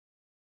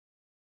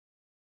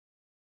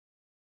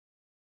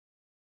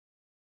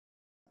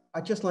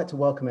I'd just like to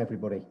welcome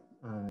everybody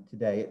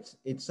today.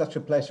 It's such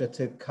a pleasure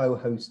to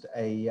co-host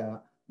a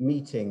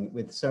meeting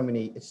with so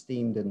many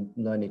esteemed and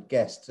learned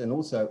guests, and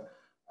also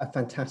a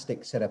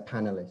fantastic set of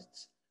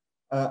panelists.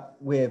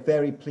 We're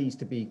very pleased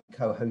to be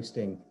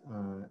co-hosting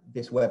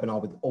this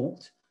webinar with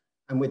ALT,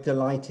 and we're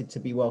delighted to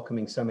be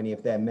welcoming so many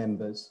of their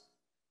members.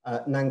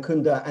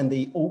 Nankunda and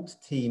the ALT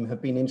team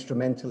have been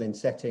instrumental in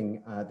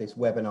setting this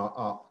webinar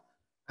up.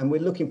 And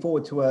we're looking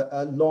forward to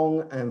a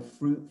long and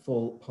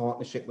fruitful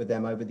partnership with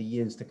them over the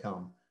years to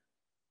come.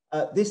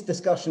 This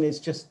discussion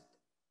is just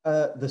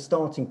the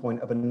starting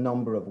point of a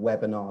number of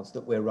webinars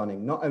that we're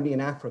running, not only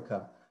in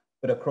Africa,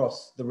 but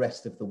across the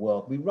rest of the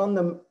world. We run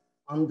them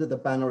under the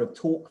banner of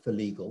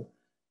Talk4Legal,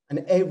 and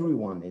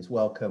everyone is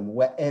welcome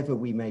wherever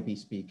we may be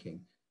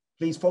speaking.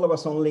 Please follow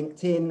us on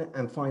LinkedIn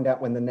and find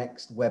out when the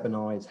next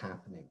webinar is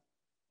happening.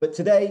 But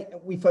today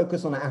we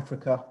focus on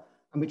Africa,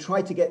 and we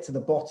try to get to the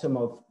bottom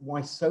of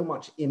why so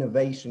much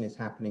innovation is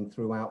happening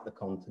throughout the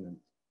continent,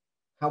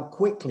 how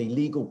quickly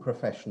legal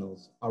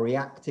professionals are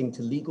reacting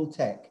to legal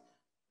tech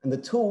and the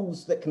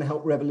tools that can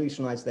help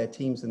revolutionize their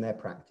teams and their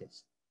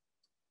practice.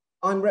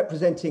 I'm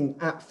representing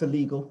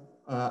App4Legal,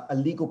 a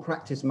legal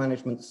practice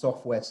management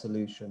software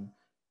solution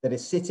that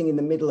is sitting in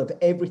the middle of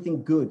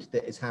everything good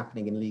that is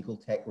happening in legal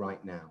tech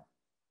right now.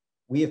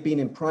 We have been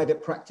in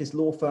private practice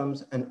law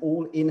firms and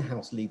all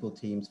in-house legal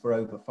teams for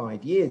over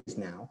 5 years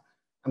now,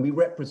 and we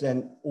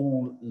represent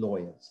all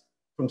lawyers,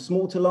 from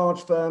small to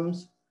large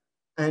firms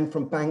and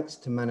from banks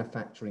to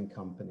manufacturing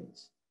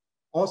companies.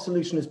 Our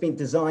solution has been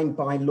designed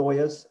by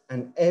lawyers,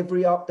 and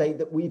every update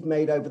that we've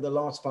made over the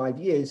last 5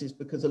 years is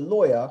because a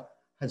lawyer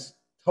has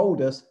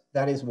told us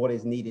that is what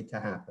is needed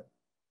to happen.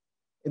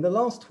 In the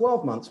last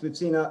 12 months, we've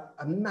seen a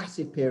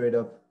massive period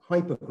of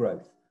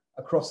hypergrowth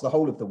across the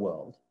whole of the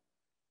world,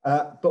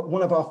 but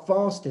one of our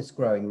fastest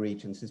growing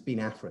regions has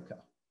been Africa.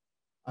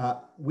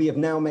 We have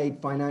now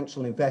made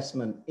financial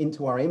investment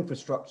into our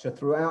infrastructure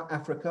throughout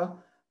Africa,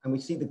 and we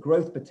see the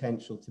growth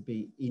potential to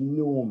be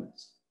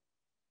enormous.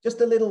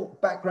 Just a little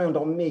background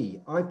on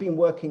me. I've been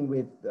working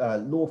with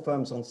law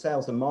firms on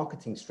sales and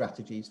marketing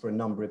strategies for a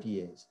number of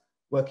years,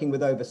 working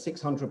with over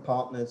 600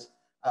 partners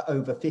at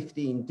over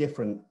 15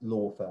 different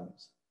law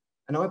firms.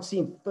 And I've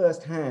seen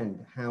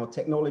firsthand how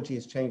technology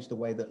has changed the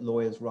way that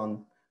lawyers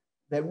run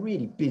their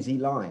really busy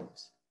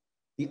lives.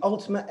 The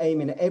ultimate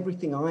aim in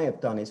everything I have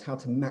done is how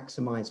to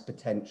maximize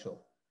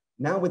potential.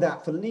 Now with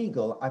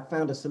App4Legal, I've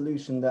found a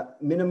solution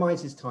that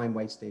minimizes time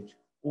wastage,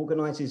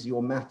 organizes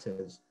your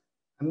matters,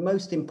 and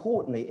most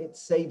importantly, it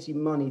saves you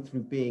money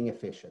through being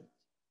efficient.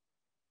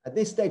 At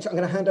this stage, I'm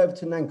going to hand over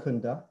to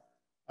Nankunda,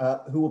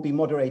 who will be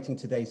moderating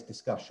today's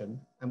discussion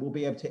and will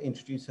be able to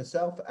introduce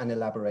herself and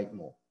elaborate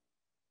more.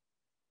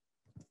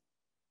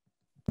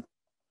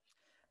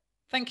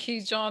 Thank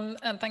you, John,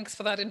 and thanks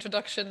for that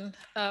introduction.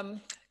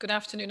 Good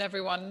afternoon,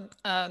 everyone,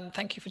 and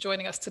thank you for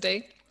joining us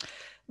today.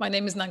 My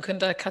name is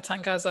Nankunda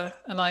Katangaza,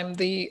 and I'm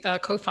the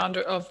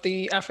co-founder of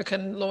the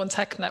African Law and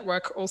Tech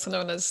Network, also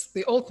known as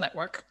the ALT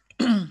Network.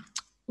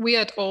 We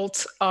at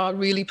ALT are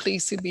really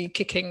pleased to be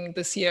kicking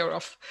this year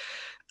off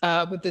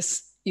with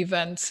this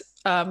event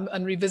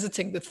and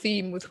revisiting the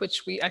theme with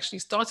which we actually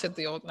started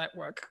the ALT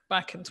Network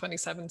back in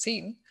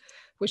 2017.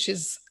 Which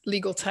is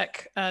legal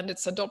tech and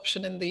its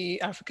adoption in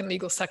the African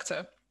legal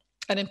sector,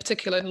 and in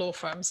particular in law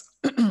firms.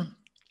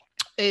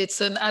 It's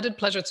an added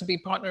pleasure to be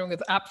partnering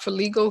with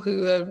App4Legal,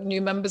 who are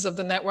new members of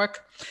the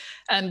network,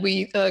 and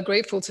we are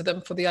grateful to them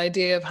for the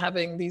idea of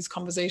having these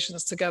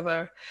conversations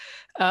together,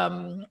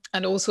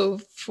 and also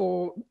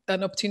for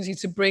an opportunity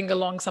to bring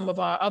along some of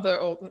our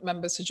other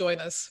members to join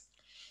us.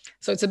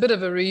 So it's a bit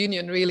of a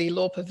reunion, really.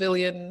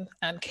 LawPavilion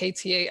and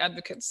KTA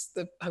advocates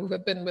who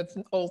have been with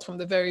ALT from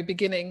the very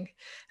beginning.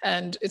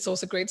 And it's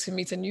also great to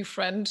meet a new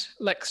friend,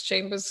 Lex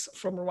Chambers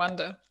from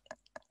Rwanda.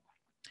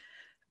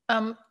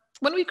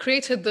 When we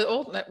created the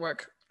ALT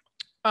network,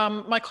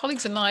 my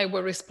colleagues and I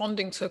were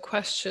responding to a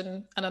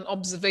question and an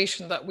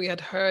observation that we had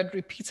heard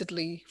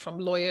repeatedly from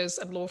lawyers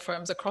and law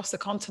firms across the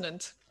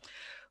continent.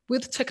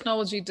 With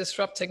technology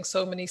disrupting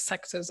so many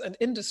sectors and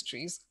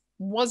industries,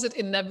 was it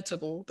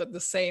inevitable that the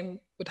same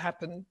would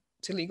happen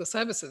to legal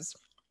services?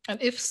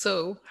 And if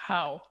so,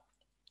 how?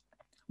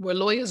 Were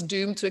lawyers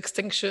doomed to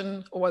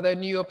extinction, or were there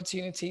new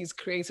opportunities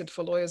created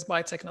for lawyers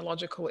by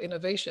technological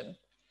innovation?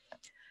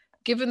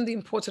 Given the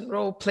important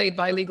role played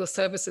by legal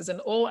services in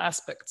all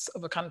aspects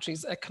of a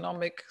country's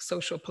economic,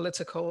 social,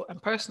 political,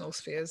 and personal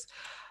spheres,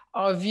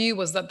 our view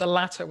was that the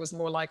latter was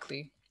more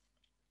likely.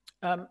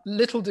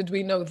 Little did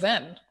we know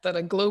then that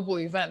a global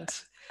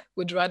event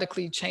would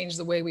radically change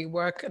the way we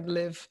work and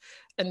live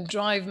and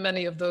drive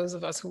many of those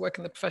of us who work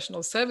in the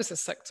professional services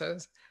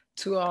sectors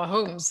to our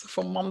homes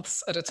for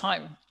months at a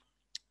time.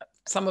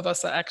 Some of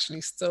us are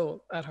actually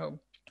still at home.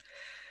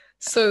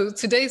 So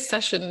today's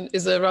session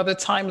is a rather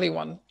timely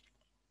one.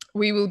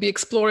 We will be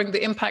exploring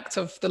the impact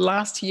of the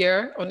last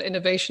year on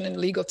innovation in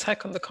legal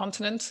tech on the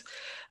continent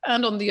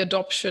and on the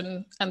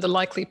adoption and the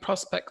likely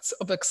prospects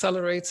of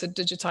accelerated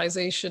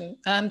digitization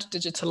and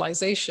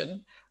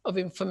digitalization of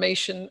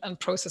information and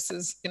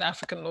processes in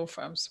African law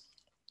firms.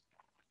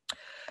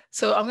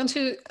 So I'm going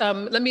to,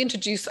 let me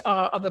introduce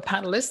our other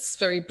panelists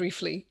very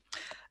briefly.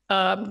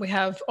 We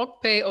have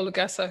Okpe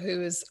Olugasa,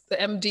 who is the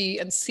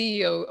MD and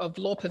CEO of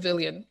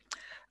LawPavilion,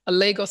 a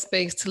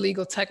Lagos-based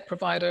legal tech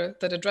provider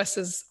that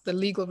addresses the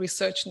legal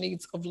research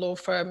needs of law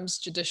firms,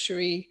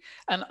 judiciary,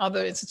 and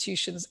other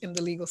institutions in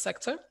the legal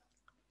sector.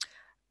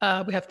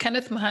 We have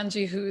Kenneth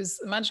Muhangi, who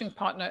is a managing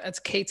partner at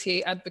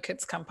KTA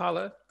Advocates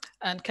Kampala,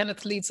 and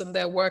Kenneth leads on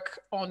their work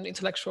on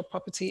intellectual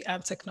property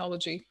and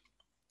technology.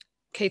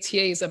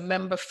 KTA is a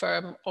member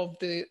firm of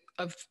the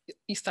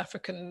East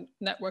African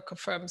network of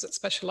firms that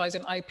specialize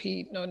in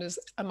IP, known as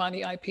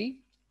Amani IP.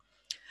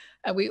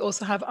 And we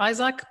also have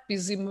Isaac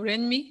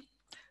Bizumuremyi,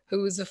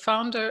 who is the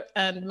founder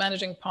and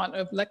managing partner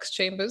of Lex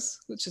Chambers,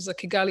 which is a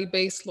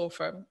Kigali-based law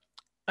firm.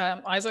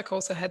 Isaac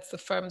also heads the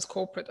firm's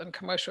corporate and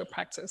commercial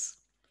practice.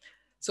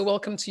 So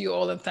welcome to you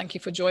all and thank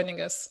you for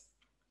joining us.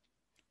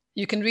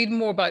 You can read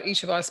more about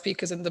each of our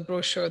speakers in the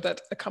brochure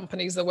that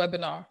accompanies the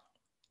webinar.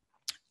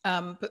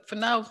 But for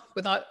now,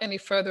 without any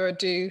further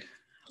ado,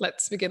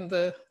 let's begin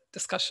the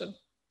discussion.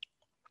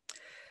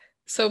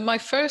 So my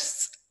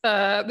first,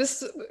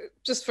 this is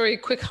just very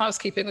quick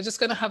housekeeping. We're just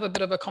going to have a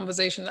bit of a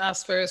conversation,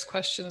 ask various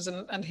questions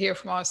and hear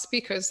from our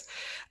speakers.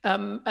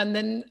 And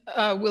then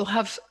we'll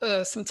have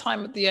some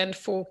time at the end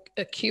for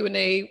a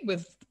Q&A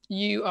with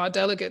you, our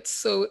delegates.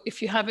 So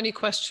if you have any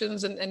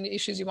questions and any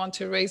issues you want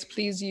to raise,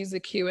 please use the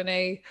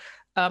Q&A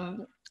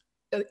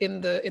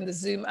in the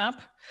Zoom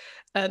app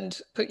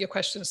and put your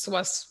questions to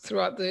us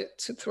throughout the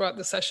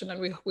session, and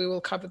we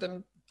will cover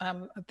them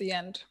at the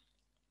end.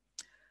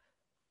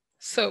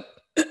 So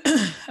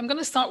I'm going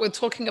to start with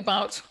talking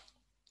about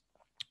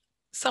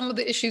some of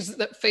the issues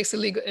that face the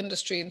legal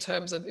industry in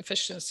terms of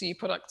efficiency,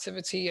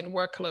 productivity, and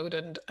workload,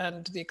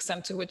 and the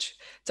extent to which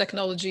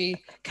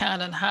technology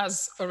can and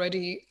has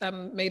already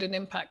made an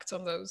impact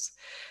on those.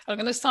 I'm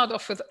going to start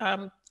off with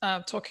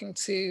talking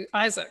to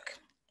Isaac.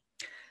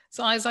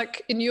 So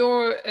Isaac, in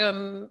your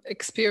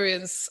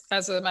experience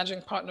as a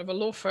managing partner of a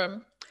law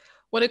firm,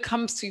 when it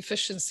comes to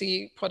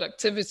efficiency,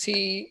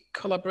 productivity,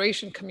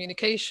 collaboration,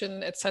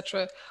 communication,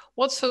 etc.,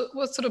 what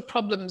sort of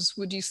problems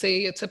would you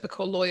say a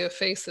typical lawyer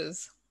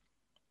faces?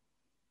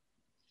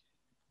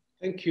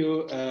 Thank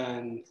you,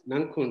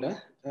 Nankunda.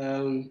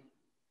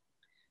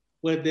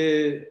 Well,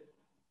 there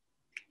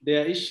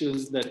are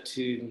issues that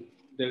the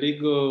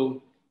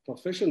legal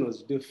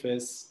professionals do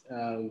face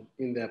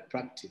in their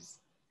practice.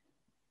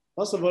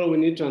 First of all, we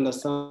need to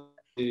understand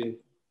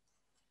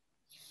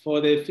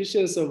for the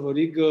efficiency of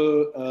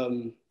legal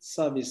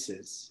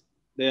services,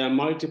 there are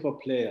multiple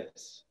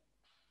players.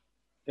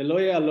 A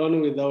lawyer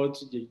alone without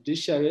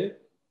judiciary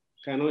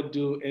cannot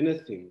do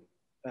anything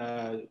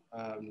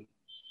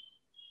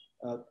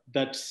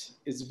that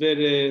is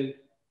very,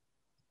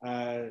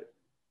 well,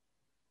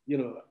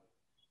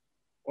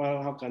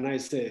 how can I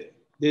say?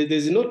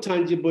 There's no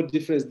tangible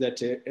difference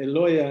that a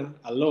lawyer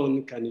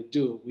alone can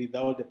do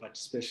without the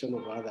participation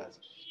of others.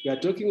 We are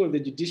talking of the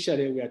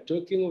judiciary, we are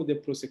talking of the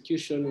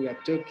prosecution, we are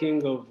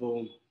talking of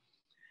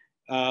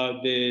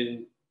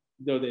the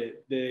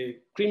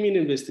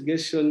criminal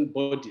investigation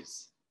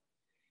bodies.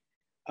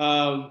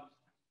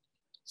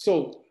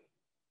 So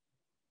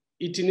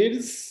it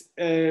needs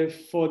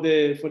for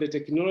the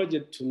technology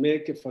to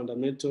make a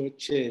fundamental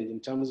change in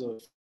terms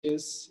of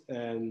efficiency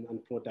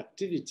and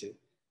productivity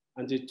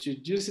and to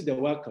reduce the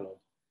workload.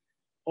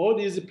 All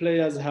these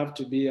players have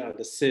to be at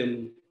the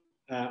same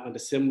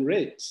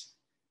rate.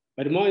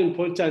 But more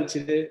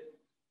importantly,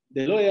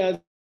 the lawyers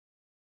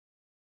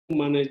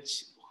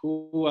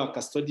who are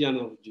custodian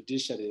of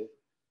judiciary,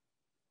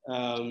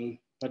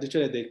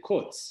 particularly the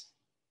courts.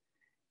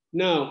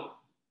 Now,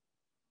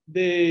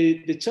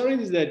 the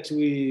challenge that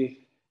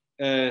we,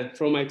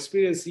 from my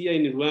experience here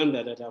in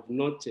Rwanda that I've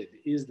noted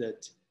is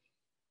that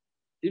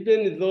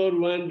even though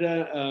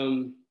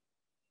Rwanda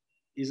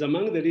is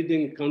among the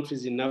leading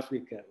countries in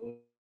Africa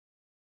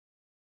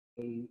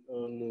on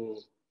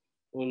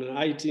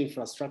IT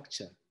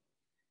infrastructure,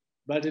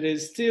 but there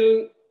is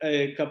still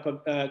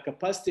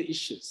capacity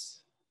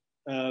issues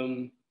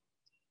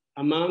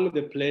among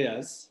the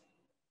players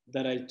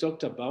that I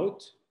talked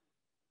about.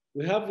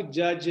 We have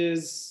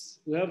judges,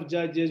 we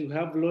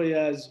have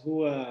lawyers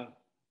who are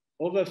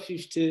over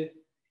 50,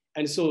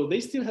 and so they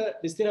still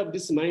have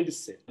this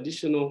mindset,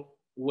 additional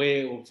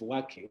way of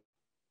working.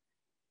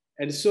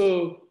 And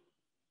so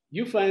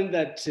you find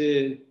that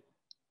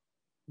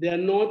they are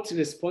not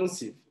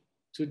responsive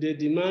to the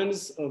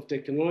demands of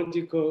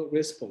technological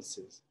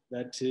responses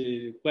that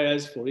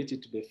requires for it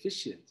to be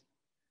efficient.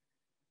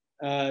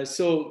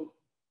 So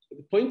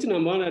the point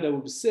number one that I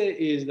would say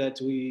is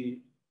that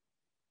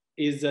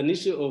is an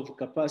issue of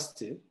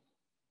capacity.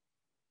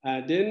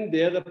 Then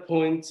the other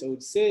point I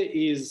would say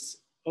is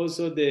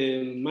also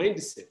the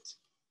mindset,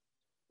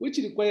 which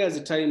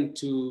requires time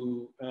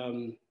to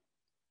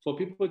for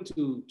people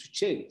to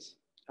change.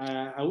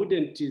 I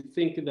wouldn't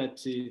think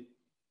that,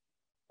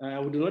 I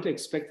would not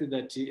expect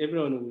that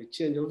everyone will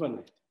change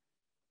overnight.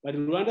 But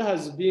Rwanda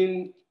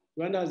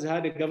has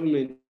had a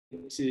government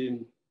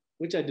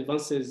which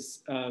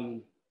advances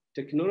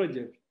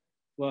technology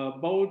for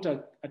about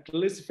at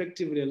least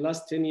effectively the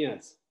last 10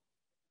 years.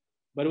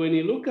 But when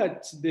you look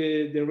at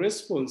the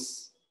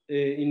response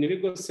in the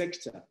legal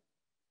sector,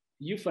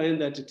 you find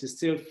that it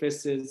still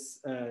faces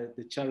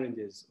the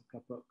challenges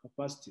of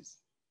capacities.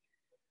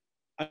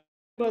 I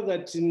remember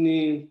that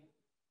in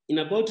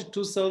about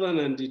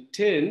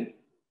 2010,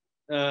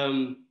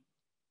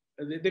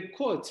 the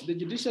court, the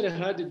judiciary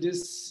had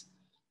this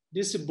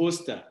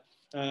booster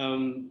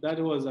that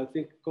was, I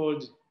think,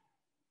 called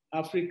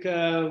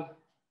Africa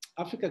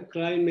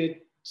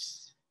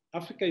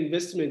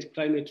Investment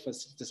Climate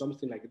Facility,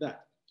 something like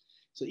that.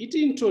 So it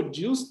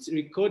introduced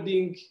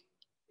recording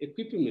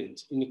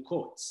equipment in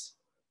courts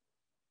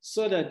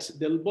so that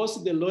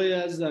both the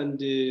lawyers and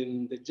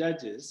the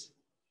judges,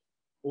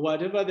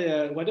 whatever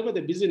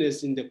the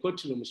business in the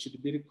courtroom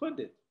should be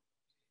recorded.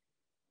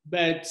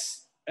 But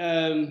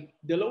the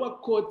lower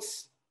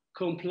courts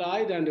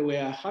complied and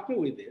were happy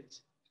with it.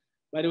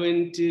 But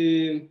when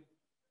it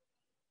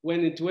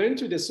went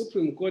to the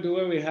Supreme Court,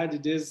 where we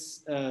had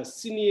this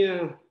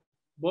senior,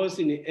 both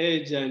in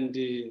age and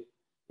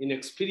in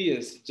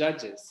experienced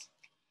judges,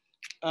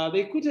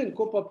 they couldn't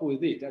cope up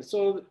with it. And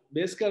so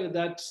basically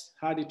that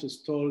had to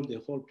stall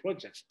the whole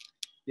project.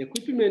 The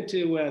equipment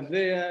were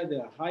there, they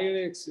are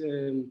highly,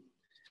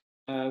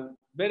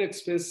 very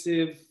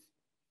expensive,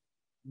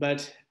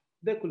 but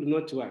they could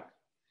not work.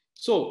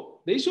 So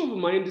the issue of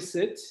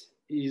mindset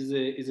is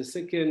the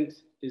second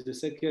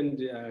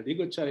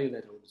legal challenge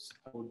that I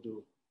would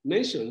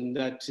mention,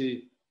 that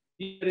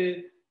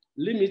it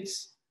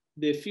limits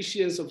the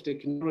efficiency of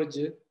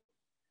technology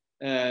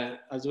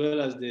as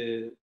well as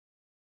the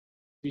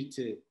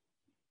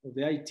of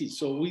the IT.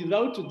 So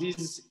without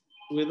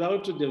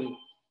the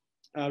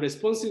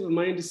responsive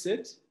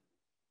mindset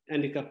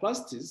and the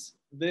capacities,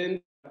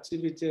 then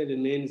activity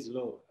remains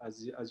low,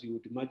 as you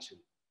would imagine.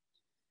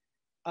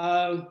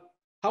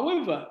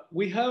 However,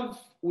 we have,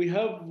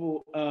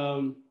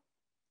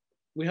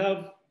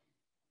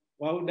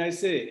 what would I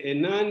say,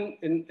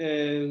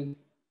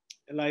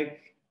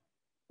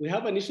 we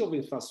have an issue of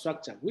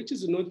infrastructure, which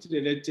is not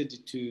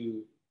related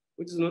to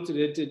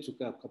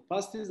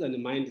capacities and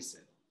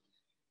mindset.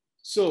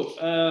 So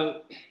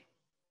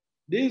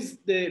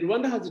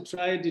Rwanda has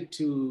tried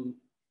to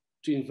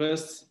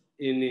invest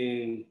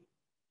in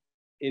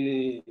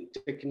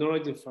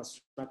technology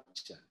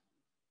infrastructure.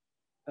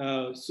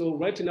 So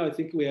right now, I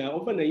think we are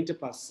over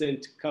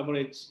 90%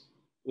 coverage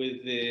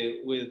with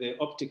the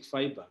optic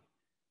fiber.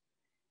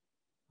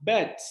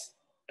 But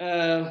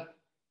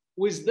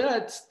with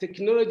that,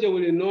 technology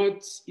will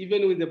not,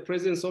 even with the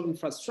presence of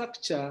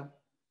infrastructure,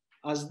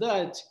 as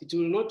that, it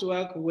will not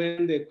work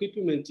when the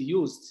equipment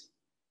used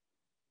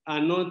are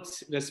not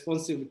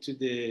responsive to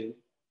the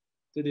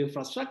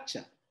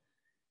infrastructure.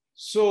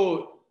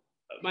 So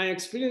my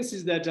experience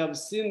is that I've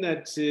seen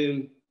that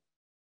in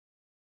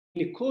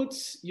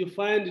courts, you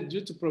find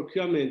due to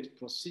procurement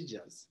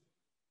procedures,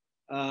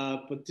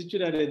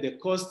 particularly the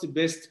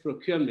cost-based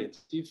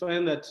procurement, you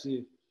find that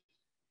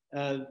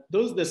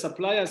the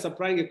suppliers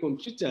supplying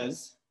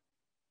computers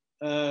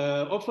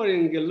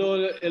offering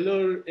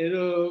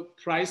low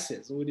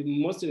prices would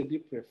mostly be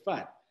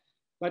preferred.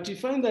 But you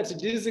find that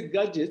these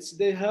gadgets,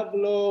 they have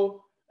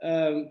low,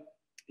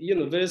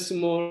 very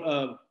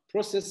small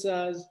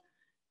processors,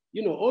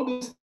 all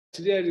those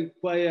really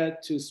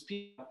required to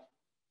speed up,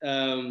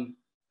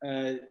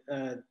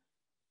 the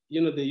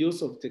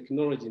use of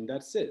technology in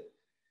that sense.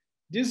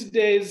 These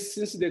days,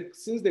 since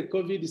the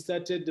COVID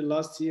started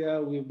last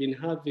year, we've been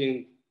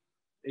having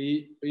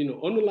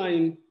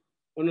online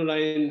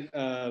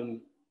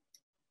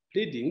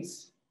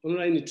pleadings,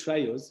 online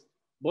trials,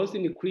 both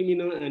in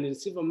criminal and in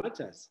civil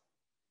matters.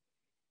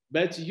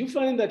 But you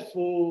find that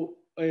for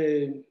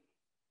a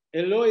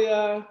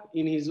lawyer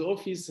in his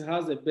office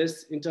has the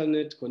best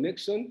internet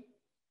connection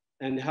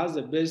and has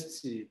the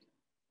best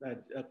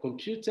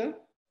computer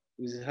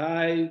with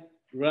high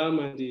RAM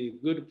and a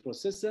good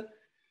processor.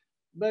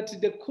 But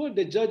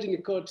the judge in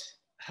the court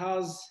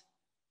has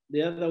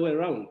the other way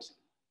around.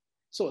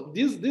 So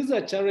these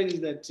are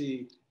challenges that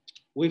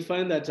we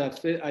find that I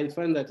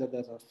find that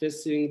are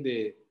facing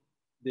the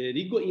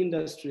legal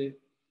industry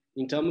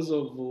in terms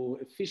of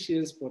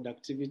efficiency,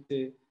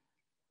 productivity.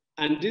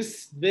 And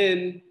this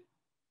then,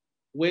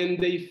 when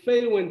they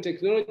fail, when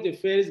technology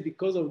fails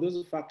because of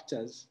those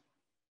factors,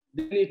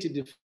 then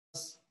it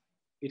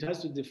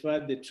has to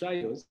defer the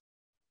trials,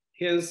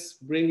 hence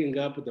bringing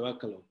up the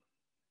workload.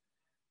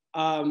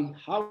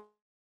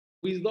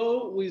 With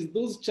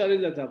those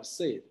challenges that I've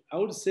said, I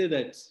would say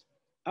that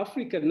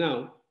Africa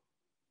now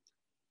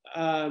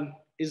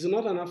is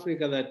not an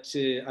Africa that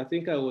I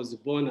think I was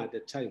born at the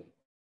time.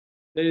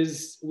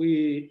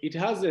 It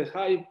has a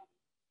high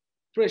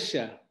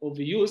pressure of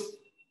youth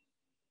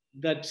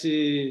that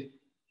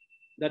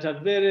are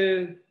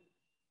very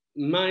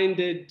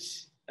minded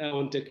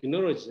on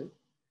technology,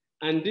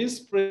 and this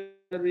pressure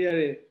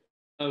really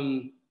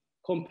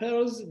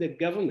compels the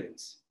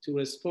government to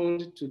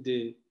respond to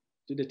the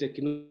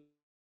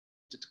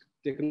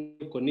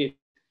technical need,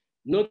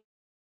 not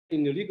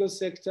in the legal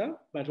sector,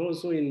 but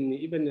also in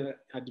even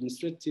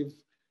administrative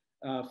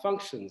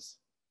functions.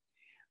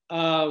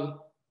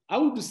 I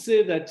would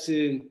say that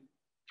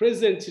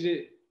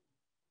presently,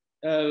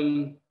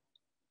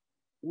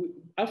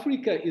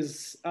 Africa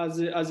is,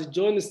 as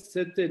John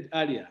stated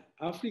earlier,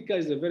 Africa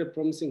is a very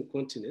promising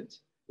continent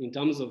in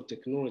terms of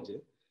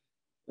technology.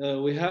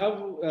 We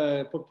have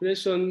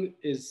population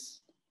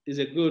is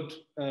a good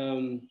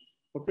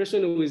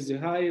population with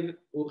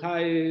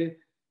high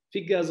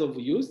figures of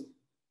youth.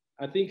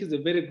 I think is a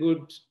very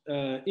good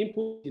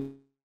input.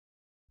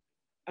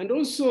 And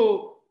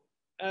also,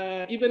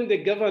 even the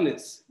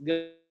governance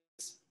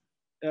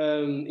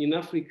in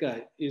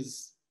Africa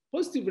is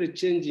positively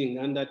changing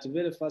and at a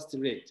very fast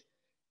rate.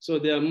 So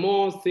they are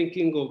more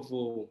thinking of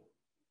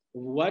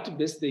what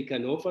best they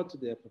can offer to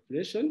their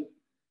population.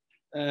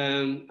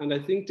 And I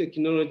think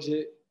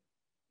technology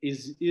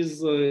is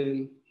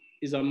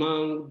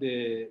among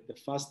the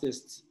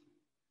fastest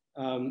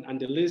and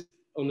the least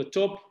on the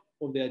top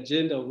of the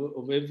agenda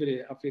of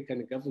every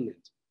African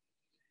government.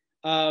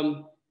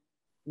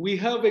 We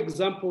have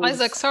examples.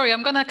 Isaac, sorry,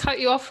 I'm gonna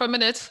cut you off for a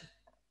minute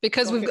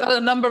because we've got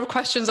a number of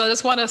questions. I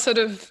just wanna sort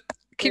of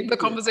keep the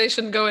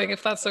conversation going,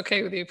 if that's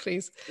okay with you,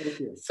 please. Thank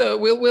you. So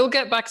we'll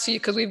get back to you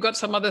because we've got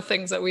some other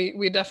things that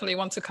we definitely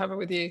want to cover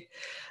with you.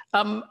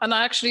 And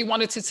I actually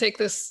wanted to take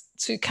this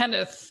to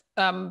Kenneth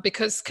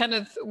because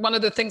Kenneth, one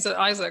of the things that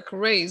Isaac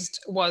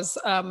raised was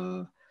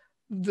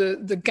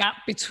the gap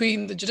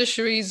between the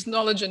judiciary's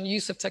knowledge and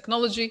use of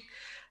technology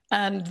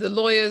and the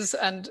lawyers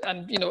and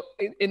you know,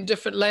 in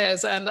different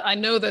layers. And I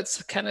know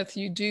that, Kenneth,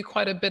 you do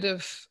quite a bit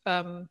of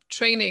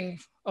training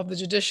of the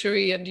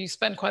judiciary, and you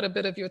spend quite a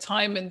bit of your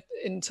time in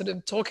sort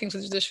of talking to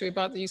the judiciary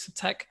about the use of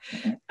tech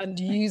and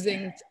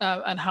using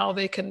and how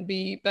they can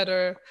be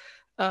better,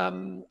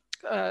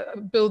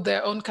 build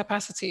their own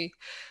capacity.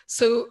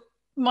 So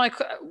Mike,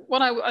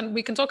 and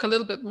we can talk a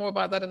little bit more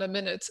about that in a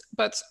minute,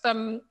 but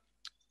to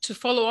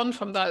follow on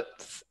from that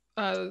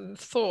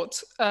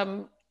thought,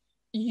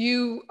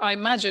 you, I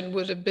imagine,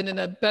 would have been in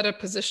a better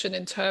position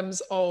in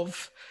terms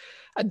of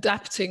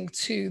adapting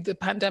to the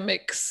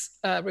pandemic's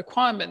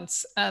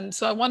requirements. And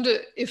so I wonder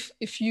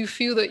if you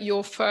feel that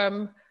your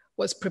firm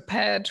was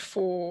prepared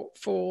for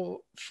you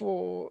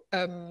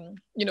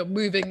know,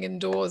 moving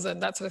indoors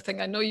and that sort of thing.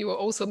 I know you were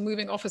also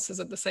moving offices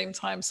at the same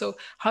time. So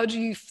how do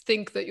you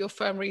think that your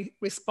firm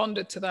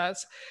responded to that?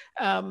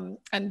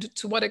 And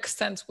to what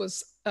extent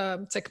was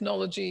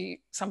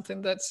technology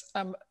something that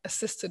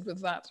assisted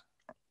with that?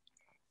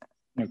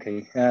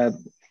 Okay,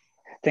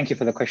 thank you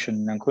for the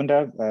question,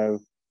 Nankunda.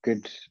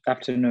 Good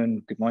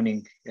afternoon, good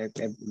morning,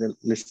 the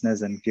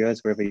listeners and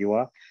viewers, wherever you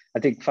are.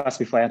 I think first,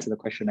 before I answer the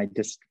question, I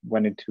just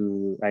wanted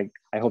to, I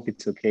hope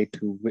it's okay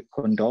to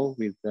condole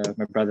with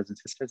my brothers and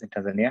sisters in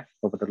Tanzania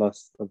over the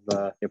loss of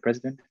their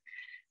president.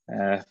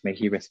 May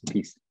he rest in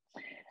peace.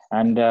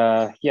 And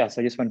yes,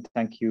 I just want to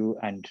thank you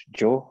and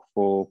Joe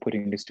for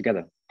putting this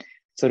together.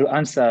 So to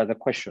answer the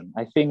question,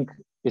 I think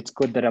it's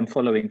good that I'm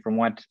following from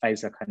what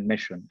Isaac had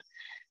mentioned.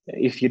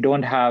 If you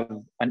don't have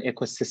an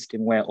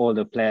ecosystem where all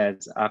the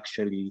players are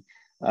actually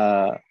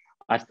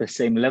at the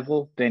same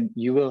level, then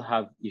you will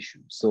have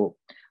issues. So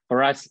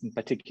for us in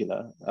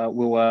particular,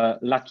 we were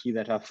lucky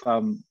that our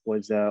firm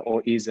was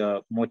or is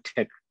a more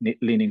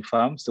tech-leaning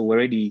firm. So we're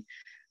already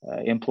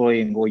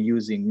employing or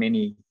using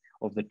many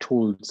of the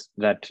tools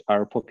that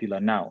are popular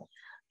now.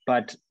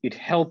 But it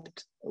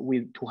helped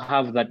to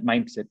have that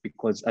mindset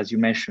because, as you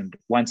mentioned,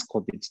 once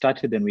COVID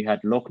started and we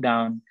had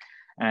lockdown,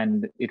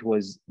 and it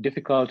was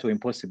difficult or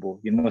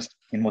impossible in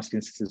most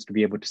instances to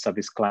be able to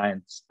service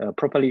clients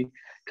properly,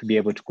 to be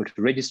able to go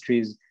to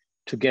registries,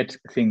 to get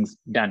things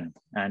done.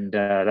 And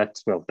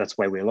that's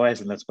why we're lawyers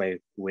and that's why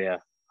we're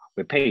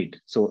paid.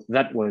 So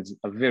that was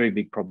a very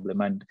big problem.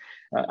 And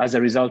as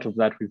a result of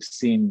that, we've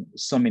seen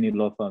so many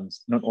law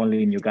firms, not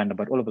only in Uganda,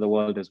 but all over the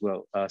world as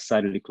well,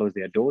 sadly close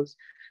their doors,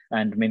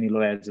 and many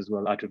lawyers as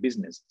well out of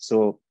business.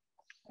 So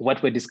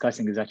what we're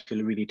discussing is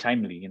actually really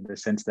timely in the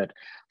sense that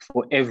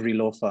for every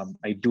law firm,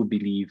 I do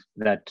believe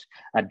that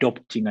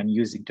adopting and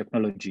using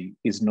technology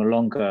is no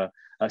longer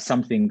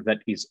something that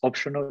is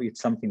optional,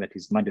 it's something that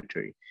is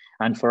mandatory.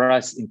 And for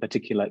us in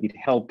particular, it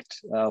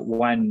helped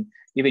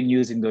even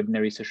using the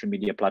ordinary social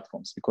media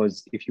platforms,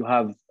 because if you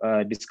have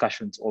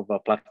discussions over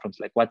platforms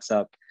like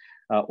WhatsApp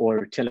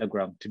or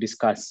Telegram to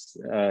discuss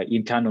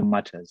internal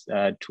matters,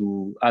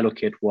 to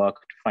allocate work,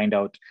 to find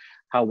out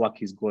how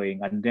work is going,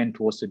 and then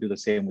to also do the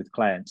same with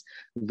clients.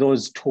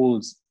 Those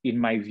tools, in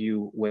my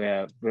view,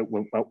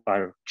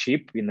 are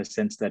cheap in the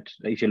sense that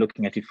if you're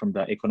looking at it from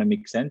the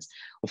economic sense,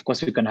 of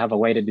course, we can have a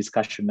wider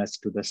discussion as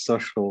to the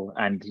social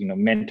and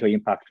mental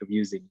impact of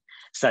using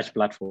such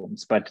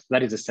platforms, but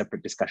that is a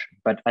separate discussion.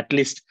 But at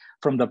least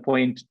from the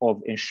point of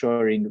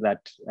ensuring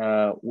that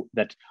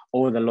that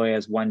all the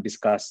lawyers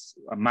discuss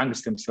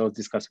amongst themselves,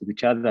 discuss with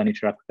each other and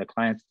interact with the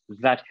clients,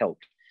 that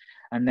helped.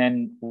 And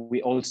then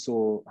we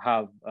also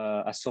have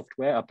a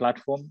software, a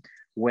platform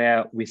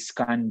where we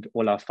scanned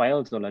all our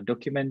files, all our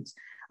documents.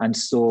 And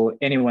so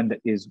anyone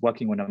that is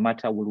working on a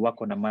matter will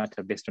work on a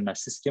matter based on a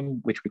system,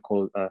 which we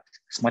call a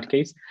smart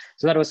case.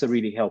 So that also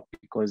really helped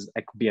because I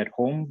could be at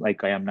home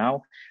like I am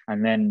now.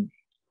 And then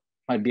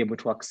I'd be able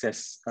to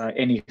access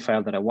any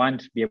file that I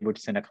want, be able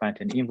to send a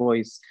client an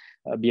invoice,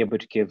 be able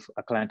to give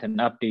a client an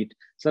update.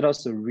 So that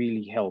also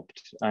really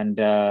helped. And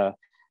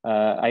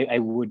I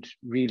would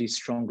really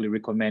strongly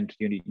recommend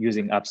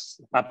using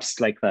apps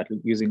like that,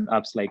 using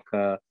apps like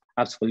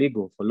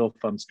Talk4Legal for law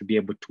firms to be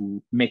able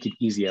to make it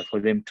easier for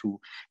them to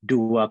do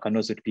work and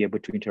also to be able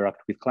to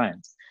interact with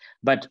clients.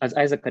 But as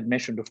Isaac had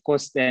mentioned, of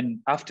course,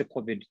 then after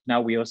COVID,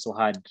 now we also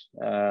had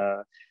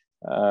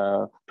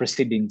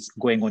proceedings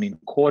going on in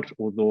court,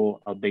 although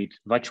albeit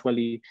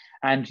virtually.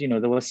 And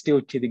there were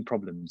still teething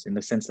problems in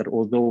the sense that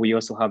although we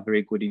also have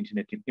very good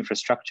internet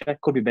infrastructure,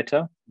 it could be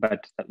better,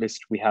 but at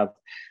least we have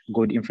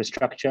good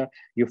infrastructure.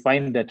 You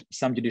find that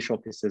some judicial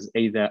officers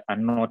either are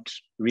not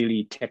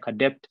really tech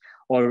adept,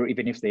 or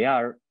even if they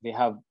are, they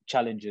have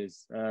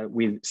challenges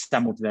with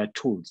some of their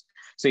tools.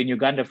 So in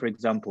Uganda, for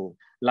example,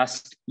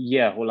 last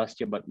year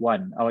but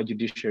one, our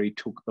judiciary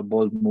took a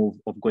bold move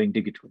of going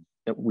digital.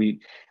 That we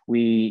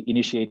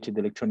initiated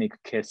the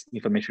electronic case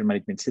information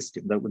management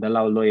system that would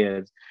allow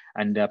lawyers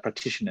and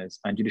practitioners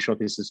and judicial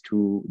officers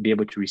to be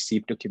able to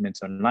receive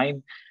documents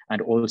online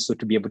and also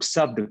to be able to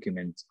serve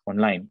documents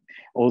online.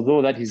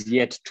 Although that is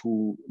yet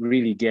to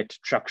really get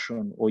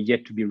traction or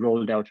yet to be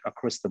rolled out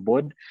across the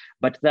board,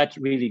 but that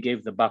really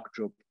gave the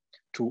backdrop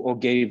to, or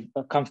gave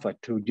comfort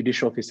to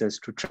judicial officers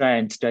to try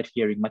and start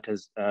hearing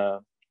matters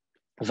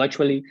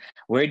virtually.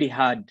 We already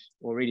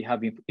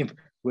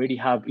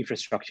have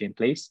infrastructure in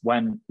place.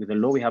 One, with the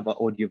law, we have our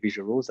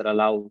audio-visual rules that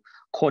allow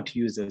court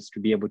users to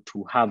be able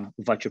to have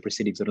virtual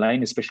proceedings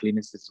online, especially in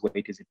instances where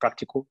it is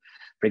impractical.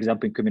 For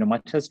example, in criminal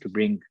matters, to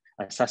bring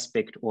a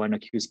suspect or an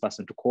accused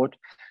person to court.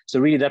 So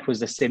really that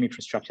was the same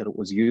infrastructure that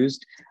was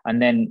used.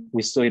 And then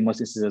we saw in most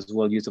instances as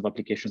well, use of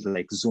applications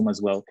like Zoom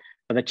as well.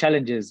 But the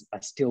challenges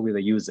are still with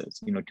the users,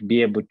 to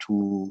be able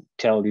to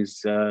tell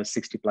these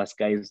 60 plus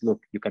guys, look,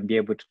 you can be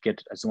able to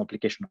get a Zoom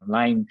application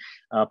online,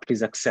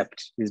 please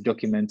accept these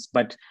documents.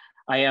 But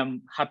I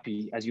am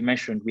happy, as you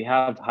mentioned, we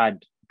have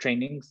had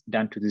trainings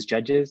done to these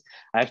judges.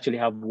 I actually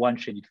have one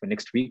scheduled for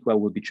next week where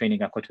we'll be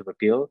training a court of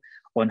appeal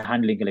on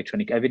handling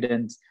electronic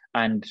evidence.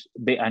 And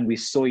we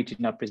saw it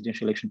in our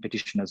presidential election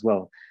petition as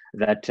well,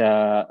 that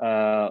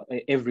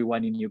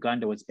everyone in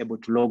Uganda was able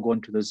to log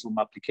on to the Zoom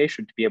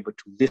application to be able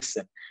to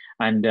listen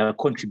and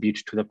contribute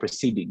to the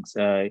proceedings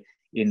for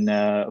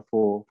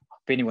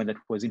anyone that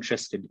was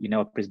interested in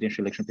our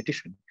presidential election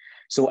petition.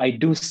 So I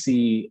do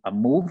see a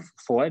move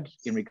forward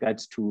in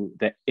regards to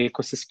the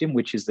ecosystem,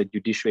 which is the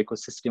judicial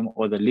ecosystem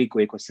or the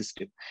legal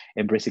ecosystem,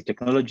 embracing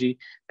technology.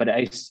 But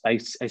I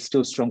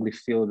still strongly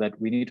feel that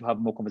we need to have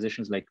more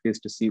conversations like this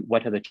to see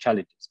what are the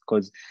challenges,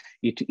 because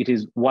it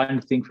is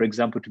one thing, for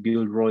example, to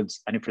build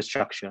roads and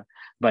infrastructure,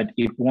 but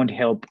it won't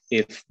help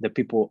if the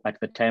people at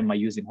the time are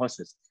using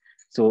horses.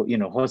 So,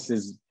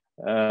 horses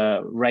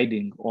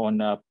riding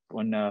on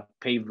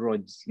paved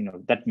roads,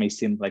 that may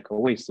seem like a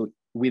waste. So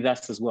with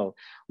us as well,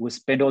 we'll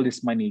spend all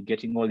this money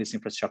getting all this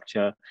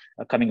infrastructure,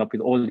 coming up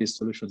with all these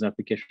solutions and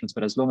applications.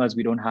 But as long as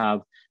we don't have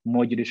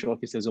more judicial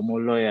officers or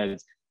more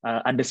lawyers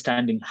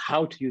understanding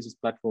how to use these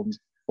platforms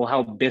or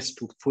how best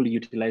to fully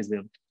utilize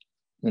them,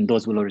 then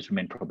those will always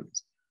remain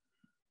problems.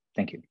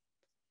 Thank you.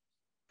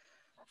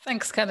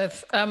 Thanks,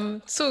 Kenneth.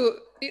 So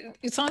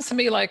it sounds to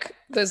me like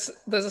there's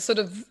a sort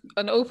of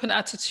an open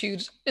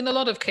attitude in a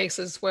lot of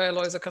cases where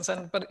lawyers are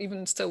concerned, but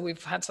even still,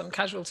 we've had some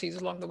casualties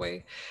along the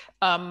way.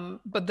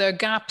 But there are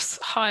gaps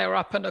higher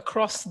up and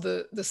across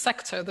the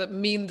sector that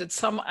mean that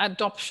some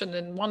adoption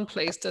in one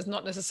place does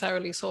not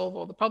necessarily solve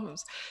all the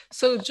problems.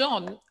 So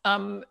John,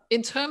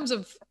 in terms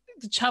of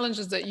the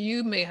challenges that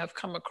you may have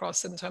come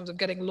across in terms of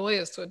getting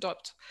lawyers to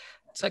adopt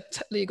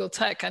legal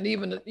tech and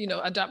even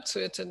adapt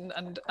to it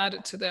and add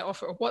it to their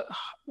offer,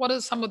 what are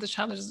some of the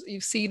challenges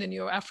you've seen in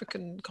your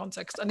African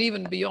context and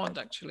even beyond,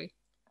 actually?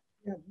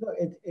 Yeah, look,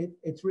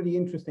 it's really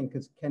interesting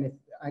because Kenneth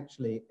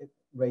actually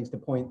raised a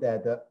point there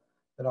that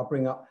I'll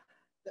bring up.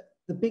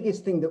 The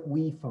biggest thing that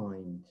we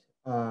find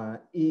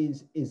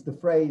is the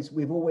phrase,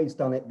 "we've always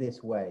done it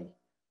this way."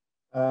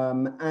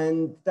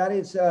 And that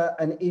is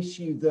an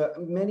issue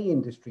that many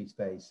industries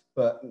face,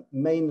 but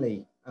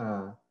mainly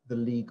the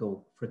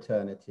legal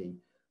fraternity,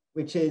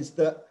 which is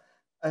that,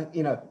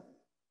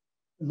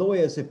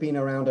 lawyers have been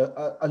around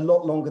a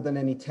lot longer than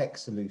any tech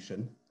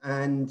solution,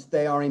 and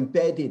they are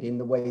embedded in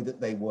the way that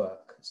they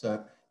work.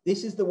 So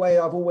this is the way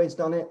I've always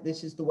done it.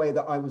 This is the way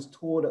that I was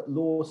taught at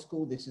law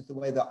school. This is the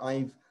way that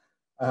I've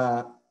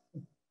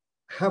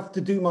have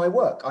to do my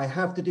work. I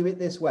have to do it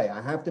this way.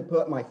 I have to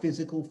put my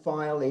physical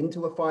file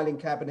into a filing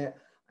cabinet.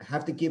 I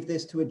have to give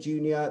this to a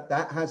junior.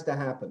 That has to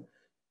happen.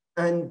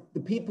 And the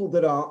people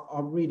that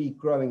are really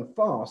growing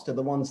fast are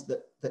the ones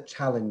that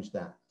challenge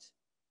that.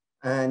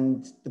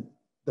 And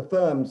the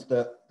firms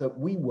that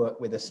we work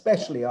with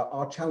especially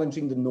are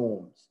challenging the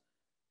norms,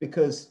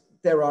 because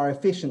there are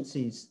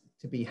efficiencies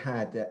to be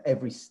had at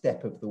every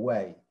step of the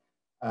way.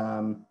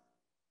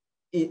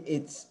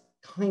 It's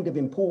kind of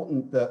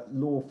important that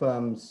law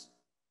firms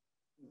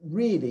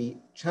really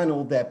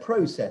channel their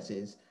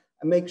processes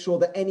and make sure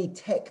that any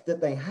tech that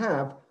they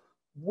have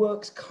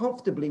works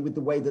comfortably with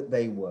the way that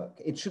they work.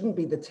 It shouldn't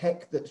be the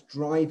tech that's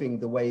driving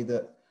the way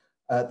that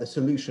the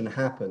solution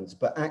happens,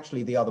 but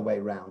actually the other way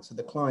around. So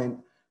the client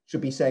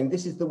should be saying,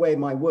 this is the way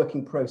my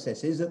working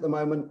process is at the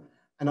moment,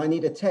 and I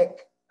need a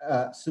tech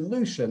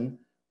solution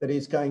that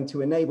is going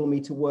to enable me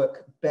to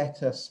work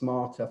better,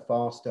 smarter,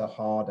 faster,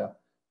 harder.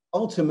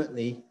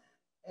 Ultimately,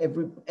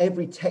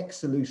 every tech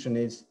solution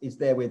is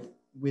there with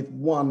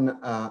one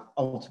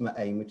ultimate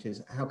aim, which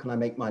is how can I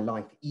make my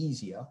life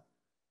easier?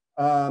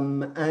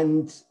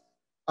 And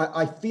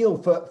I feel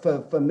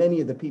for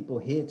many of the people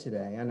here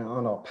today and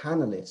on our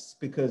panelists,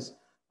 because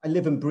I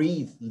live and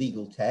breathe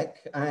legal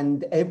tech,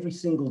 and every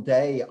single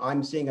day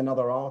I'm seeing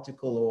another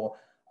article or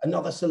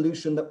another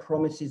solution that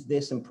promises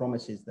this and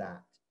promises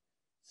that.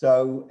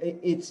 So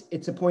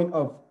it's a point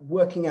of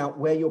working out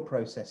where your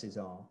processes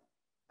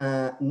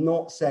are,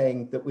 not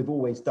saying that we've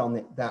always done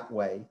it that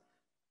way.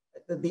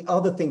 The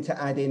other thing to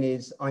add in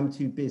is I'm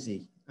too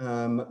busy,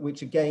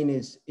 which again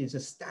is a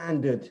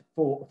standard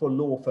for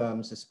law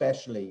firms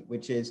especially,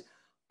 which is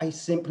I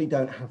simply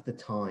don't have the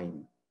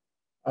time.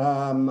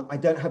 I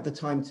don't have the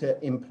time to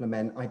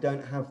implement. I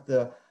don't have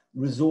the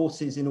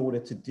resources in order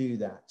to do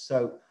that.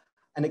 So,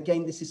 and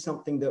again, this is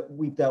something that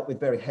we've dealt with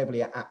very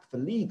heavily at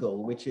Talk4Legal,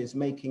 which is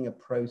making a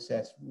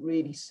process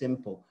really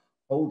simple,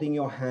 holding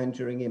your hand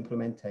during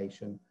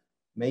implementation,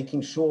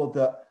 making sure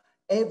that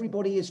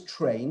everybody is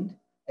trained,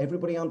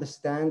 everybody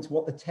understands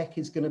what the tech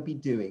is going to be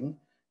doing,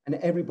 and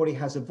everybody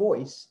has a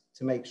voice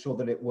to make sure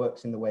that it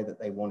works in the way that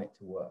they want it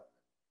to work.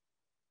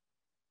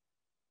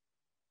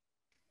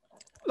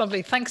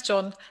 Lovely, thanks,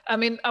 John. I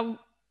mean,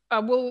 I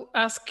will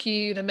ask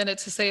you in a minute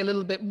to say a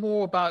little bit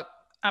more about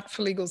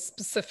Talk4Legal's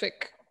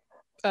specific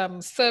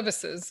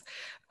services,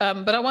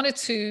 but I wanted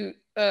to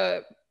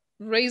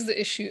raise the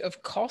issue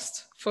of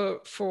cost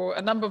for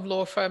a number of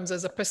law firms.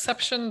 There's a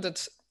perception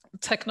that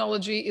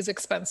technology is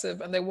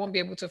expensive and they won't be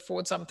able to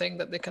afford something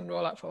that they can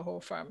roll out for a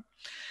whole firm.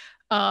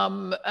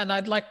 And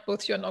I'd like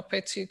both you and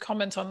Okpe to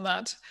comment on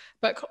that.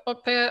 But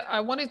Okpe,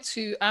 I wanted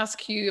to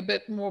ask you a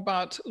bit more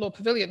about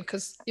LawPavilion,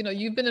 because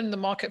you've been in the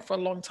market for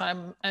a long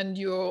time and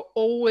you're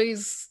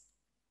always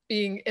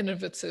being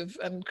innovative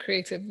and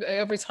creative.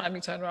 Every time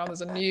you turn around,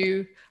 there's a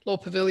new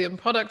LawPavilion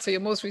product. So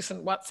your most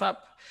recent WhatsApp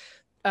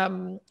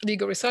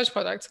legal research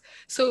product.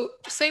 So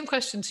same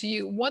question to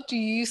you. What do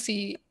you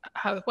see,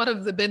 what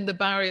have been the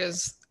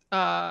barriers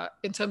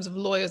in terms of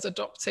lawyers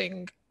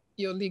adopting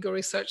your legal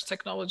research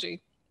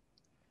technology?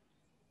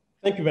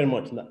 Thank you very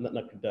much,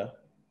 Nakuda.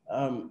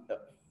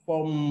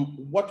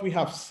 From what we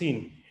have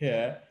seen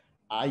here,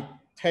 I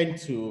tend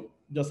to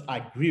just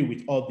agree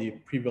with all the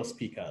previous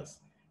speakers.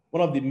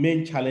 One of the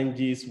main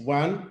challenges,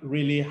 one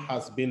really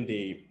has been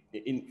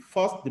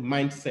first the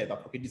mindset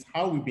of, okay, this is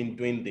how we've been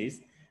doing this.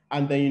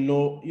 And then,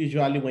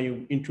 usually when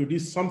you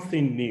introduce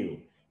something new,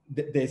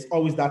 there's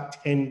always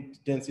that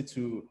tendency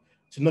to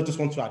not just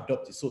want to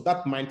adopt it. So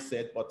that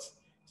mindset, but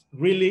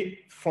really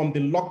from the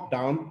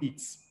lockdown,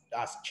 it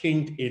has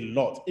changed a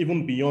lot,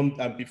 even beyond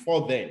and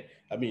before then.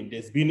 I mean,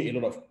 there's been a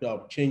lot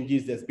of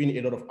changes, there's been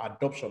a lot of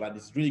adoption, and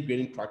it's really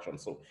gaining traction.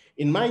 So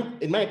in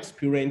my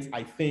experience,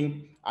 I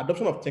think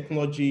adoption of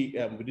technology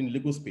within the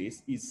legal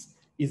space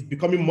is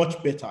becoming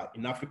much better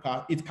in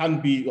Africa. It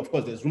can be, of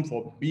course, there's room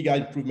for bigger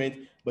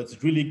improvement, but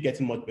it's really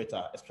getting much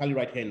better, especially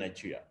right here in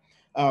Nigeria.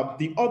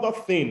 The other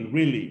thing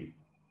really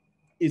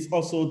is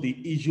also the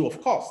issue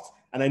of cost.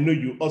 And I know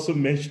you also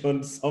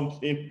mentioned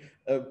something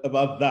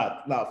about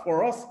that. Now,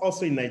 for us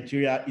also in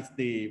Nigeria, it's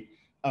the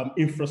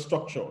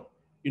infrastructure.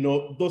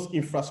 Those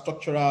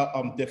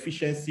infrastructural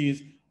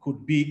deficiencies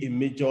could be a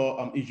major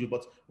issue.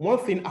 But one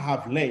thing I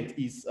have learned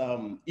is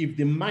if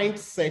the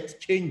mindset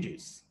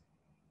changes,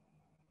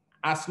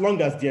 as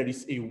long as there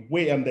is a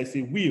way and there's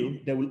a will,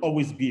 there will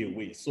always be a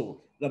way.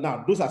 So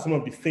now those are some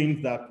of the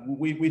things that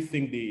we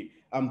think the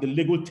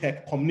legal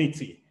tech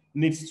community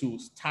needs to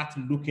start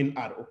looking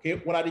at. Okay,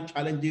 what are the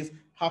challenges?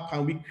 How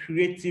can we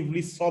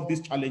creatively solve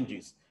these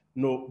challenges?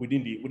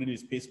 Within the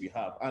space we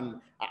have. And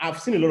I've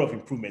seen a lot of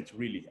improvement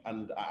really,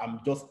 and I'm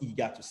just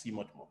eager to see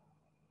much more.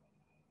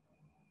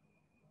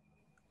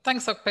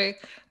 Thanks, Okpe.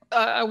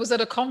 I was at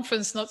a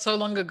conference not so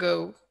long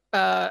ago.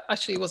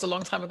 Actually, it was a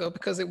long time ago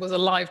because it was a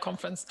live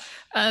conference.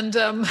 And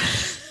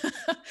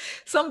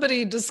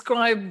somebody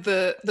described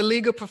the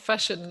legal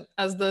profession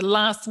as the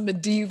last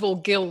medieval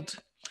guild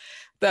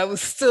that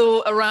was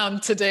still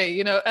around today,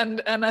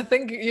 and I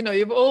think,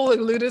 you've all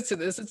alluded to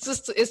this.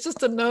 It's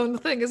just a known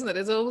thing, isn't it?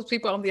 There's always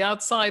people on the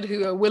outside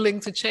who are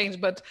willing to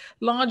change, but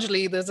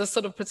largely there's a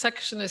sort of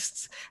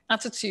protectionist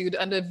attitude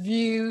and a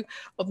view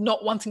of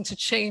not wanting to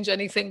change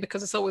anything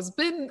because it's always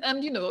been,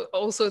 and,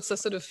 also it's a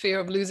sort of fear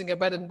of losing your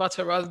bread and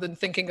butter rather than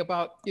thinking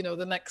about,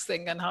 the next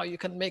thing and how you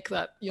can make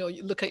that,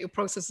 you look at your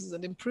processes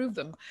and improve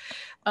them.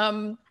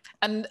 And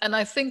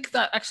I think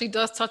that actually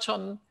does touch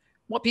on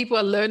what people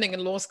are learning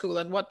in law school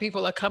and what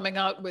people are coming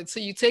out with. So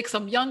you take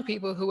some young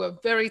people who are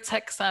very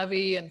tech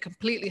savvy and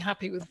completely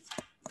happy with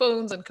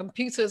phones and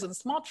computers and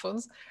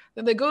smartphones,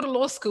 then they go to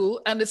law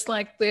school and it's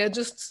like they're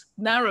just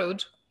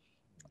narrowed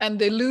and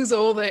they lose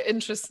all their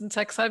interest in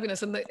tech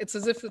savviness. And it's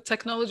as if the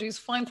technology is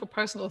fine for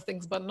personal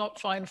things, but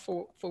not fine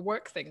for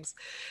work things.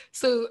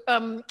 So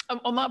on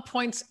that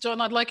point,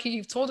 John, I'd like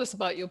you've told us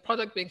about your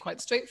product being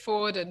quite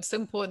straightforward and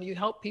simple, and you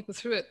help people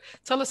through it.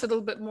 Tell us a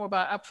little bit more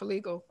about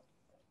App4Legal.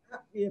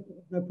 Yeah,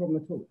 no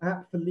problem at all.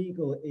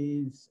 App4Legal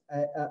is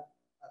a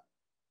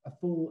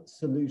full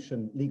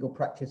solution, legal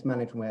practice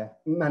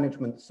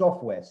management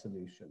software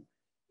solution.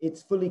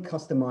 It's fully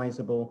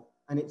customizable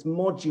and it's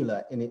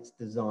modular in its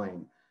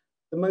design.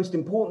 The most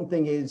important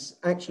thing is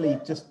actually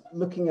just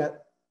looking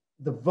at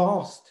the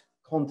vast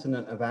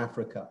continent of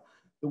Africa.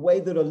 The way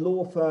that a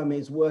law firm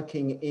is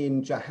working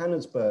in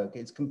Johannesburg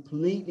is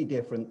completely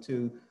different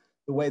to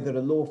the way that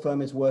a law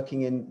firm is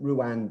working in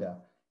Rwanda,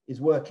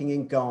 is working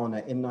in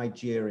Ghana, in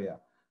Nigeria.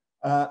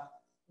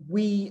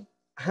 We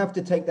have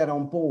to take that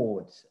on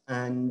board,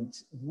 and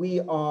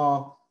we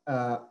are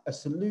a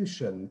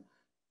solution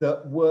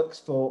that works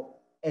for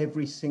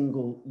every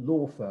single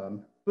law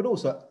firm, but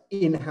also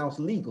in-house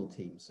legal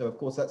teams. So of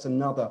course, that's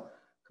another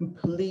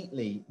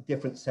completely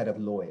different set of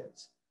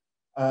lawyers.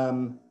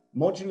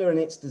 Modular in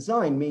its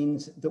design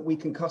means that we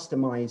can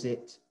customize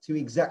it to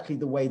exactly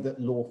the way that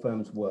law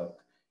firms work.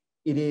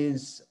 It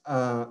is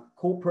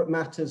corporate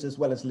matters as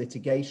well as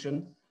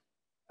litigation.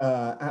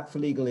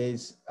 App4Legal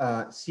is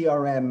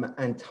CRM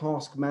and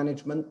task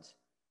management.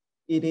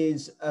 It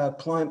is a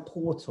client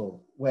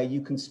portal where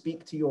you can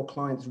speak to your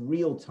clients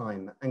real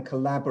time and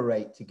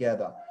collaborate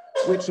together,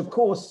 which of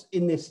course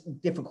in this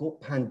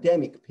difficult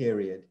pandemic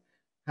period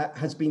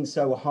has been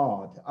so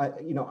hard.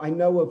 I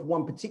know of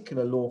one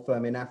particular law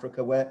firm in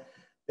Africa where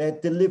they're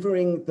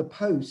delivering the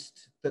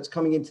post that's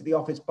coming into the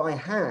office by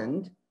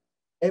hand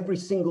every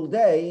single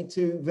day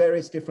to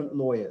various different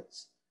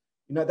lawyers.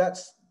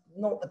 That's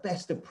not the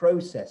best of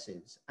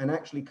processes, and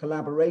actually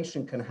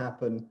collaboration can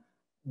happen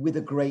with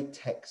a great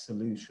tech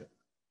solution.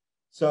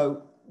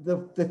 So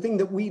the thing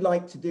that we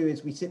like to do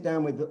is we sit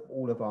down with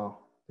all of our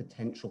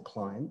potential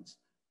clients.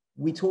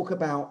 We talk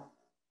about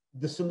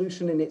the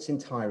solution in its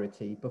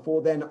entirety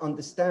before then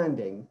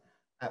understanding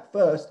at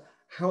first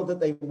how that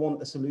they want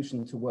the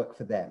solution to work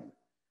for them.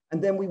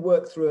 And then we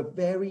work through a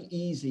very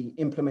easy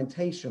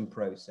implementation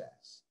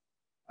process,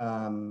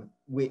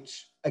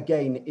 which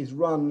again is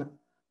run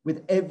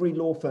with every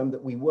law firm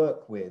that we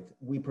work with.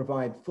 We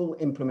provide full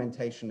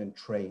implementation and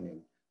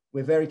training.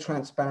 We're very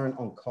transparent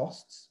on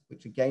costs,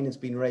 which again has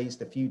been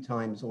raised a few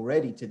times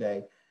already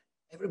today.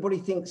 Everybody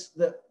thinks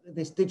that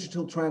this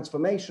digital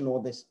transformation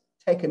or this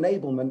tech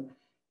enablement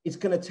is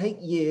going to take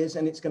years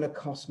and it's going to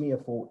cost me a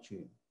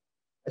fortune.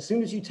 As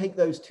soon as you take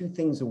those two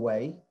things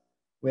away,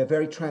 we're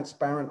very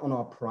transparent on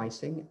our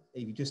pricing.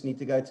 If you just need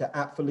to go to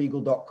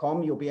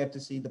app4legal.com, you'll be able to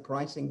see the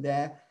pricing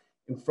there.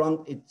 In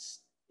front,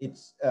 it's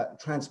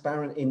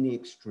transparent in the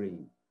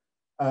extreme.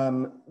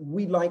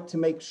 We like to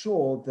make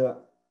sure that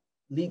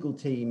legal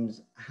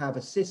teams have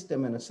a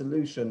system and a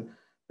solution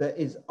that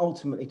is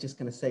ultimately just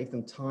going to save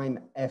them time,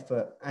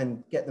 effort,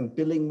 and get them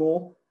billing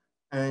more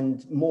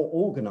and more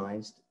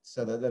organized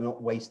so that they're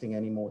not wasting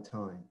any more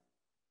time.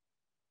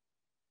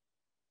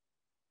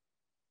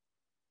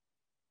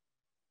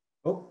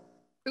 Oh.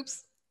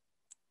 Oops.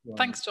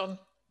 Thanks, John.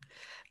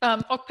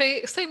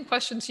 Okpe, same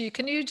question to you.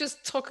 Can you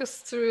just talk us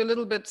through a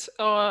little bit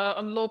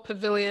on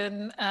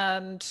LawPavilion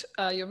and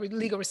your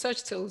legal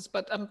research tools?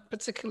 But I'm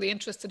particularly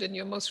interested in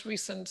your most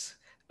recent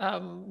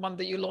one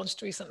that you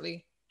launched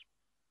recently.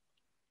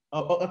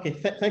 Oh, okay.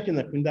 Thank you,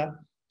 Nakunda.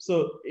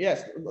 So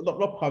yes,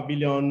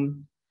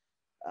 LawPavilion.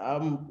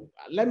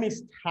 Let me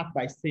start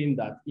by saying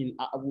that in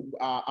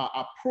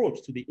our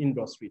approach to the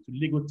industry, to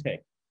legal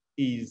tech,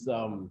 is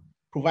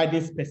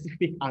providing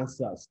specific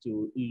answers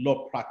to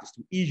law practice,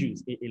 to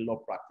issues in law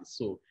practice.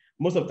 So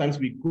most of the times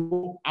we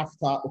go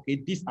after,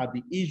 okay, these are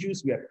the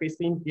issues we are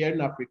facing here in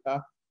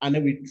Africa, and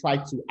then we try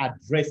to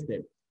address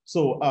them.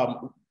 So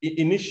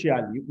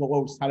initially,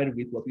 what we started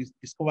with was we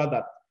discovered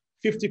that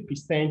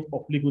 50%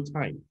 of legal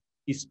time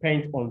is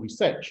spent on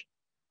research.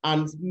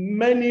 And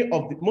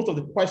most of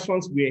the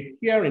questions we're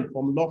hearing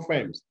from law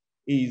firms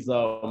is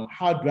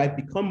how do I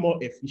become more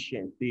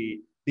efficient?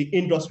 The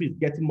industry is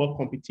getting more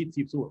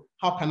competitive. So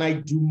how can I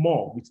do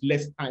more with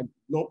less time?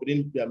 Not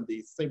within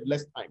they save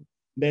less time.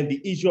 Then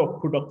the issue of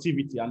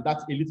productivity, and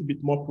that's a little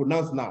bit more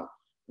pronounced now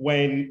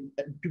when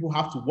people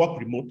have to work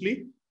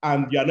remotely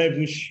and you're not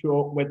even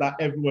sure whether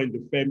everyone in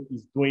the firm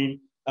is doing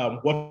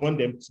what you want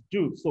them to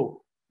do.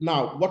 So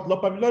now what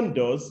LawPavilion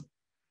does,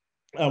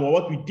 or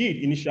what we did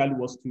initially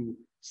was to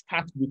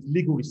start with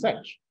legal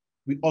research.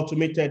 We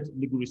automated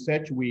legal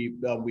research. We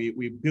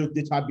built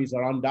database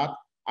around that,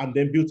 and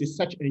then built a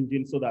search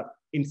engine so that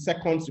in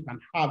seconds you can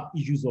have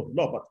issues of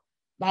law. But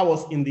that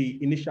was in the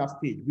initial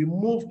stage. We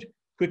moved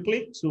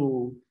quickly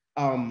to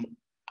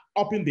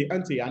upping the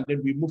ante, and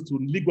then we moved to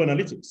legal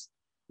analytics,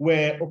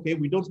 where, okay,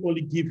 we don't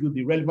only give you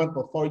the relevant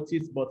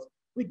authorities, but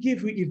we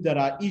give you if there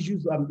are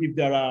issues, if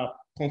there are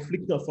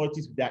conflicting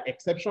authorities, if there are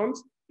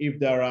exceptions, if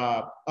there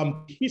are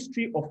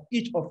history of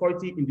each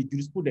authority in the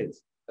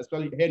jurisprudence,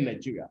 especially here in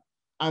Nigeria.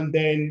 And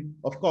then,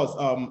 of course,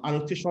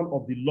 annotation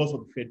of the laws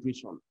of the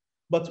Federation.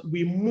 But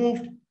we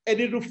moved a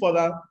little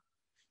further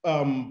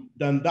than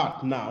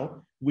that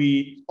now.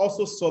 We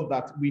also saw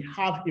that we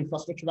have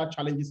infrastructural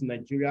challenges in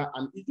Nigeria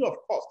and issue of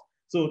cost.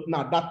 So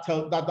now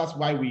that's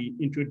why we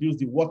introduced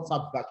the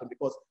WhatsApp version,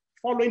 because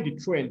following the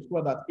trend,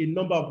 so that a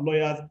number of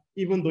lawyers,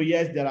 even though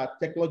yes, there are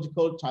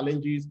technological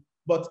challenges,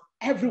 but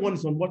everyone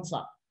is on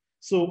WhatsApp.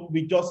 So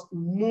we just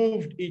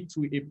moved it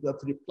to the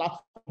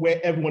platform where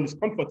everyone is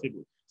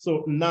comfortable.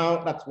 So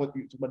now that's what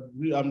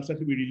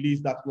certainly we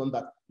released that one,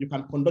 that you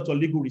can conduct your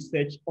legal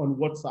research on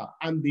WhatsApp,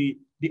 and the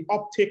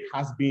uptake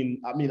has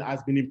been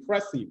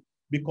impressive,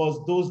 because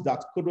those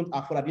that couldn't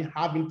afford, that didn't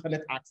have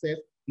internet access,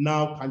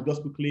 now can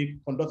just quickly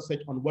conduct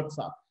search on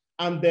WhatsApp.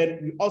 And then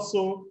we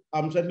also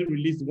certainly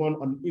released one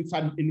on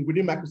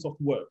within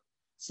Microsoft Word.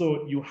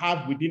 So you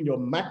have within your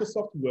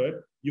Microsoft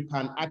Word, you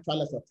can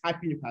actually, as you're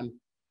typing, you can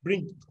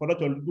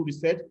conduct your legal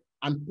research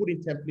and put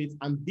in templates.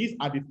 And these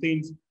are the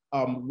things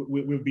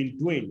we've been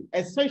doing,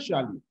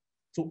 essentially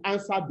to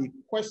answer the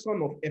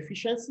question of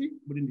efficiency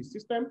within the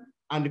system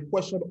and the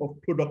question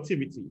of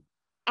productivity,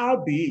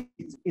 albeit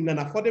in an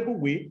affordable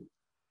way,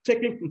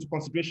 taking into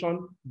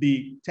consideration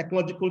the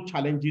technological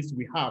challenges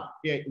we have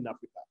here in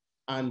Africa.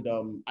 And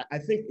I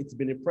think it's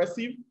been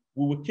impressive.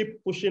 We will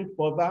keep pushing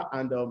further,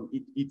 and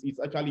it's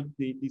actually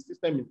the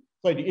system,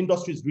 the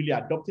industry is really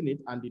adopting it,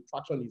 and the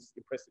traction is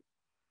impressive.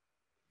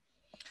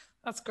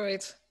 That's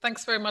great.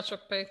 Thanks very much,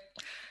 Okpe.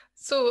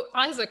 So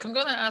Isaac, I'm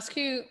going to ask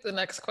you the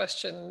next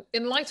question.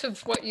 In light of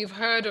what you've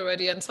heard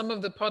already and some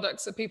of the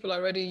products that people are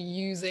already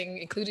using,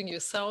 including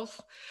yourself,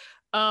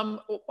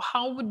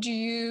 how would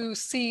you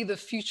see the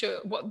future,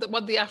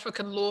 what the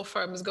African law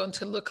firm is going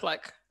to look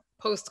like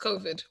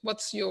post-COVID?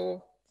 What's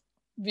your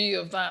view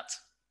of that?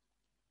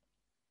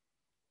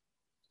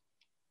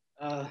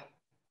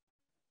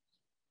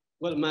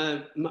 Well,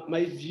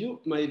 my view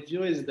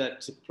is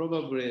that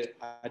probably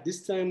at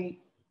this time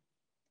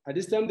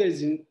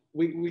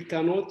we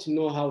cannot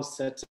know how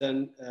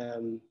certain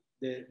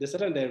the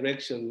certain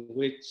direction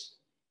which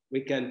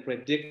we can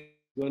predict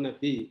going to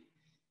be.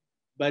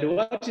 But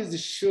what is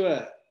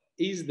sure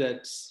is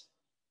that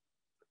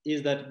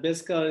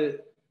basically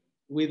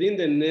within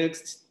the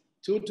next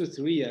 2 to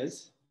 3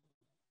 years,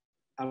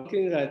 I'm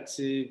looking at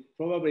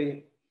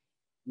probably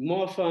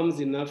more firms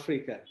in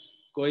Africa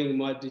going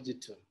more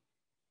digital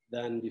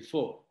than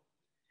before.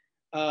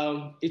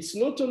 It's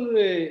not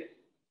only,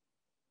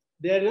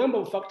 there are a number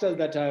of factors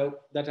that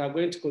are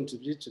going to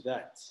contribute to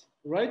that.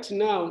 Right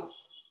now,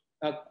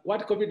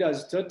 what COVID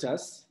has taught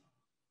us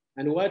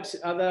and what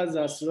others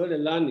are slowly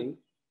learning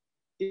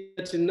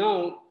is that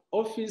now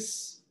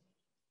office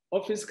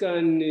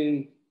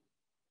can,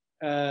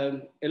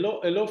 a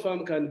law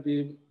firm can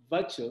be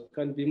virtual,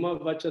 can be more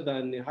virtual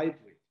than a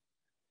hybrid.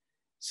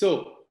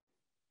 So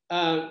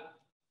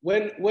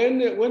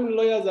when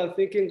lawyers are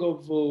thinking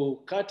of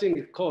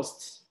cutting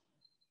costs,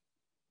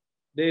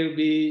 they'll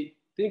be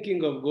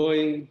thinking of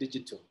going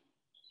digital.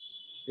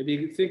 They'll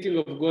be thinking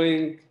of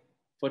going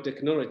for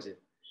technology.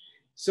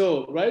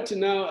 So right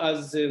now,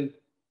 as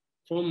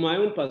from my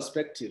own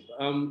perspective,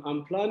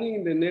 I'm planning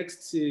in the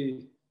next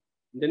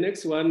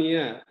 1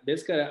 year,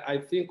 basically I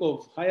think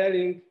of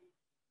having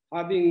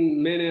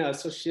many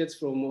associates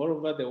from all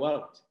over the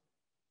world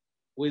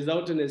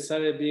without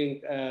necessarily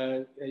being,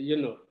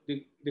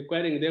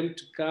 requiring them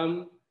to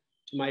come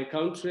to my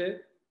country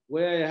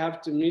where I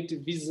have to meet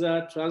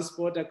visa,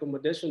 transport,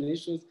 accommodation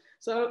issues.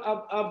 So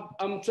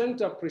I'm trying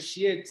to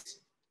appreciate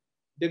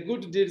the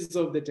good deeds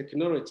of the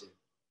technology.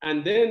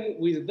 And then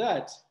with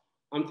that,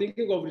 I'm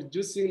thinking of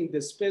reducing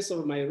the space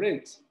of my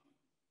rent.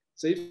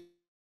 So if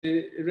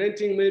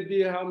renting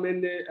maybe how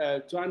many,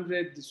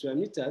 200 square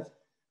meters,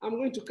 I'm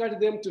going to cut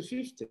them to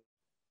 50.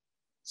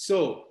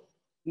 So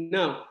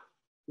now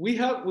we've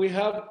got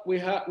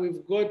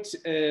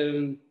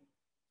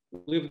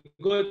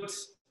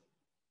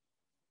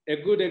a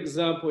good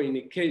example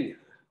in Kenya.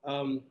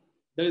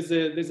 There's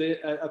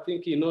a I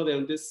think you know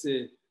them,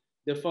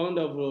 the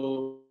founder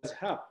of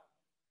Hub.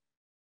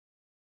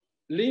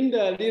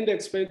 Linda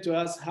explained to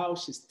us how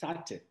she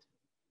started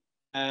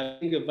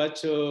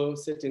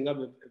setting up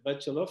a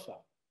virtual law firm.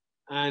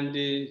 And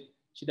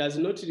she does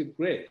not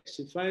regret.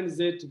 She finds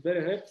it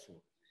very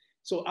helpful.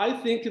 So I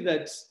think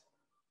that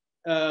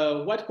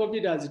what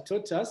COVID has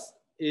taught us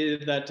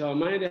is that our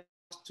mind has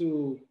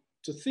to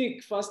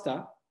think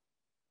faster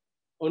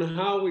on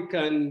how we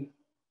can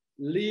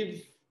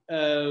live,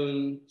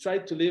 try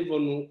to live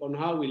on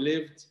how we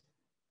lived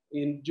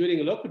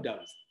during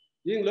lockdowns.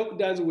 During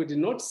lockdowns, we did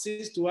not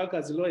cease to work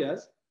as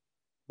lawyers,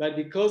 but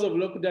because of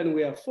lockdown,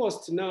 we are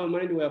forced, in our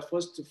mind, we are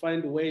forced to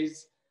find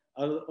ways,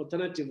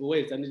 alternative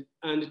ways,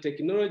 and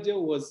technology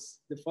was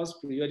the first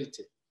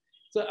priority.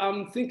 So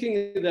I'm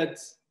thinking that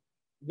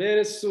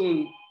very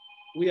soon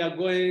we are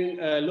going,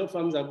 law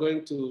firms are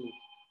going to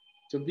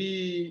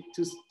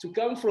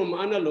come from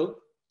analog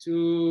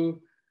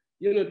to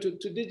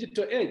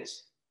digital age.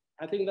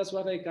 I think that's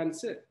what I can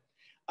say.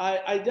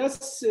 I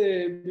just,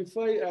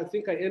 before I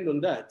think I end on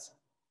that,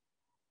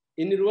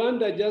 in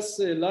Rwanda, just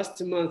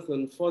last month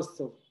on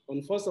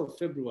 1st of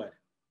February,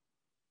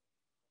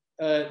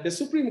 the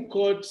Supreme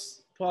Court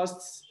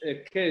passed a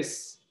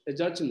case a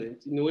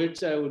judgment in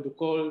which I would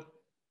call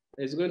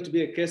is going to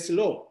be a case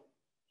law.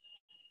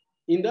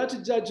 In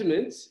that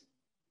judgment,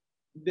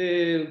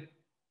 it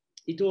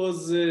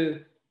was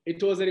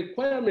a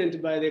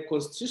requirement by the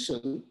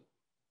Constitution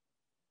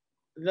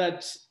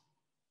that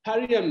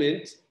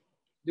Parliament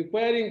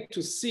requiring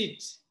to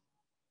sit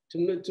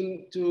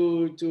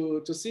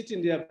to sit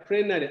in their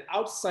plenary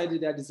outside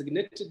their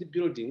designated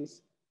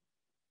buildings,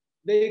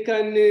 they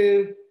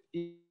can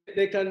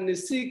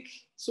seek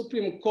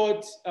Supreme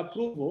Court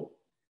approval.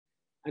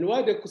 And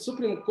what the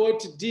Supreme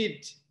Court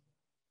did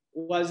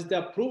was to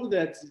approve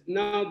that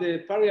now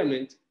the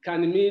Parliament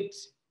can meet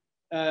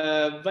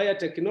via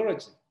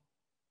technology.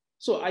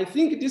 So I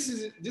think this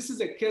is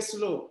a case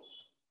law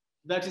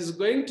that is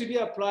going to be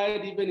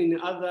applied even in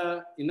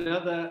other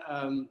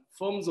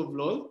forms of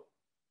law.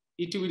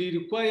 It will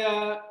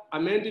require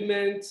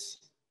amendments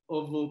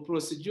of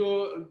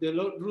procedure, the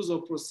rules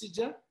of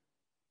procedure.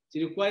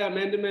 It require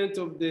amendment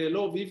of the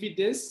law of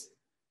evidence.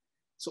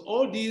 So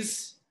all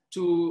these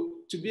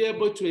to be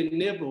able to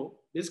enable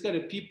this kind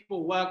of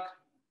people work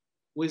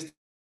with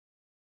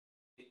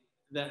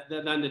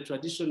than the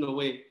traditional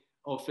way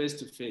of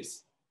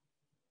face-to-face.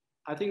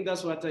 I think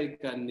that's what I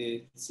can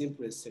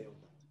simply say on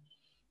that.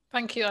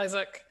 Thank you,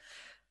 Isaac.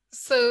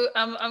 So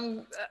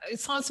it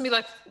sounds to me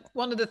like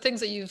one of the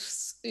things that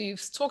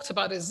you've talked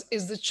about is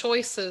the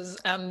choices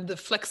and the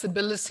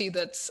flexibility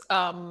that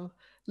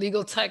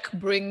legal tech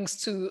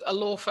brings to a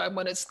law firm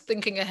when it's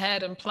thinking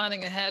ahead and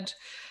planning ahead.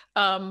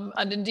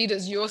 And indeed,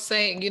 as you're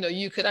saying,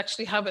 you could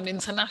actually have an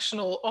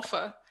international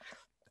offer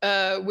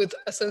with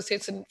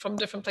associates from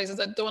different places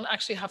that don't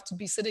actually have to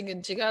be sitting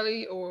in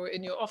Kigali or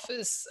in your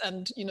office,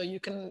 and you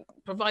can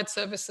provide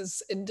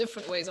services in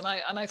different ways. And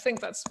I think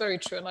that's very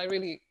true, and I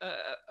really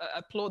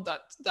applaud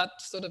that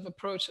sort of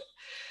approach.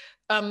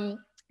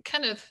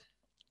 Kenneth,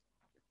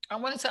 I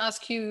wanted to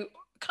ask you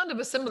kind of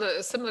a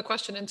similar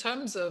question in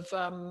terms of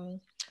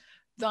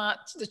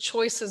that the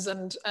choices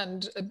and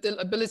the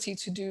ability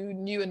to do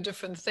new and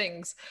different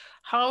things.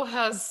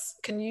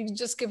 Can you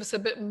just give us a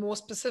bit more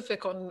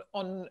specific on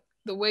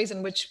the ways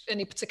in which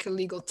any particular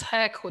legal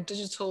tech or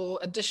digital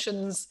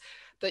additions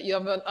that you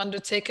have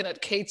undertaken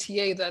at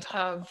KTA that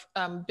have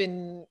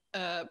been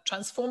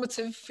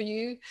transformative for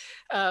you,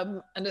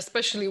 and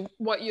especially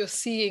what you're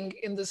seeing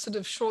in the sort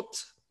of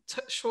short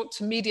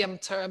to medium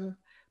term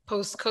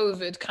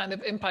post-COVID kind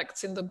of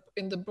impacts in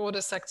the broader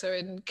sector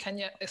in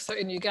Kenya,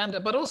 in Uganda,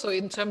 but also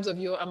in terms of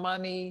your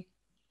Amani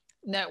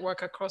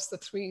network across the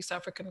 3 East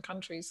African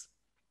countries?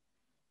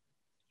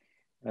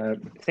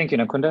 Thank you,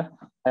 Nakunda.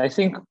 I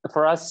think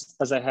for us,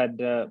 as I had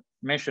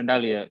mentioned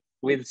earlier,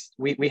 we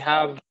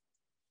have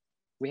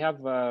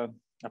a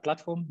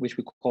platform which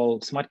we call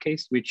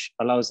SmartCase, which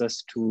allows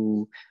us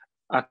to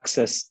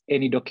access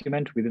any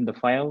document within the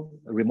file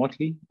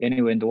remotely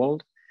anywhere in the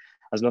world,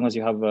 as long as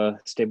you have a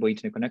stable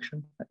internet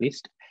connection, at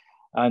least.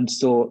 And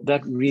so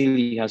that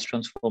really has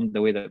transformed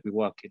the way that we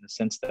work, in the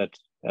sense that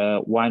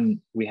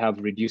one, we have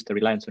reduced the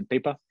reliance on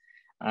paper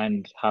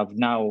and have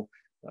now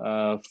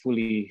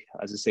fully,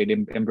 as I said,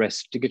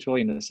 embraced digital,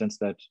 in the sense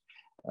that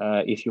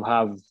if you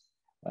have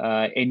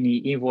any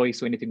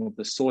invoice or anything of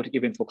the sort,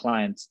 even for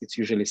clients, it's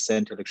usually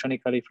sent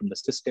electronically from the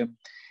system.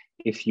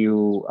 If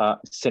you are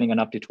sending an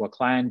update to a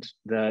client,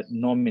 the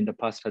norm in the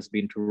past has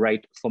been to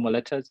write formal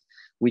letters,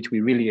 which we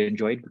really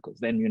enjoyed, because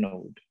then,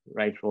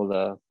 write all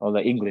the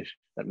English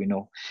that we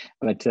know.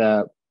 But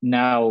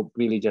now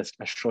really just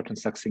a short and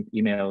succinct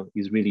email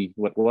is really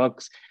what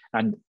works.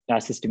 And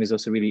our system is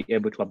also really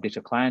able to update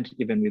a client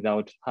even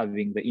without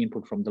having the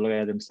input from the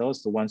lawyer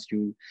themselves. So once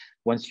the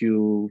lawyer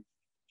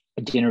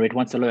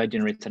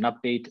generates an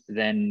update,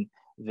 then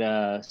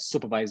the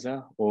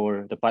supervisor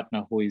or the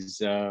partner who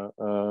is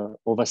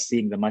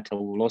overseeing the matter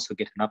will also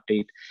get an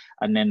update.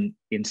 And then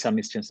in certain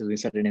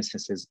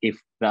instances,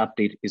 if the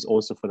update is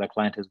also for the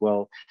client as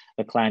well,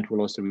 the client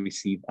will also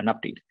receive an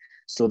update.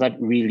 So that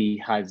really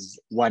has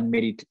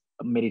made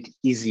it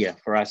easier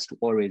for us to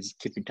always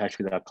keep in touch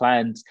with our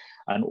clients,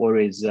 and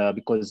always,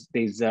 because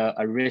there's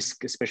a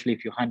risk, especially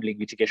if you're handling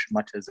litigation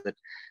matters, that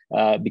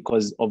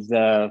because of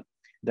the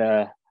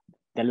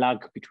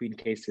lag between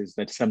cases,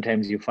 that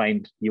sometimes you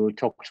find you will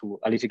talk to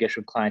a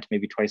litigation client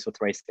maybe twice or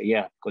thrice a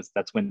year, because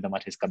that's when the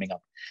matter is coming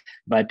up.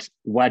 But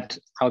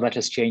how that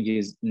has changed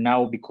is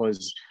now,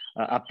 because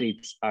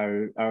updates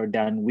are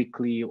done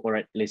weekly, or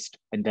at least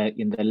in the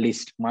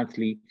list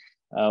monthly,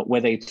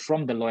 whether it's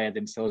from the lawyer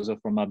themselves or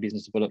from our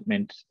business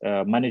development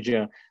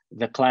manager,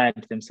 the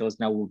client themselves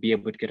now will be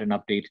able to get an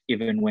update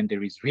even when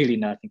there is really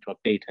nothing to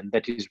update. And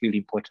that is really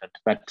important,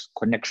 that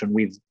connection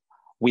with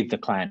the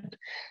client.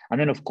 And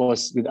then, of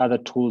course, with other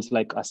tools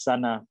like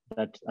Asana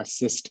that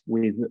assist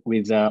with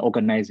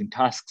organizing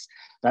tasks,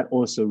 that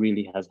also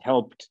really has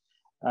helped.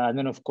 And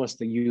then, of course,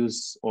 the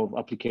use of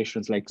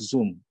applications like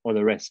Zoom or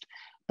the rest.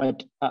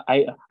 But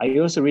I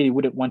also really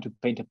wouldn't want to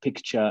paint a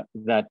picture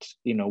that,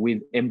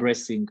 with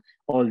embracing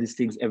all these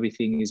things,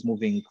 everything is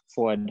moving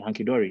forward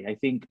hunky-dory. I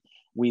think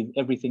with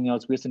everything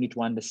else, we also need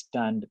to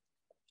understand,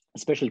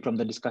 especially from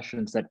the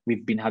discussions that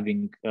we've been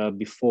having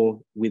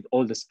before with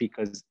all the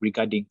speakers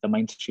regarding the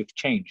mind shift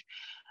change.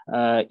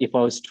 If I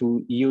was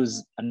to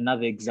use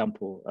another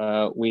example,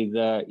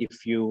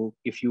 if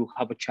you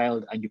have a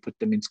child and you put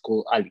them in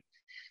school early,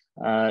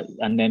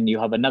 and then you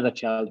have another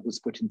child who's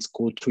put in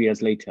school 2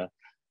 years later,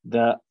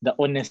 the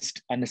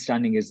honest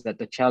understanding is that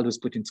the child who's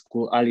put in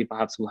school early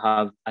perhaps will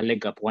have a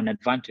leg up, one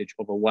advantage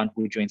over one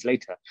who joins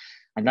later.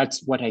 And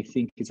that's what I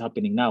think is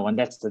happening now. And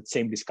that's the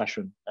same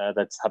discussion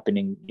that's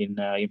happening in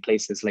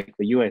places like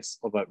the US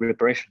over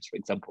reparations, for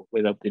example,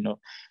 whether,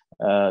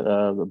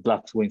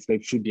 Blacks who were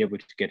enslaved should be able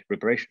to get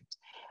reparations.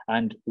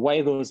 And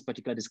why those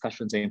particular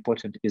discussions are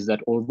important is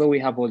that although we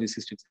have all these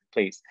systems in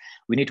place,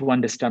 we need to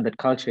understand that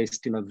culture is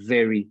still a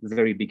very,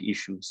 very big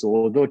issue. So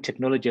although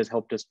technology has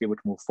helped us be able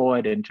to move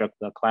forward and interact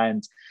with our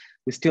clients,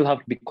 we still have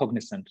to be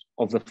cognizant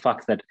of the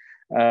fact that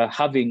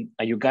having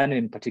a Ugandan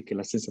in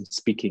particular, since I'm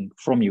speaking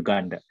from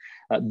Uganda,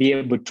 be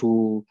able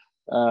to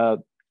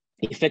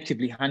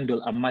effectively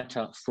handle a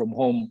matter from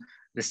home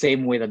the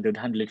same way that they'd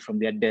handle it from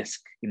their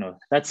desk,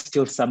 that's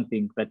still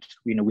something that,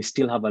 we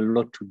still have a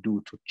lot to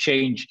do to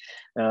change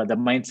the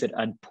mindset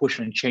and push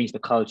and change the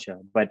culture.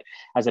 But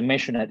as I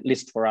mentioned, at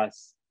least for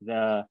us,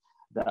 the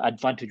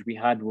advantage we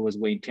had was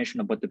we're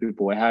intentional about the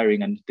people we're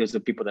hiring, and there's the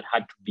people that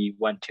had to be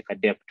one tech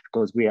adept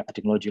because we are a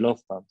technology law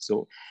firm.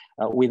 So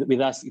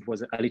with us, it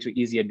was a little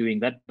easier doing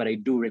that, but I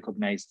do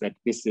recognize that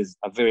this is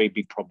a very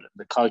big problem.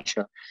 The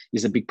culture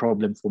is a big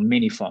problem for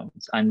many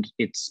firms, and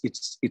it's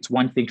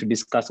one thing to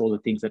discuss all the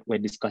things that we're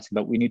discussing,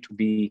 but we need to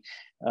be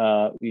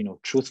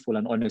truthful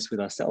and honest with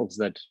ourselves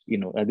that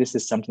this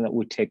is something that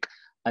will take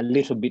a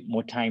little bit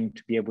more time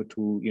to be able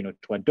to,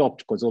 to adopt,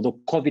 because although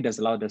COVID has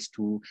allowed us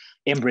to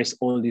embrace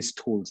all these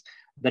tools,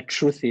 the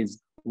truth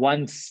is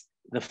once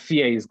the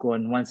fear is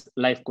gone, once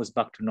life goes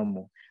back to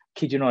normal,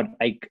 kid you not,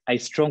 I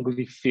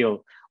strongly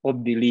feel or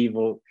believe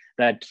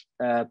that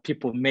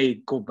people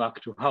may go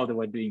back to how they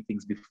were doing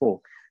things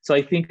before. So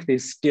I think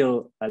there's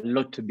still a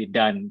lot to be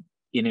done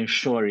in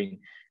ensuring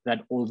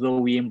that although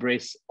we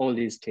embrace all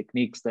these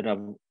techniques that have,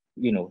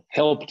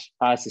 helped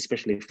us,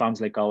 especially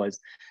firms like ours,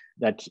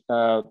 that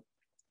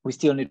we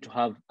still need to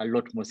have a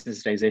lot more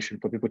sensitization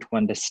for people to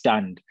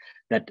understand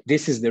that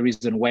this is the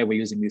reason why we're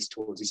using these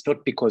tools. It's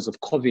not because of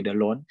COVID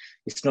alone.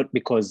 It's not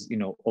because,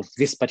 of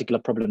this particular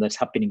problem that's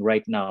happening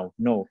right now.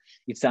 No,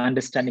 it's the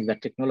understanding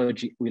that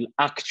technology will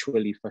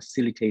actually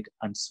facilitate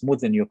and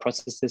smoothen your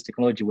processes.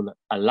 Technology will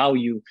allow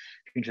you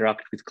to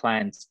interact with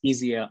clients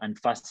easier and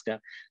faster.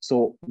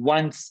 So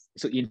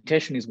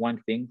intention is one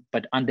thing,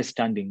 but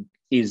understanding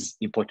is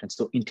important.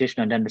 So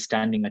intention and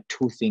understanding are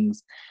two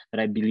things that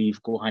I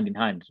believe go hand in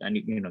hand. And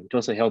it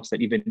also helps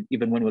that even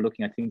when we're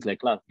looking at things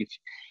like love,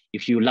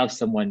 if you love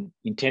someone,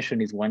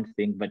 intention is one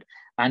thing, but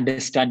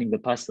understanding the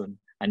person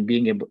and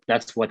being able,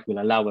 that's what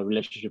will allow a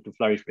relationship to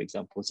flourish, for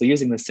example. So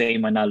using the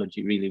same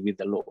analogy really with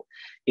the law,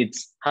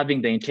 it's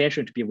having the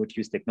intention to be able to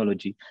use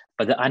technology,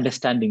 but the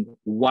understanding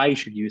why you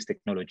should use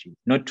technology,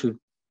 not to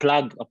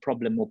plug a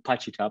problem or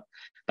patch it up,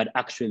 but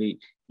actually,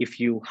 if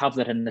you have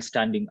that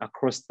understanding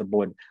across the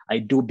board, I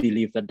do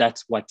believe that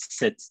that's what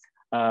sets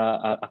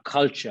a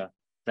culture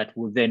that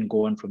will then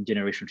go on from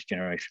generation to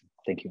generation.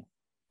 Thank you.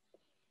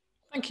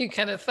 Thank you,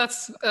 Kenneth.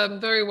 That's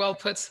very well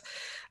put.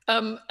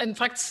 In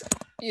fact,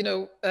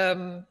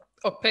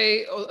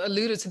 Okpe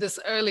alluded to this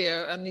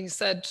earlier, and he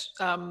said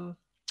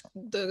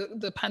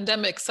the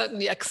pandemic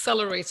certainly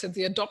accelerated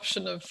the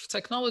adoption of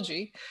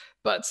technology,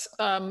 but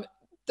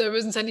there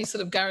isn't any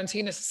sort of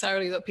guarantee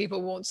necessarily that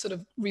people won't sort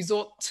of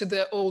resort to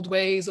their old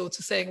ways or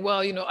to saying,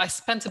 well, I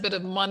spent a bit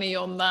of money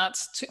on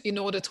that in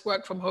order to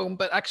work from home,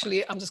 but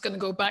actually I'm just going to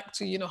go back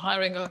to,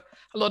 hiring a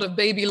lot of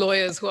baby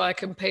lawyers who I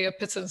can pay a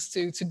pittance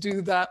to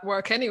do that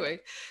work anyway,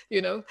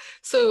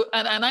 So,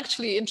 and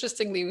actually,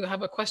 interestingly, we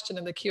have a question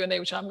in the Q&A,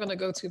 which I'm going to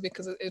go to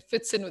because it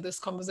fits in with this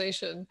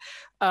conversation.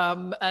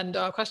 And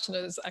our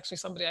questioner is actually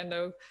somebody I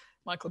know,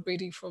 Michael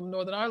Breedy from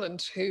Northern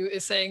Ireland, who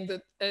is saying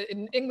that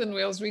in England,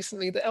 Wales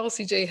recently, the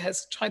LCJ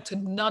has tried to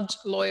nudge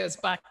lawyers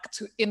back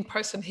to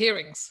in-person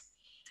hearings.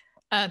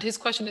 And his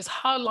question is,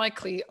 how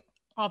likely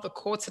are the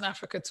courts in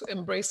Africa to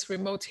embrace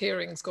remote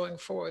hearings going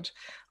forward?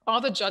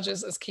 Are the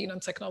judges as keen on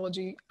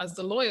technology as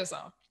the lawyers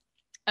are?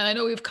 And I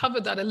know we've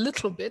covered that a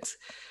little bit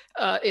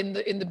in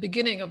the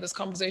beginning of this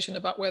conversation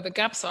about where the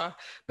gaps are,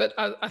 but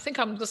I think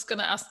I'm just going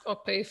to ask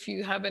Okpe if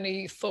you have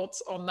any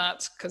thoughts on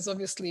that, because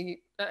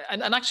obviously,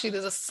 and actually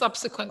there's a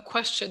subsequent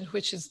question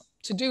which is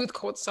to do with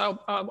courts, so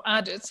I'll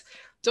add it.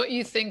 Don't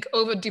you think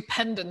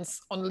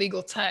over-dependence on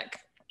legal tech,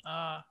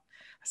 I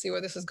see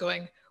where this is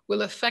going,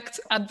 will affect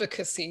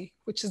advocacy,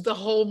 which is the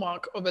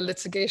hallmark of a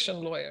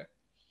litigation lawyer?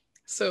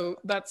 So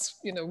that's,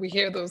 we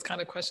hear those kind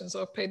of questions.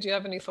 Okpe, do you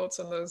have any thoughts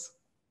on those?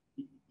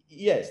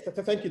 Yes,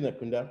 thank you,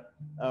 Nakunda.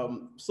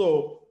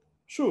 So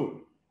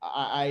true,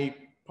 I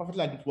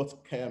perfectly agree with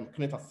what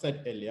Kenneth has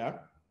said earlier,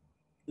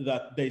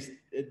 that there's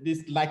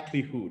this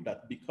likelihood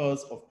that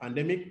because of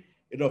pandemic,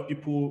 a lot of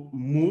people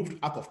moved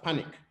out of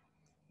panic.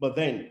 But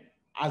then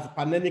as the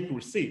pandemic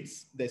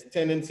recedes, there's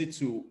tendency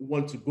to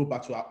want to go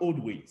back to our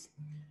old ways.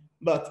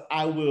 But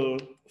I will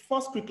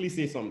first quickly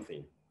say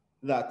something,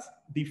 that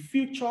the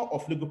future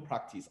of legal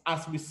practice,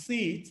 as we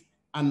see it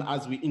and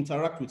as we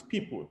interact with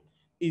people,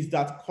 is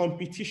that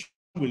competition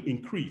will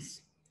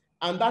increase.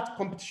 And that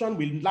competition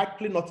will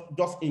likely not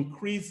just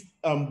increase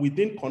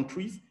within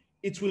countries,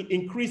 it will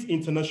increase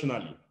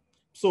internationally.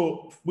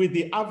 So with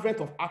the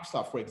advent of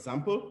AXA, for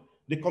example,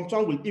 the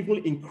competition will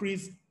even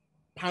increase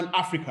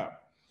Pan-Africa.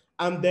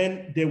 And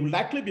then there will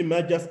likely be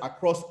mergers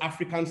across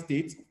African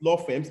states, law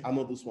firms, and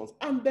all those ones.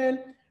 And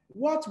then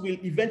what will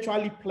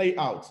eventually play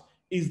out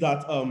is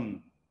that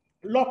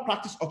law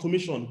practice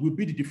automation will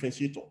be the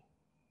differentiator.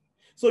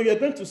 So you're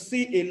going to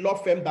see a law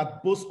firm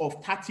that boasts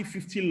of 30,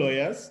 50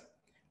 lawyers,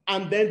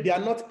 and then they are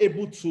not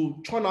able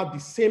to churn out the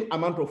same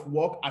amount of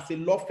work as a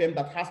law firm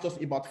that has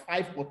just about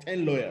 5 or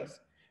 10 lawyers,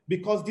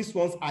 because these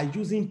ones are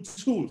using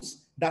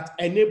tools that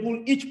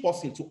enable each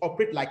person to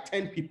operate like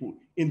 10 people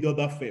in the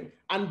other firm.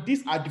 And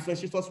these are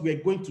differentiators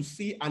we're going to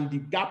see, and the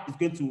gap is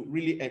going to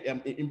really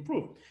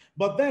improve.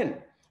 But then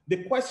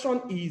the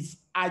question is,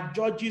 are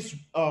judges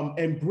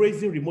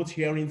embracing remote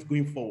hearings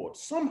going forward?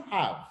 Some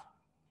have.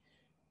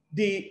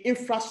 The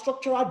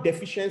infrastructural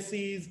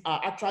deficiencies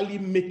are actually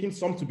making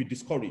some to be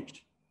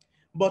discouraged.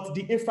 But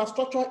the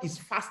infrastructure is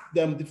fast,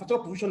 the infrastructure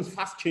provision is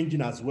fast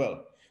changing as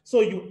well.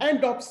 So you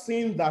end up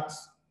seeing that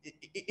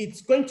it's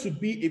going to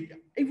be,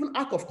 even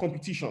out of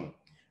competition,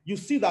 you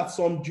see that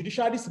some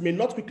judiciaries may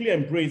not quickly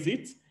embrace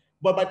it,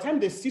 but by the time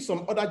they see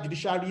some other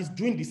judiciaries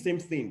doing the same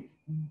thing,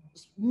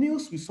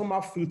 news will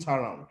somehow filter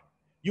around.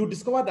 You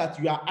discover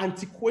that you are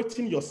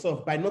antiquating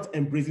yourself by not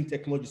embracing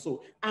technology.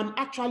 So I'm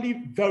actually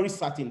very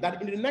certain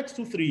that in the next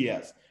 2-3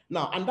 years,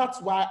 now, and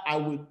that's why I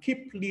will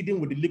keep leading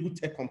with the legal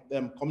tech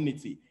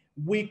community,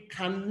 we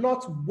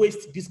cannot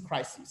waste this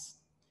crisis.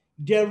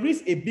 There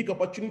is a big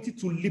opportunity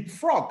to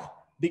leapfrog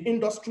the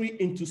industry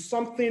into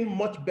something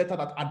much better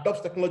that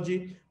adopts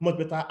technology much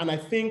better. And I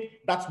think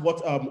that's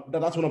what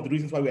that's one of the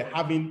reasons why we're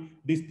having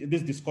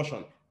this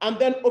discussion. And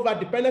then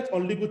over-dependence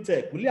on legal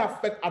tech, will it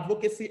affect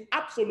advocacy?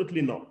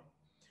 Absolutely not.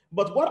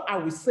 But what I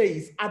will say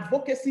is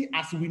advocacy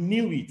as we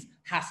knew it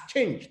has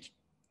changed,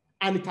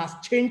 and it has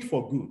changed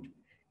for good.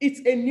 It's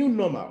a new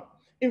normal.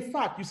 In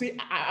fact, you see,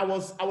 I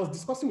was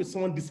discussing with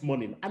someone this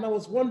morning, and I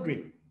was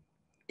wondering,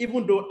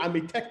 even though I'm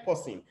a tech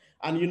person,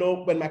 and you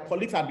know, when my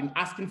colleagues have been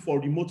asking for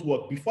remote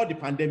work before the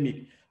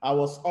pandemic, I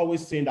was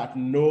always saying that,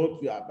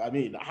 no, I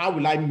mean, how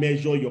will I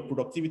measure your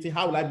productivity?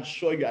 How will I be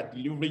sure you are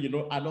delivering, you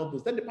know, and all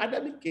those. Then the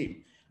pandemic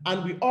came,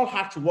 and we all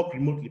had to work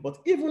remotely. But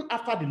even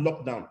after the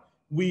lockdown,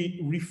 we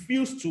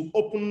refused to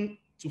open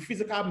to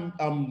physical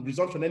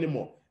resumption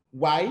anymore.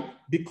 Why?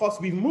 Because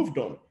we've moved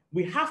on.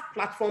 We have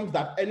platforms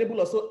that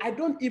enable us, so I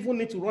don't even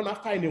need to run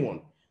after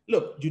anyone.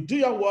 Look, you do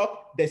your work,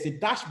 there's a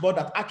dashboard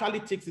that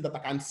actually takes it that I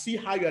can see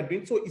how you are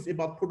doing, so it's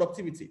about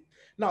productivity.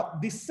 Now,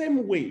 the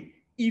same way,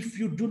 if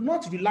you do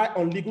not rely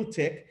on legal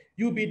tech,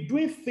 you'll be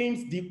doing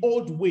things the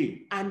old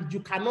way and you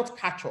cannot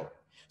catch up.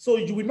 So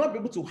you will not be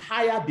able to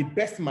hire the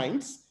best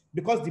minds,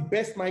 because the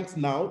best minds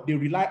now, they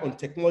rely on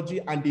technology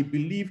and they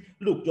believe,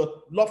 look,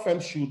 your law firm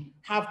should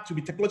have to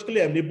be technologically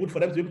enabled for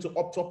them to be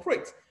able to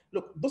operate.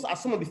 Look, those are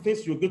some of the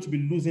things you're going to be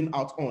losing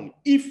out on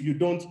if you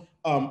don't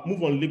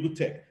move on legal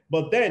tech.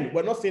 But then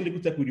we're not saying legal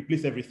tech will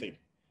replace everything.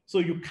 So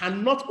you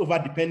cannot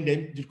over-depend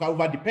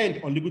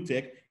on legal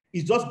tech.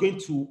 It's just going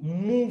to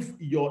move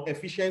your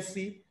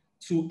efficiency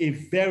to a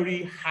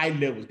very high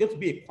level. It's going to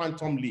be a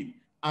quantum leap.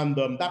 And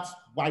that's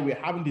why we're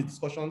having these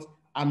discussions.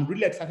 I'm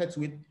really excited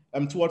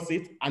towards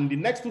it. And the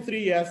next 2-3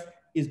 years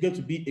is going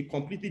to be a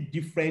completely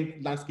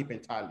different landscape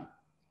entirely.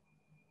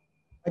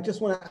 I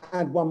just want to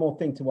add one more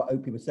thing to what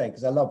Opie was saying,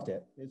 because I loved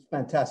it. It's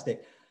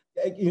fantastic.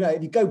 You know,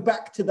 if you go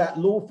back to that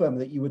law firm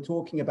that you were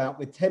talking about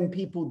with 10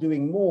 people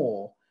doing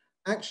more,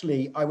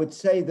 actually, I would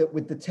say that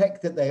with the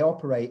tech that they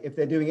operate, if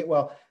they're doing it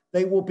well,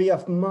 they will be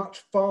a much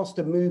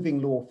faster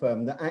moving law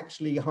firm that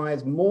actually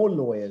hires more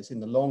lawyers in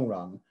the long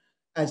run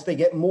as they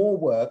get more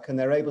work and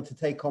they're able to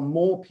take on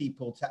more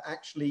people to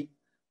actually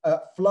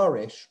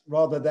flourish,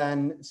 rather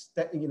than,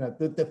 you know,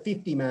 the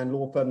 50-man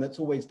law firm that's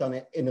always done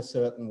it in a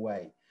certain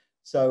way.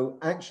 So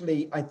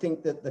actually, I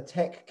think that the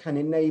tech can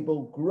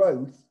enable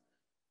growth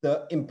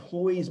that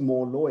employs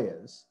more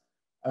lawyers,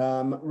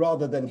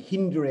 rather than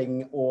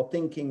hindering or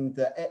thinking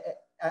that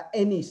at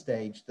any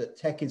stage that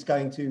tech is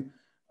going to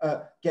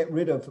get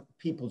rid of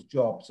people's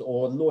jobs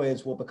or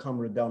lawyers will become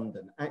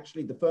redundant.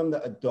 Actually, the firm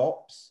that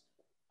adopts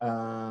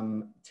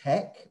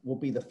tech will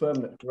be the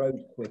firm that grows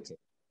quicker.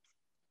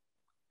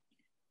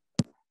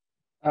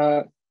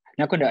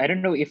 Nakunda, I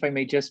don't know if I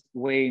may just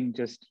weigh in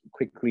just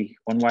quickly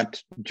on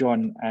what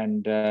John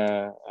and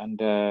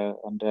Ola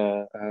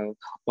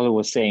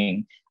was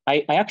saying.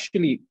 I've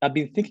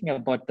been thinking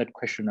about that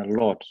question a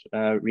lot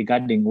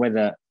regarding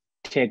whether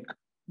tech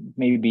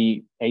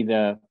maybe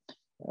either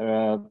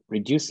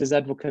reduces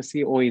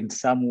advocacy or in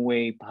some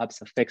way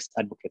perhaps affects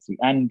advocacy.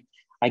 And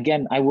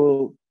again, I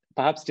will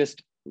perhaps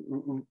just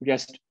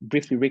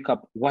briefly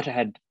recap what I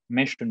had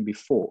mentioned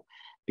before,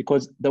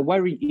 because the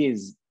worry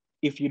is,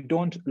 if you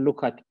don't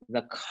look at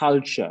the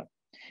culture,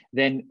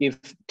 then if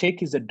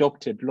tech is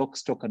adopted lock,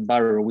 stock, and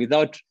barrel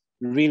without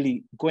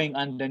really going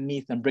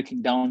underneath and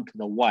breaking down to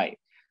the why,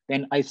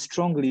 then I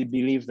strongly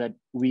believe that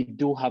we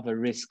do have a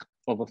risk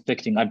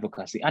affecting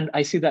advocacy. And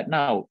I see that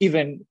now,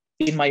 even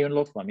in my own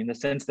law firm, in the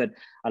sense that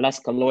I'll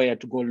ask a lawyer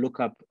to go look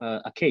up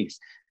a case.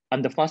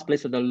 And the first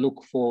place that they'll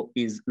look for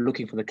is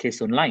looking for the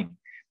case online.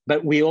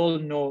 But we all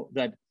know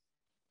that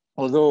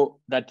although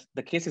that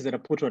the cases that are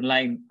put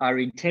online are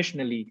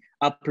intentionally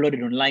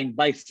uploaded online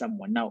by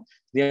someone. Now,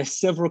 there are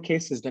several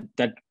cases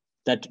that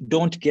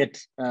don't get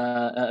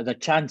the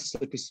chance, so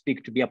to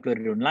speak, to be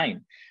uploaded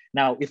online.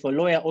 Now, if a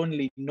lawyer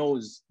only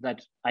knows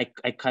that I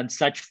can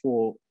search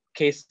for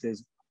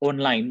cases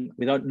online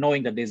without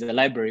knowing that there's a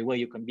library where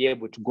you can be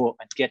able to go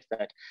and get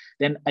that,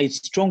 then I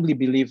strongly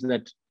believe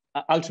that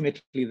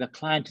ultimately the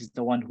client is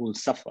the one who will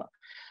suffer.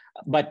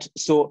 But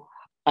so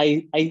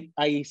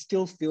I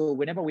still feel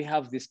whenever we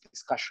have this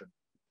discussion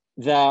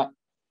that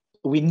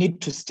we need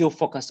to still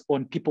focus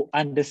on people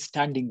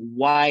understanding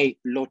why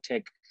law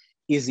tech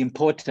is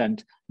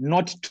important,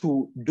 not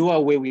to do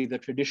away with the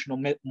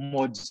traditional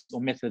modes or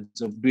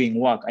methods of doing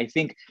work. I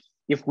think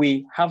if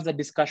we have the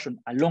discussion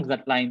along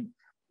that line,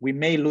 we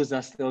may lose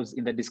ourselves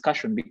in the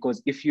discussion,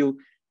 because if you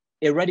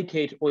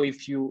eradicate or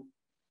if you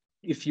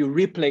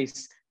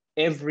replace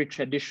every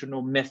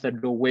traditional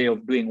method or way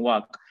of doing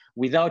work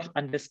without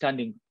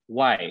understanding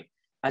why,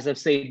 as I've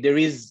said, there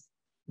is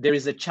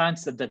a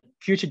chance that the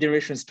future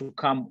generations to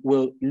come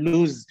will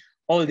lose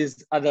all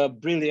these other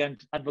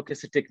brilliant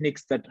advocacy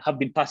techniques that have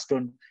been passed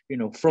on,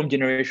 from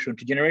generation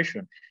to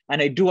generation.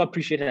 And I do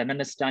appreciate and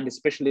understand,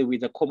 especially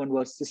with the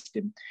Commonwealth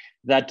system,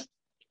 that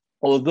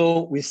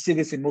although we see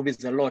this in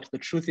movies a lot, the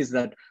truth is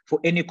that for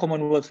any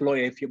Commonwealth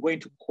lawyer, if you're going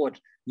to court,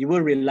 you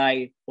will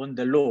rely on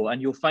the law, and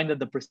you'll find that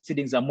the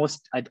proceedings are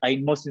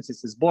in most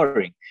instances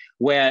boring,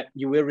 where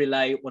you will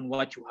rely on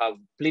what you have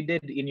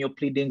pleaded in your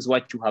pleadings,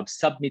 what you have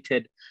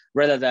submitted,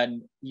 rather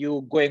than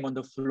you going on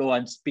the floor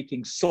and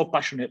speaking so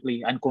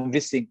passionately and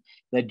convincing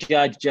the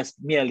judge just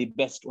merely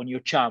based on your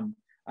charm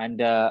and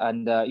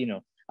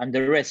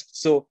the rest.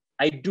 So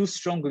I do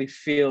strongly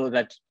feel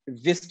that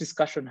this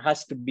discussion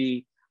has to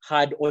be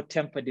hard or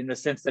tempered, in the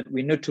sense that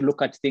we need to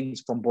look at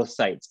things from both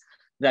sides,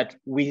 that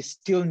we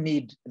still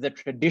need the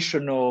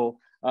traditional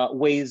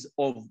ways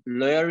of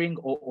lawyering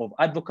or of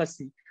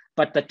advocacy,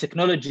 but the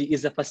technology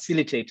is a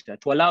facilitator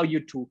to allow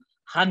you to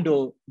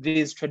handle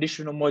these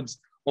traditional modes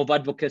of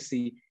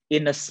advocacy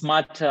in a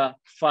smarter,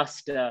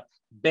 faster,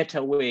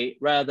 better way,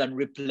 rather than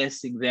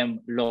replacing them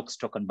lock,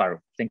 stock, and barrel.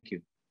 Thank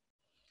you.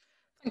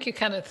 Thank you,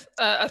 Kenneth.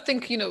 I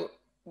think,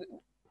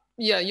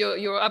 yeah,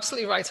 you're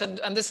absolutely right.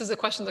 And this is a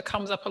question that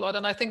comes up a lot.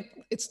 And I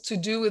think it's to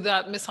do with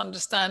that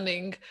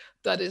misunderstanding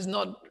that is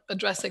not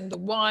addressing the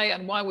why,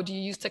 and why would you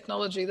use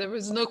technology? There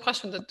is no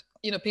question that,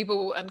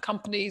 people and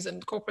companies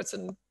and corporates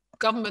and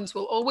governments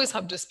will always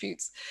have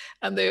disputes,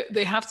 and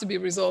they have to be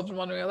resolved in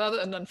one way or the other.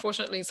 And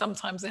unfortunately,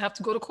 sometimes they have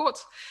to go to court,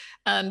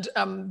 and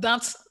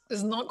that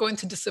is not going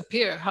to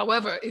disappear.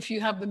 However, if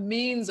you have the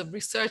means of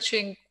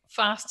researching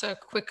faster,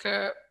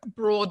 quicker,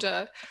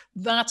 broader,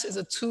 that is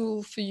a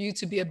tool for you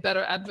to be a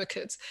better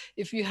advocate.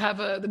 If you have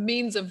the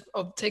means of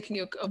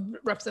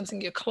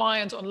representing your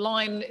client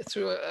online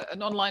through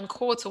an online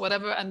court or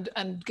whatever,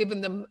 and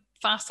giving them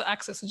faster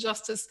access to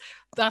justice,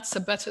 that's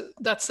a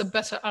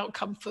better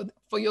outcome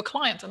for your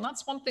client. And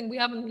that's one thing we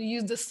haven't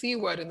used the C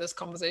word in this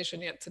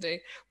conversation yet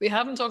today. We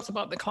haven't talked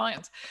about the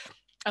client.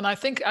 And I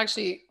think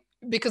actually,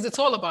 because it's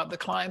all about the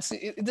clients.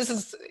 This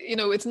is,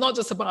 it's not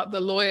just about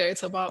the lawyer,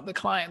 it's about the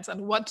client.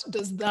 And what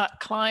does that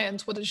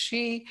client, what does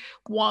she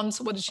want?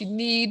 What does she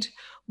need?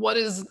 What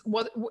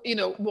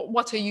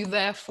are you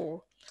there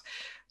for?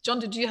 John,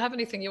 did you have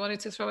anything you wanted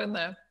to throw in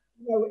there?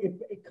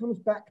 It comes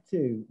back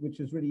to, which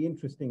is really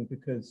interesting,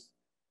 because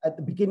at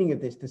the beginning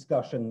of this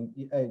discussion,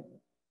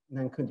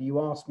 Nankunda,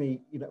 you asked me,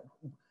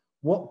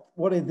 what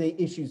are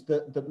the issues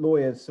that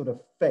lawyers sort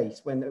of face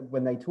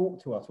when they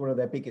talk to us? What are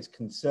their biggest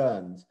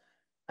concerns?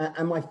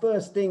 And my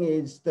first thing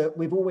is that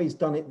we've always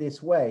done it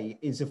this way,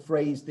 is a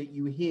phrase that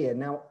you hear.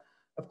 Now,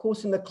 of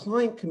course, in the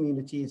client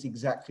community is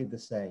exactly the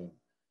same.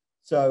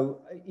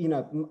 So,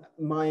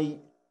 my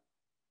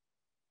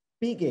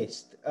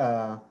biggest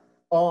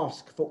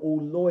ask for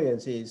all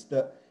lawyers is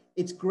that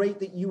it's great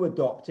that you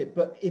adopt it,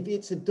 but if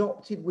it's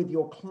adopted with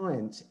your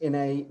clients in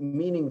a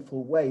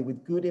meaningful way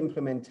with good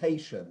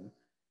implementation,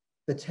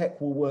 the tech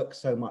will work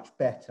so much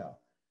better.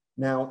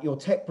 Now, your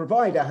tech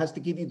provider has to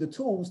give you the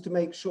tools to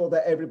make sure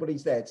that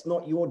everybody's there. It's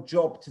not your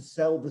job to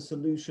sell the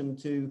solution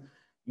to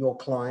your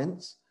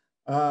clients.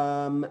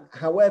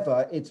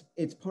 However,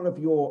 it's part of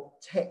your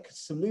tech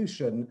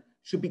solution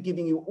should be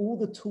giving you all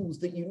the tools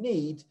that you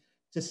need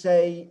to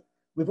say,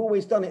 we've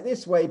always done it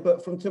this way,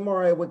 but from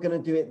tomorrow, we're going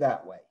to do it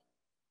that way.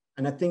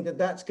 And I think that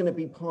that's going to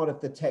be part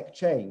of the tech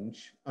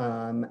change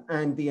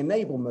and the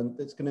enablement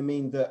that's going to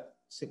mean that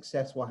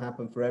success will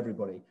happen for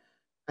everybody.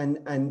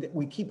 And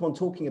we keep on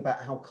talking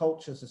about how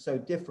cultures are so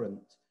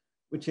different,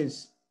 which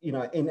is,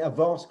 in a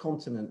vast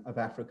continent of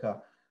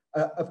Africa,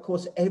 of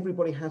course,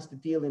 everybody has to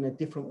deal in a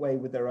different way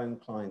with their own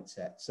client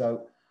set.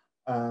 So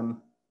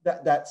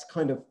that's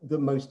kind of the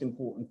most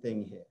important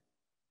thing here.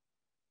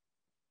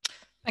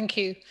 Thank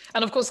you.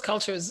 And of course,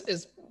 culture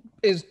is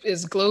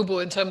is global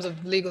in terms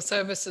of legal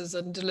services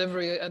and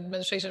delivery,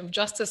 administration of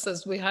justice,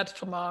 as we had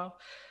from our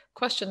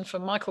question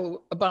from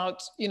Michael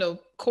about,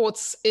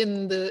 courts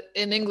in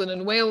England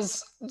and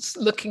Wales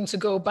looking to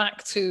go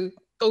back to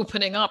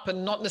opening up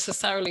and not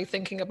necessarily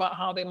thinking about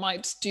how they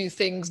might do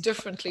things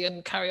differently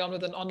and carry on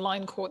with an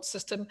online court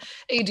system.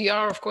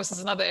 ADR, of course, is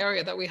another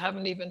area that we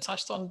haven't even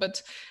touched on,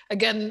 but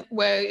again,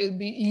 where it'd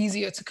be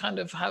easier to kind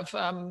of have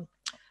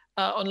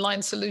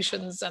online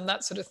solutions and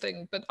that sort of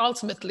thing. But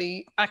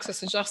ultimately, access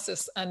to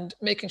justice and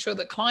making sure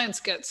that clients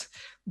get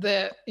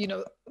their,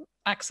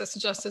 access to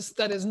justice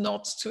that is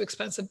not too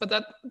expensive, but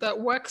that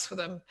works for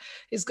them,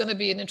 is going to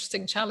be an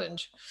interesting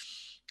challenge.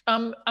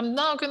 I'm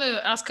now going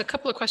to ask a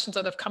couple of questions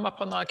that have come up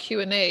on our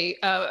Q&A.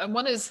 And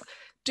one is,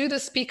 do the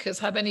speakers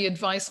have any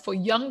advice for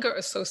younger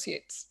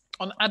associates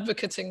on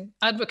advocating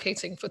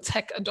for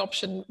tech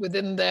adoption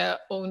within their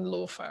own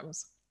law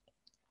firms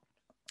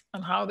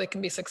and how they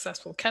can be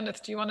successful?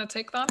 Kenneth, do you want to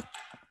take that?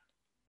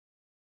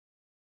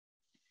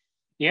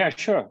 Yeah,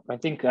 sure. I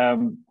think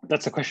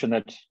that's a question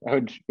that I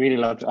would really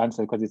love to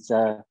answer, because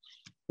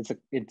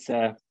it's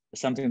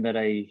something that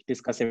I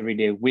discuss every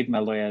day with my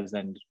lawyers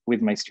and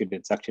with my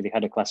students. Actually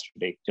had a class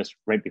today just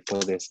right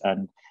before this,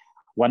 and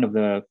one of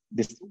the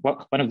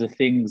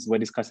things we're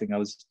discussing, I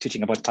was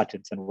teaching about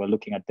patents, and we're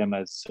looking at them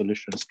as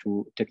solutions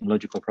to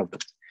technological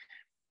problems.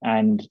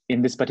 And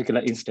in this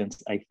particular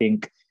instance, I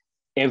think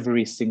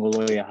every single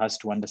lawyer has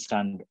to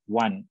understand,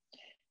 one,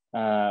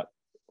 what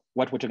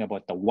we're talking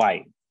about, the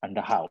why and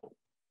the how.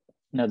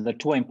 Now, the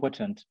two are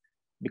important,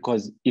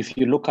 because if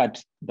you look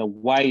at the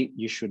why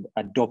you should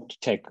adopt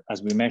tech,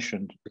 as we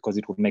mentioned, because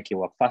it will make your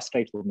work faster,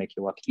 it will make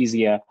your work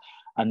easier.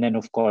 And then,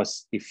 of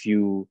course, if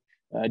you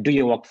do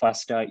your work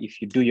faster,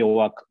 if you do your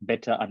work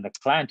better and the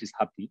client is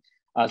happy,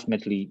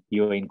 ultimately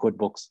you're in good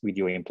books with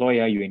your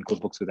employer, you're in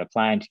good books with the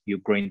client, you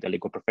grow in the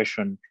legal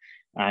profession,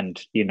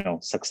 and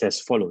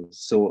success follows.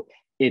 So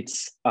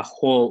it's a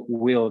whole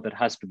wheel that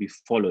has to be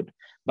followed.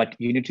 But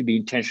you need to be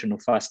intentional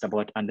first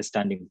about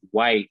understanding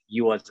why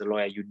you as a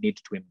lawyer, you need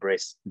to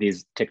embrace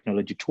these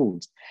technology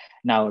tools.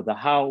 Now, the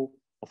how,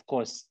 of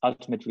course,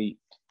 ultimately,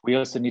 we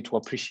also need to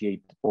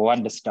appreciate or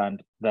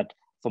understand that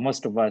for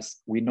most of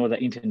us, we know the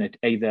internet,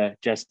 either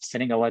just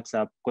sending a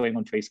WhatsApp, going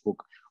on Facebook,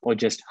 or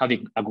just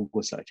having a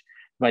Google search.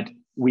 But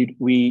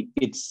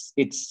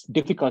it's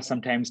difficult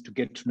sometimes to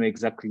get to know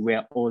exactly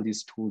where all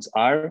these tools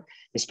are,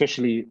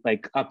 especially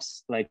like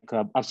apps like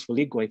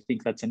Talk4Legal. I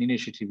think that's an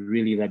initiative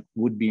really that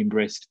would be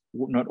embraced,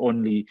 not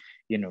only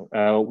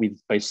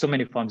by so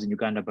many firms in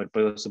Uganda, but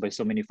also by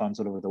so many firms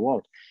all over the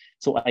world.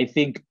 So I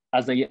think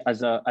as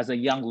a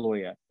young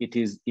lawyer, it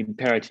is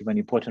imperative and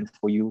important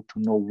for you to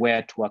know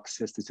where to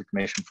access this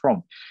information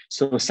from.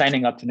 So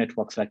signing up to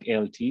networks like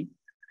ALT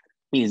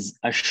is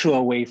a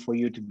sure way for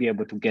you to be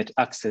able to get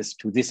access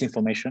to this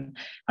information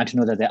and to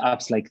know that there are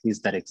apps like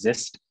this that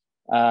exist.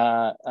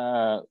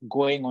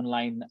 Going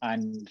online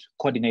and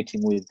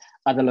coordinating with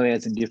other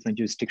lawyers in different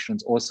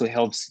jurisdictions also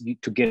helps you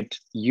to get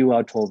you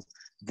out of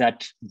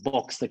that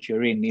box that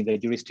you're in the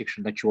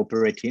jurisdiction that you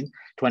operate in,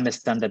 to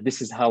understand that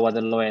this is how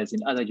other lawyers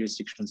in other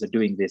jurisdictions are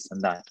doing this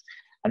and that.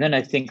 And then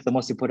I think the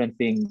most important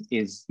thing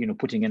is,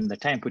 putting in the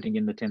time, putting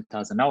in the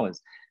 10,000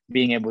 hours,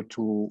 being able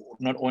to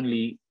not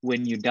only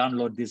when you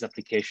download these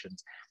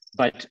applications,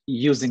 but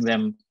using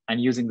them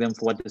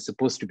for what they're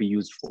supposed to be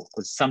used for.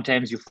 Because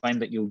sometimes you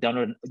find that you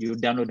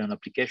download an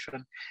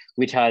application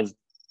which has,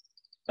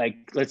 like,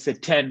 let's say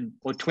 10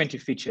 or 20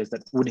 features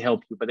that would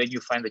help you, but then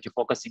you find that you're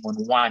focusing on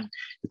one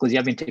because you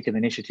haven't taken the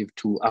initiative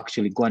to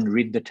actually go and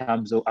read the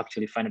terms or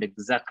actually find out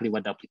exactly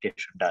what the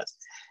application does.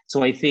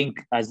 So I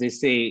think, as they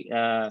say,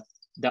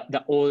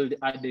 the old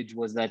adage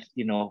was that,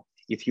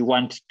 if you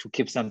want to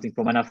keep something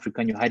from an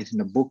African, you hide it in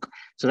a book.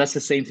 So that's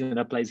the same thing that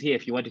applies here.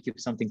 If you want to keep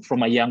something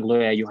from a young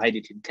lawyer, you hide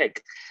it in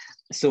tech.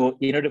 So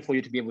in order for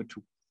you to be able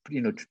to,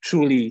 to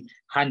truly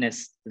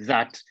harness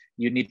that,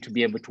 you need to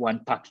be able to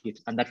unpack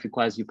it. And that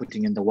requires you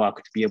putting in the work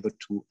to be able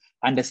to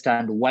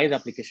understand why the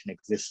application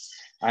exists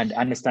and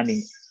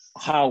understanding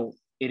how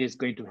it is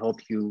going to help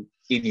you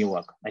in your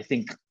work. I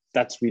think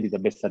that's really the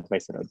best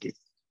advice that I would give.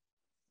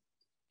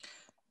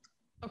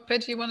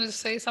 Pete, you wanted to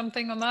say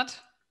something on that?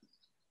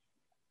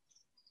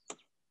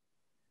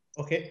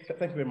 Okay,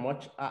 thank you very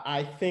much.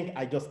 I think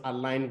I just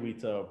align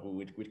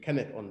with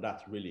Kenneth on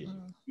that, really.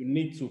 You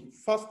need to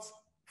first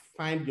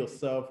find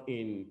yourself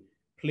in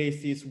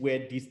places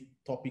where these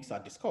topics are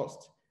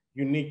discussed.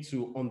 You need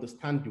to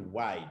understand the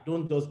why.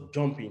 Don't just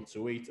jump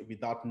into it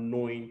without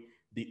knowing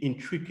the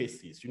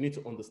intricacies. You need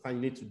to understand,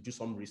 you need to do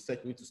some research,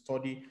 you need to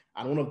study.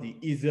 And one of the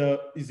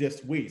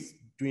easiest ways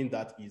doing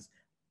that is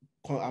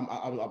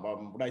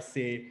what I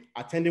say,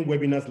 attending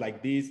webinars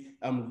like this.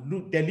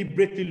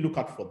 Deliberately look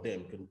out for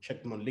them. You can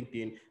check them on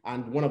LinkedIn.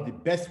 And one of the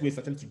best ways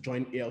actually to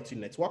join ALT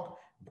network,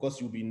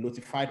 because you'll be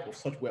notified of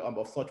such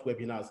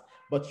webinars,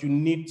 but you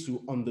need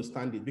to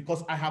understand it.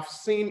 Because I have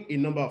seen a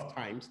number of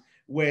times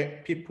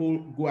where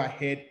people go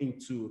ahead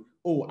into,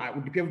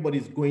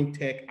 everybody's going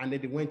tech, and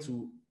then they went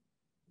to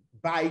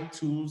buy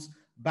tools,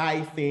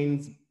 buy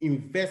things,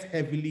 invest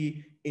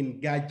heavily in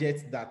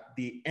gadgets that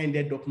they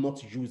ended up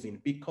not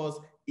using because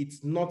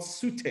it's not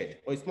suited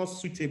or it's not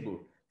suitable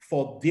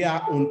for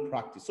their own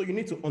practice. So you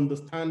need to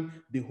understand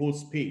the whole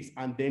space,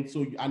 and then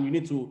you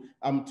need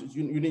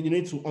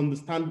to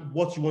understand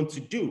what you want to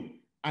do,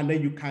 and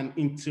then you can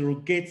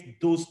interrogate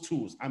those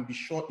tools and be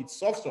sure it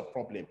solves your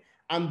problem.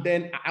 And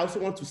then I also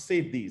want to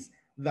say this,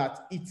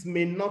 that it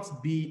may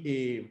not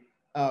be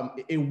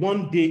a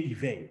one-day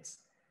event.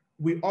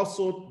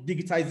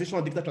 Digitization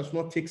or digital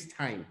transformation takes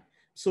time.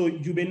 So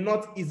you may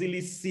not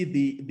easily see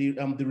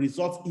the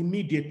results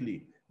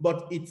immediately,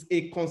 but it's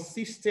a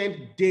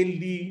consistent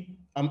daily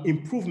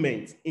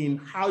improvement in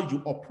how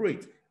you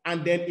operate.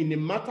 And then in a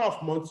matter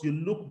of months, you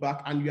look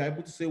back and you're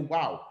able to say,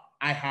 wow,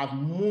 I have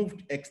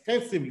moved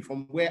extensively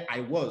from where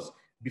I was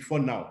before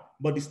now.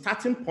 But the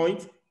starting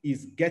point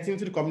is getting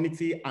into the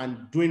community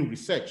and doing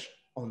research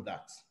on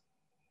that.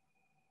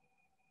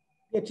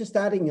 Yeah, just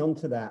adding on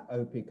to that,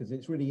 Opie, because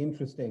it's really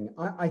interesting.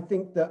 I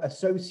think that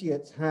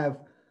associates have,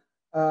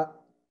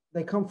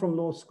 they come from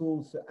law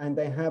schools and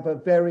they have a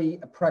very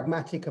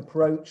pragmatic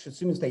approach as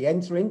soon as they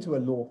enter into a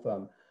law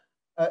firm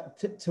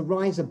to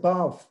rise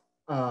above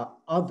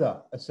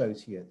other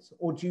associates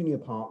or junior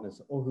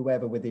partners or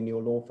whoever within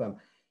your law firm.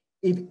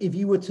 If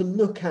you were to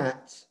look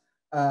at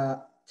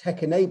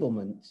tech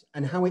enablement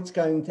and how it's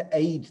going to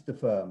aid the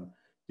firm,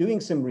 doing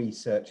some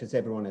research, as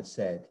everyone has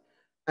said,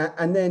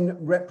 and then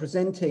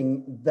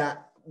representing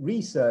that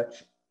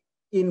research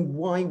in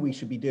why we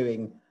should be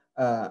doing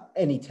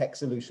any tech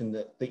solution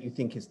that you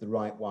think is the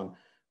right one,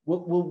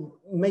 will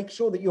make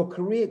sure that your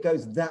career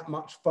goes that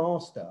much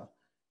faster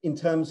in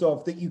terms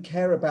of that you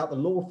care about the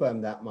law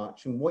firm that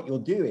much and what you're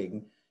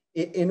doing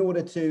in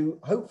order to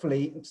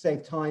hopefully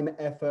save time,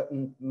 effort,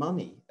 and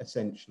money,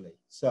 essentially.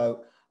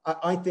 So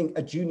I think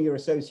a junior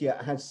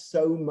associate has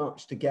so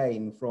much to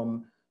gain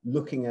from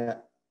looking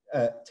at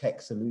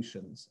tech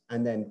solutions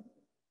and then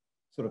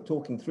sort of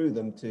talking through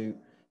them to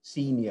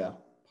senior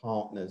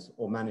partners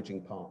or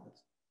managing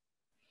partners.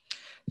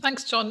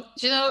 Thanks, John.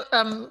 Do you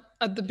know,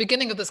 at the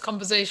beginning of this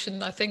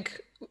conversation, I think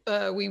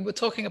we were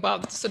talking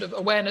about sort of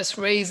awareness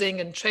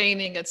raising and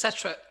training,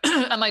 etc.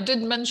 And I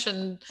did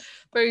mention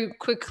very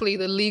quickly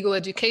the legal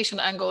education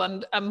angle,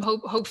 and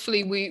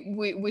hopefully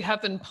we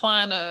have in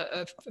plan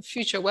a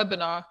future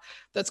webinar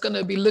that's going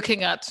to be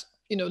looking at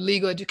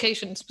legal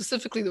education,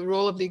 specifically the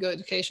role of legal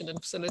education in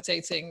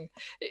facilitating,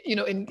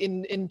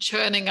 in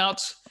churning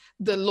out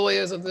the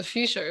lawyers of the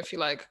future, if you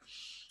like,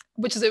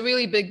 which is a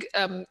really big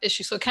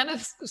issue. So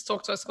Kenneth has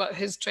talked to us about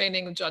his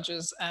training of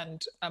judges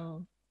and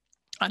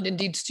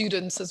indeed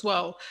students as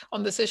well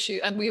on this issue.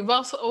 And we've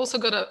also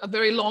got a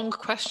very long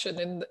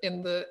question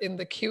in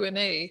the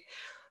Q&A,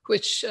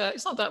 which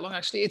it's not that long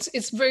actually.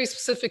 It's very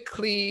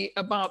specifically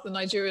about the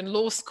Nigerian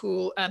law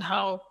school and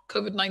how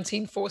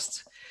COVID-19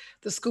 forced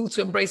the school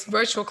to embrace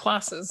virtual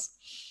classes.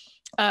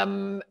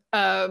 But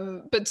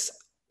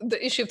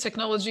the issue of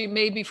technology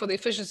may be for the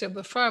efficiency of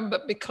the firm,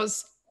 but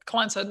because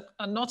clients are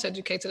not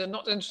educated and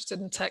not interested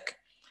in tech,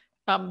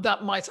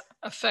 that might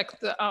affect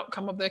the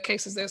outcome of their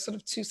cases. There's sort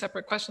of two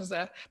separate questions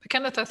there. But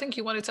Kenneth, I think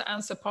you wanted to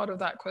answer part of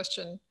that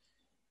question.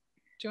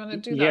 Do you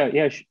want to do that?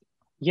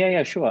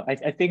 Yeah, sure.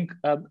 I think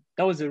that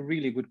was a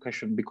really good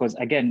question because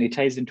again, it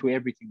ties into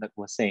everything that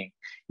we're saying.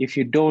 If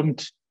you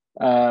don't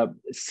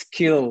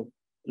skill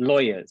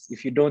lawyers,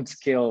 if you don't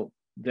skill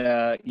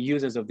the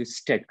users of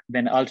this tech,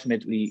 then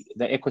ultimately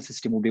the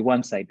ecosystem will be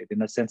one-sided in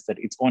the sense that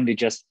it's only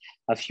just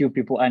a few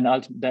people, and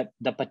that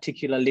the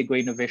particular legal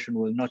innovation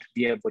will not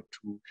be able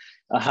to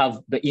have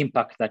the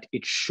impact that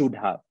it should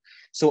have.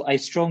 So I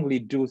strongly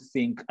do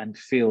think and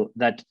feel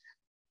that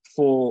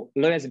for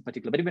lawyers in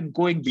particular, but even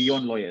going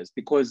beyond lawyers,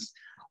 because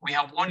we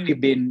have only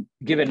been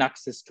given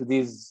access to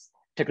these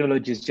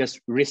technologies just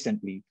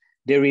recently,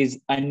 there is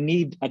a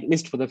need, at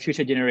least for the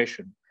future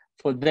generation,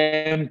 for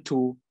them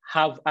to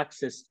have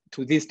access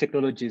to these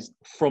technologies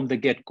from the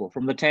get-go,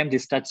 from the time they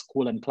start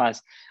school and class,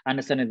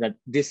 understanding that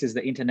this is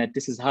the internet,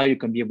 this is how you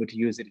can be able to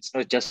use it. It's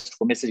not just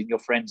for messaging your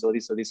friends or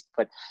this,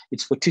 but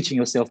it's for teaching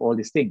yourself all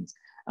these things.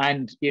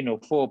 And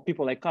for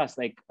people like us,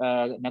 like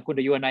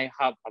Nakunda, you and I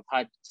have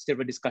had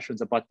several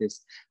discussions about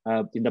this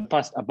in the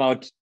past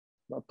about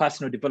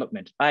personal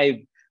development.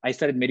 I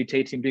started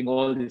meditating, doing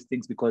all these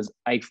things because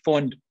I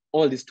found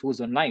all these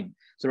tools online.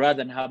 So rather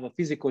than have a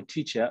physical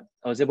teacher,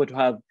 I was able to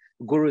have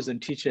gurus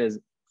and teachers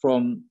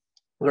from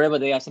wherever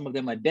they are. Some of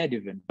them are dead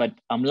even, but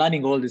I'm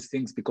learning all these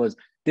things because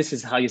this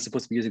is how you're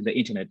supposed to be using the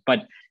internet.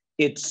 But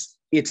it's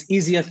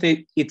easier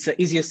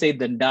said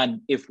than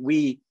done if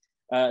we,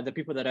 the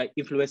people that are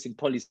influencing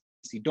policy,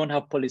 don't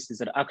have policies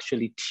that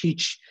actually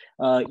teach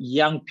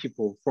young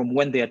people from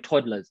when they are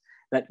toddlers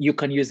that you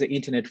can use the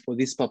internet for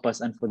this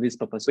purpose and for this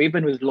purpose. So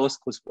even with law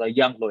schools for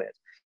young lawyers,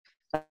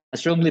 I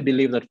strongly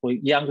believe that for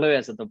young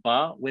lawyers at the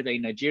bar, whether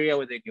in Nigeria,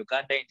 whether in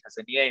Uganda, in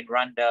Tanzania, in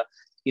Rwanda,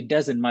 it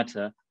doesn't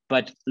matter.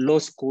 But law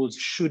schools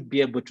should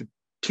be able to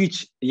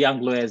teach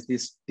young lawyers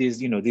these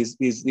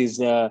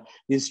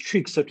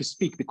tricks, so to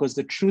speak, because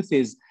the truth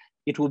is,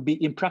 it will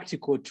be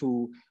impractical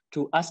to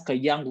to ask a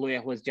young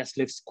lawyer who has just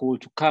left school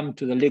to come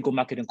to the legal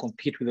market and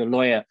compete with a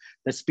lawyer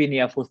that's been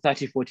here for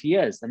 30, 40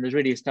 years and has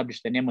already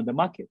established their name on the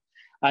market.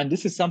 And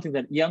this is something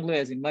that young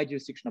lawyers in my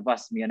jurisdiction have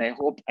asked me, and I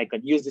hope I can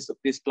use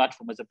this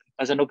platform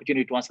as an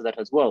opportunity to answer that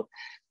as well.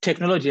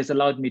 Technology has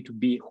allowed me to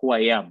be who I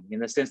am, in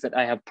the sense that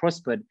I have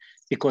prospered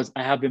because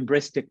I have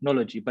embraced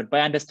technology, but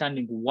by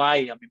understanding why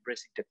I'm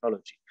embracing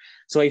technology.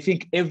 So I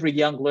think every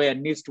young lawyer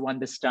needs to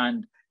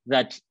understand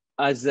that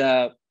as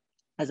a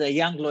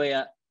young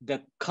lawyer,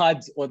 the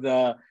cards or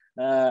the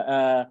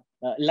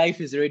life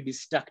is already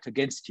stacked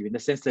against you, in the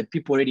sense that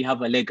people already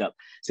have a leg up.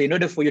 So in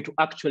order for you to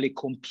actually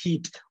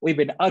compete or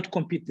even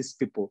outcompete these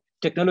people,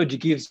 technology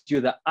gives you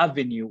the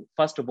avenue,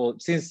 first of all,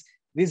 since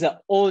these are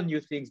all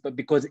new things, but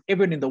because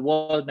everyone in the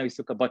world now is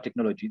talking about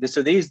technology.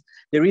 So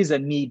there is a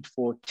need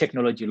for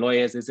technology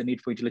lawyers, there's a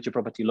need for intellectual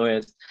property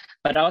lawyers,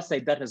 but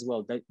outside that as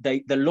well,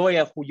 the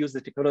lawyer who uses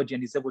the technology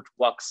and is able to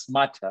work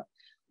smarter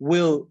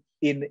will,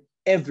 in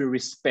every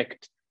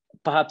respect,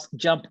 perhaps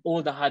jump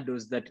all the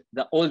hurdles that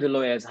all the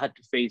lawyers had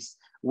to face,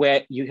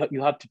 where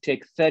you have to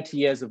take 30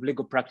 years of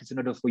legal practice in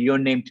order for your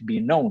name to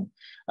be known.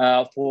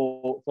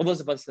 For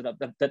those of us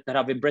that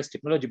have embraced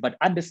technology, but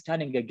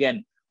understanding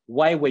again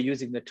why we're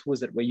using the tools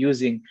that we're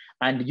using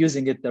and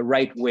using it the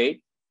right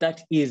way,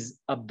 that is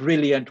a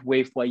brilliant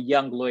way for a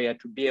young lawyer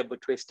to be able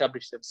to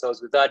establish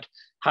themselves without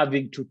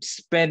having to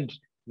spend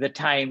the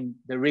time,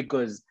 the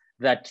rigors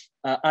that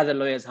other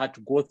lawyers had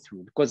to go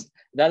through. Because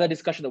the other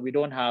discussion that we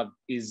don't have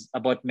is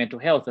about mental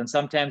health. And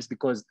sometimes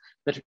because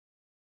the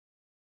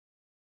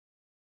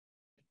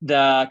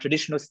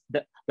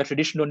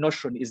traditional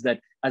notion is that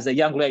as a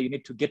young lawyer, you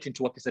need to get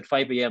into office at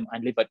 5 a.m.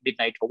 and leave at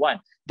midnight or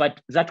 1.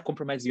 But that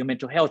compromises your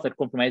mental health, that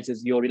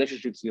compromises your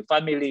relationships with your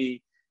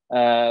family.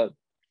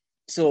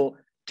 So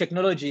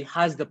technology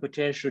has the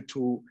potential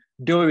to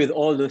deal with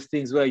all those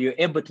things where you're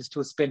able to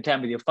still spend time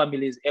with your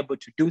families, able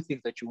to do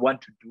things that you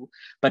want to do,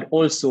 but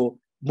also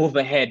move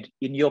ahead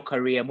in your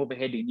career, move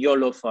ahead in your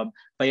law firm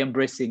by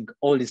embracing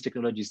all these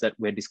technologies that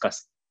we're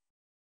discussing.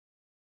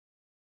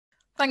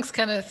 Thanks,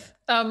 Kenneth.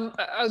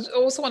 I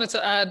also wanted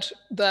to add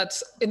that,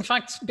 in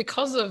fact,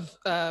 because of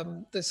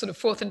the sort of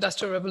fourth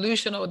industrial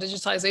revolution or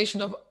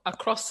digitization of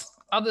across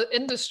other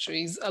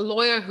industries, a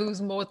lawyer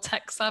who's more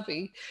tech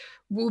savvy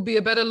will be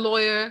a better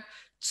lawyer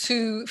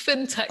to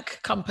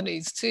fintech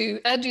companies, to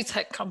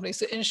edutech companies,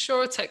 to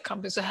insurtech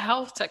companies, to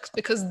health techs,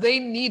 because they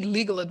need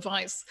legal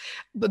advice,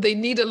 but they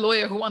need a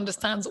lawyer who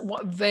understands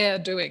what they're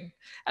doing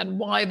and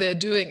why they're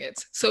doing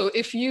it. So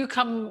if you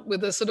come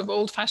with a sort of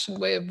old-fashioned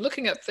way of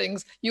looking at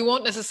things, you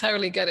won't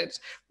necessarily get it.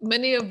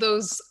 Many of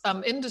those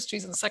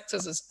industries and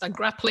sectors are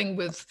grappling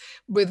with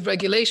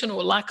regulation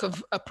or lack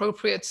of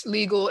appropriate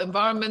legal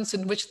environments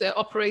in which they're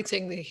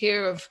operating. They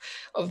hear of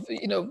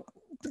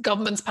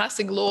governments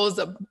passing laws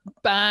that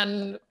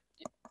ban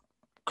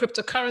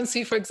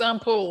cryptocurrency, for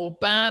example, or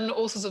ban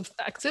all sorts of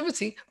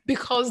activity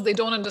because they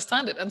don't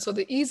understand it. And so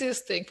the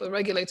easiest thing for the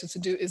regulator to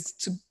do is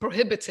to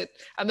prohibit it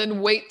and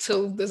then wait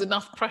till there's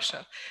enough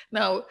pressure.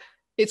 Now,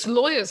 it's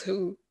lawyers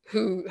who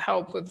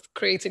help with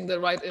creating the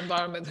right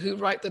environment, who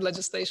write the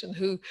legislation,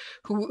 who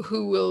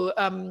will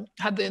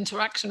have the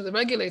interaction with the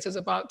regulators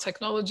about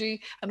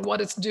technology and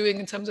what it's doing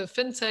in terms of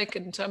fintech,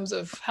 in terms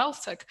of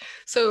health tech.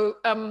 So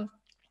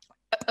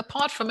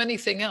apart from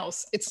anything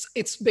else,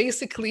 it's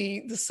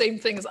basically the same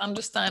thing as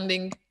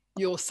understanding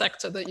your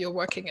sector that you're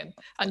working in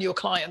and your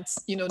clients.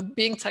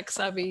 Being tech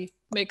savvy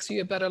makes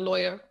you a better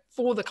lawyer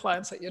for the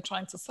clients that you're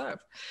trying to serve.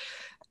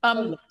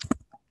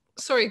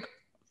 Sorry.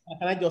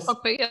 Can I just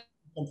okay, yeah.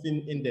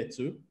 something in there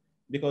too?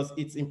 Because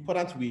it's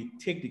important we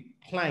take the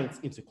clients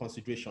into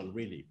consideration,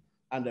 really.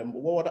 And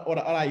what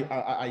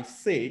I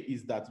say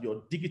is that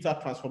your digital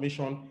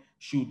transformation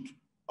should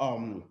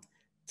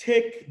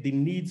take the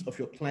needs of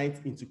your clients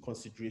into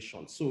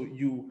consideration. So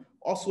you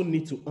also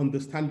need to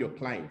understand your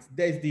clients.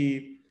 There's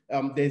the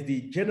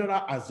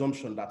general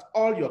assumption that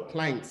all your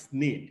clients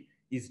need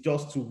is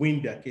just to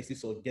win their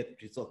cases or get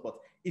results, but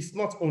it's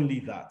not only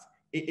that.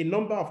 A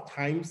number of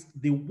times,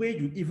 the way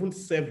you even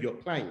serve your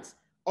clients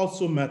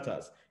also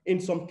matters. In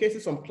some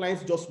cases, some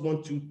clients just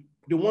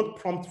want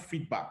prompt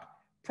feedback,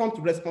 prompt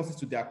responses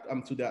to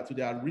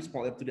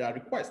their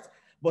request.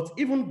 But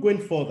even going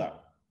further,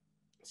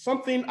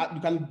 something you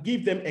can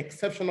give them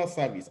exceptional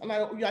service. And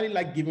I usually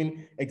like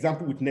giving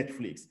example with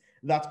Netflix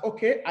that,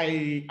 okay,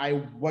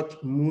 I watch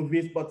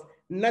movies, but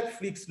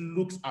Netflix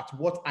looks at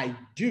what I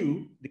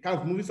do, the kind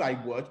of movies I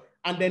watch,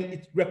 and then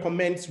it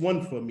recommends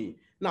one for me.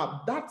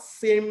 Now, that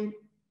same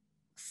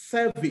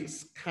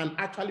service can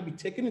actually be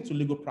taken into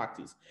legal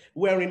practice,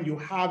 wherein you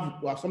have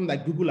something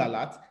like Google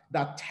Alert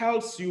that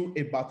tells you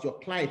about your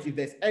client. If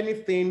there's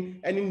anything,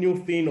 any new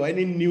thing or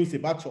any news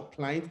about your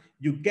client,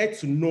 you get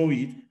to know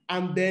it,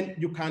 and then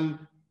you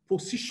can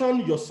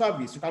position your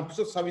service. You can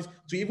position service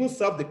to even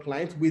serve the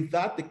client. With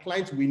that, the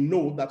client will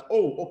know that,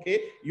 oh,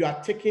 okay, you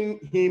are taking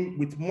him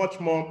with much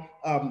more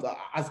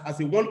as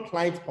a one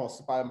client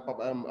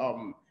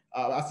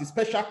as a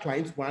special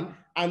client one,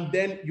 and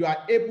then you are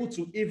able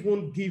to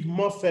even give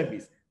more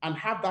service and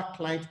have that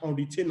client on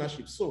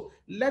retainership. So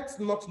let's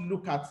not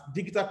look at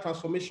digital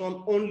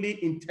transformation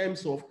only in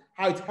terms of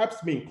how it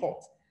helps me in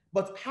court,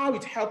 but how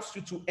it helps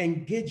you to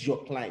engage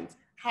your clients.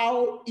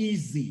 How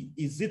easy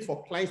is it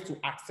for clients to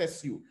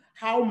access you?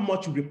 How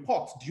much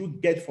reports do you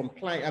get from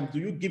clients and do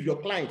you give your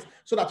clients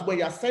so that when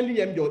you're sending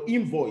them your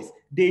invoice,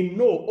 they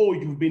know, oh,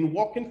 you've been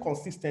working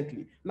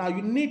consistently. Now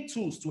you need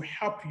tools to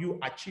help you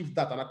achieve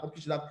that and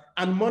accomplish that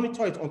and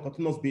monitor it on a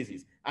continuous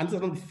basis. And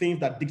these are the things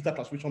that digital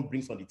transformation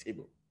brings on the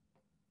table.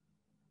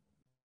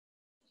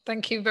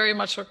 Thank you very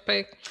much,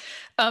 Okpe.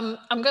 I'm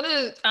going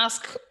to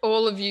ask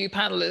all of you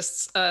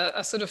panelists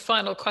a sort of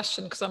final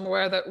question because I'm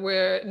aware that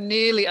we're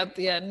nearly at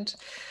the end.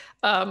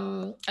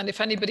 And if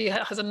anybody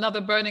has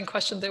another burning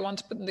question they want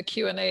to put in the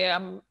Q&A,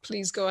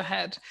 please go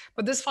ahead.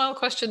 But this final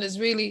question is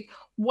really,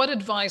 what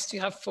advice do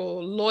you have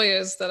for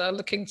lawyers that are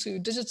looking to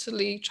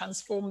digitally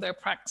transform their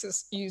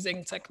practice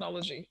using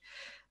technology?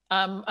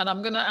 And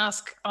I'm going to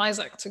ask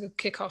Isaac to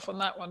kick off on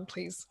that one,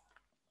 please.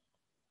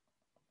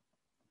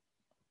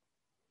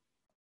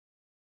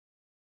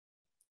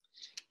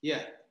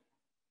 Yeah,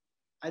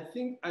 I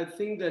think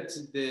that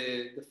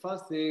the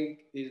first thing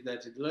is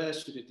that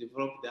lawyers should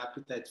develop the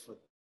appetite for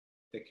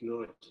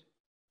technology.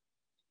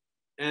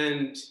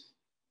 And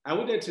I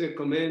wouldn't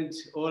recommend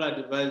or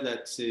advise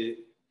that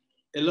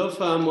a law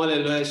firm or a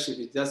lawyer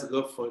should just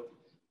go for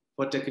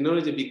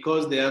technology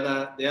because the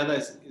other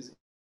is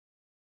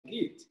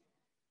it.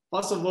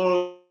 First of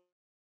all,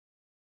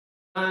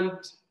 and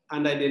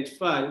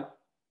identify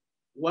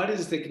what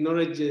is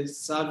technology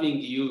serving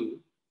you.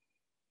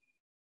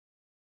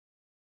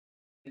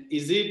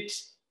 Is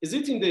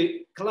it in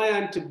the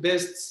client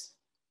best,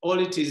 or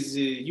it is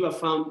your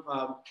firm?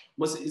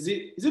 Is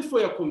it for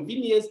your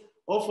convenience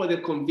or for the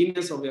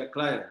convenience of your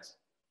client,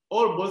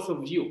 or both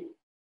of you?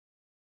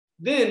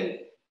 Then,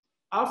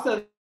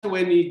 after that,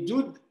 when you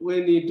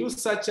do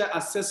such an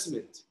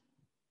assessment,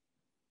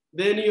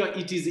 then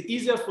it is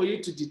easier for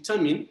you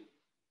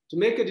to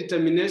make a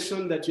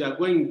determination that you are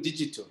going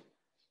digital,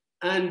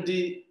 and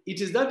it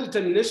is that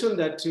determination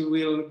that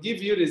will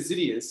give you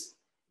resilience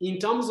in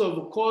terms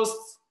of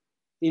costs,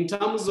 in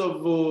terms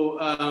of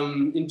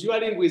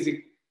enduring with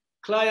the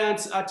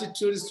client's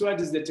attitudes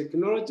towards the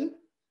technology,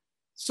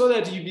 so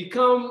that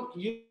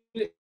you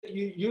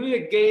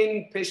really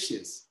gain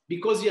patience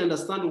because you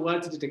understand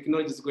what the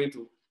technology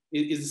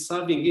is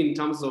serving in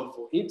terms of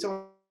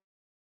interest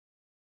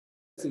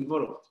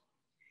involved.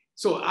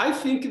 So I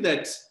think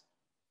that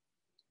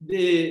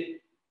the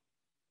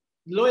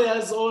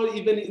lawyers, or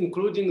even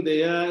including the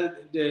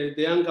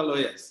younger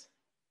lawyers,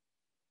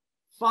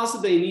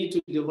 first, they need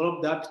to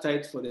develop the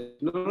appetite for the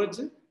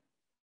technology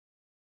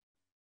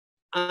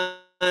and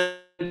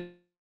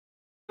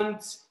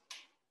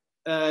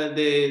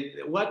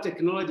what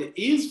technology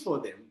is for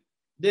them.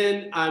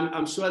 Then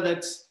I'm sure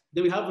that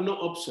they will have no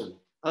option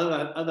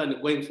other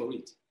than going for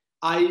it.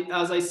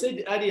 As I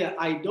said earlier,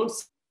 I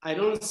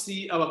don't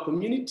see our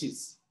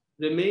communities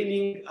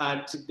remaining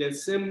at the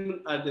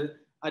same at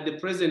the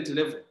present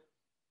level.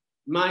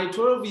 My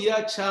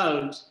 12-year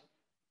child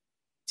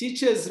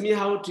teaches me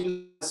how to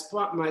use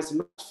my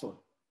smartphone.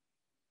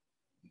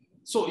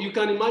 So you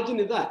can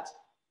imagine that.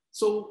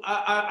 So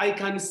I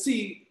can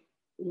see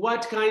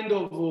what kind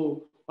of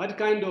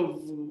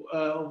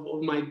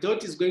my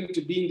daughter is going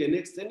to be in the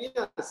next 10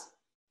 years.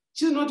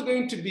 She's not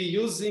going to be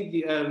using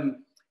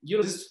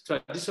these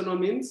traditional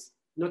means,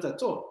 not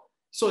at all.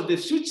 So the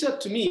future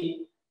to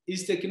me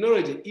is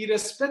technology,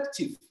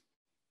 irrespective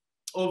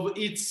of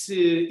its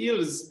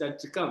ills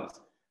that comes.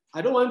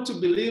 I don't want to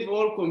believe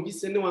or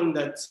convince anyone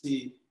that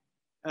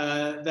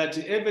that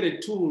every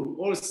tool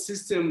or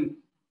system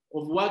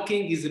of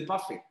working is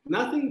perfect.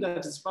 Nothing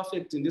that is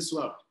perfect in this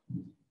world.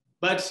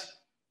 But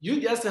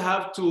you just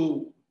have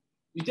to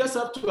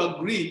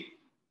agree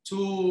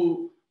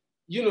to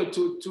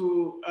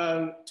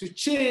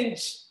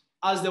change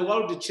as the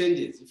world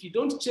changes. If you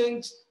don't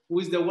change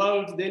with the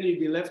world, then you'll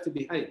be left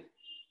behind.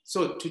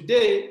 So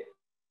today,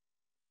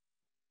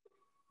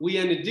 we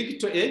are in a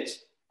digital age,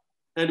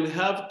 and we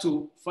have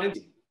to find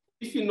it.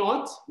 If you're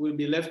not, we'll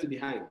be left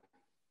behind.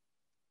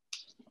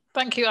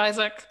 Thank you,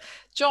 Isaac.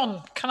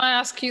 John, can I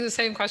ask you the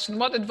same question?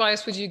 What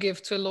advice would you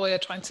give to a lawyer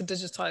trying to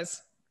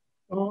digitize,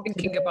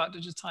 thinking about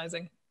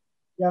digitizing?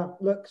 Yeah,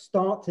 look,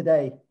 start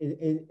today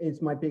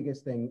is my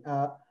biggest thing.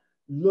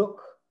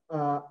 Look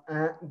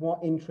at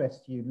what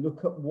interests you.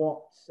 Look at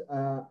what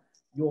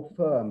your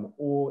firm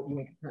or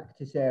your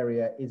practice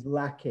area is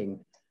lacking.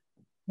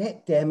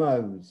 Get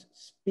demos,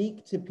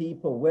 speak to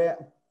people. We're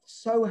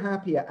so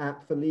happy at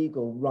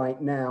Talk4Legal right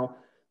now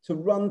to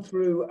run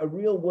through a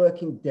real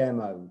working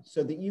demo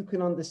so that you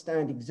can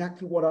understand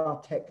exactly what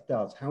our tech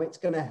does, how it's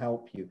going to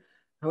help you,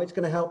 how it's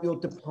going to help your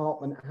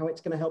department, how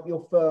it's going to help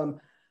your firm,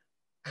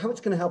 how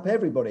it's going to help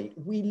everybody.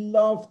 We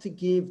love to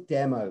give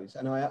demos,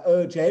 and I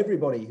urge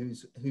everybody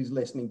who's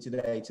listening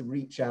today to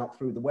reach out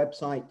through the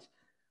website,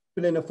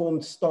 fill in a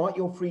form, start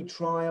your free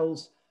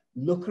trials,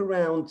 look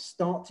around,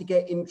 start to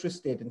get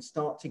interested and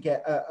start to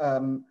get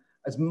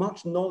as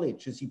much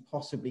knowledge as you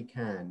possibly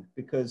can,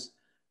 because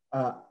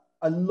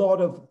a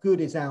lot of good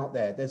is out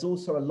there. There's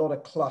also a lot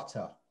of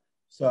clutter.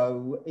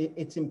 So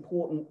it's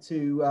important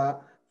to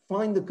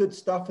find the good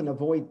stuff and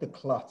avoid the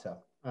clutter.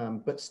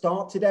 But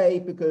start today,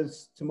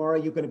 because tomorrow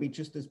you're going to be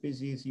just as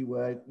busy as you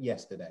were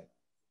yesterday.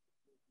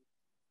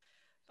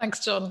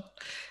 Thanks, John.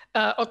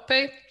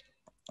 Okpe?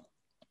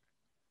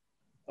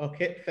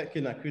 Okay, thank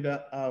you,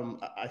 Nakuda.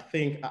 I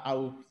think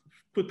I'll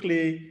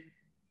quickly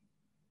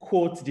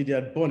quote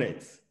Didier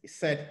Bonnet. He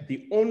said,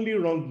 the only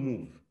wrong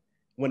move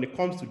when it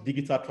comes to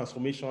digital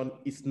transformation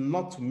is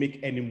not to make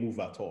any move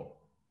at all.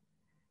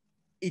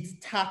 It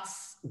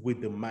starts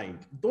with the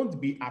mind. Don't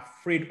be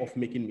afraid of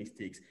making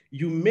mistakes.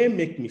 You may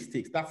make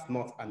mistakes, that's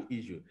not an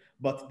issue.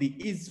 But the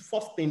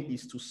first thing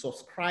is to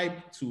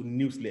subscribe to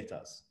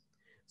newsletters.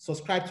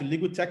 Subscribe to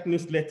legal tech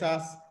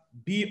newsletters,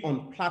 be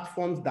on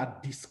platforms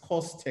that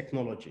discuss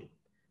technology.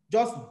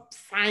 Just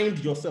find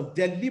yourself,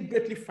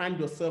 deliberately find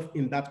yourself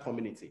in that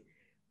community.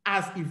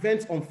 As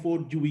events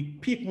unfold, you will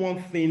pick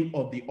one thing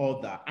or the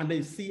other, and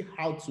then see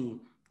how to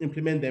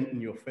implement them in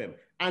your firm.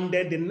 And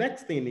then the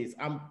next thing is,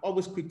 I'm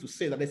always quick to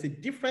say that there's a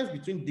difference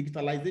between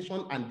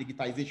digitalization and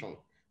digitization.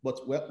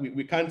 But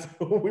we can't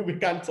we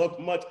can't talk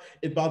much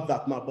about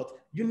that now. But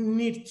you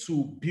need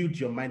to build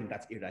your mind in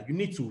that area. You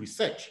need to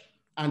research.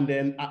 And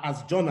then,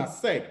 as John has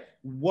said,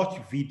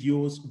 watch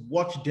videos,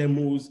 watch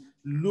demos,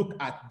 look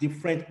at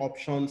different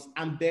options.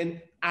 And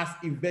then as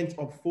events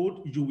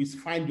unfold, you will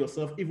find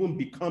yourself even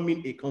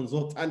becoming a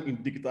consultant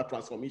in digital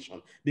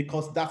transformation,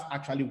 because that's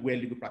actually where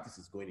legal practice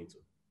is going into.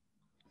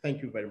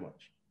 Thank you very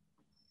much.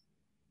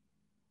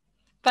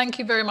 Thank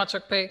you very much,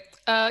 Okpe.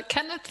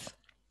 Kenneth?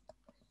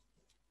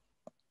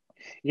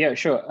 Yeah,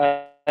 sure.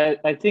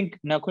 I think,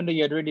 Nakunda,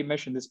 you had already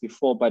mentioned this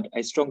before, but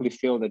I strongly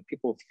feel that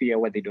people fear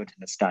what they don't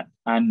understand.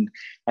 And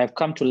I've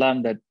come to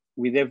learn that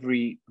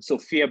so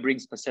fear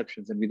brings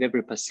perceptions, and with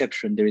every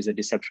perception, there is a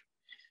deception.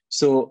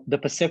 So the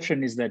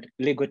perception is that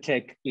legal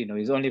tech,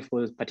 is only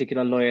for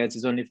particular lawyers,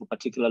 is only for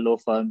particular law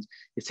firms,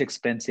 it's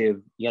expensive,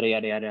 yada,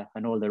 yada, yada,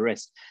 and all the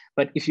rest.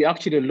 But if you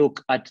actually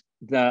look at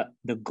the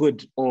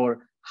good,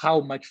 or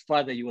how much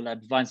further you will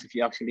advance if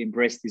you actually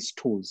embrace these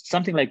tools,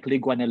 something like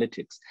legal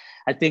analytics.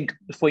 I think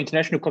for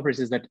international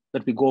conferences that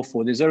we go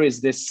for, there's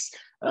always this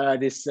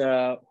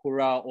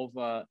hurrah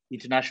over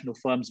international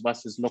firms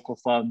versus local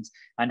firms,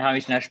 and how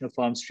international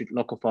firms treat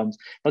local firms.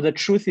 But the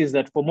truth is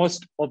that for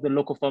most of the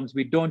local firms,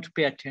 we don't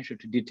pay attention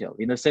to detail,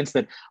 in the sense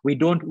that we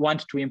don't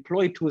want to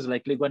employ tools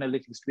like legal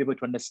analytics to be able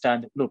to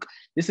understand, look,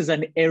 this is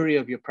an area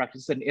of your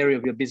practice, an area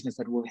of your business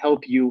that will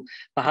help you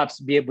perhaps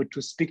be able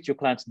to speak to your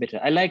clients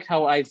better. I liked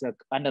how Isaac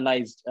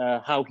analyzed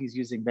how he's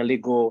using the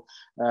legal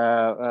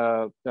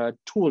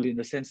tool, in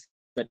the sense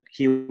that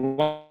he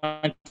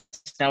wants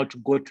now to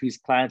go to his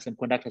clients and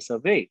conduct a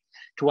survey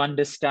to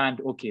understand,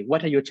 okay,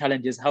 what are your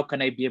challenges? How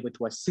can I be able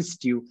to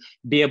assist you,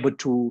 be able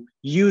to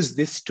use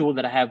this tool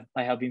that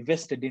I have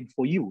invested in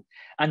for you?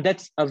 And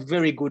that's a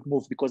very good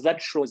move, because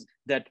that shows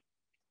that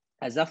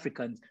as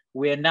Africans,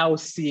 we are now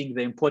seeing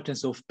the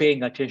importance of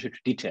paying attention to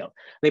detail,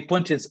 the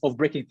importance of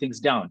breaking things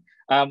down.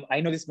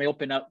 I know this may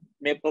open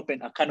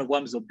a can of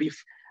worms of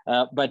beef,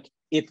 but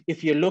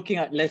if you're looking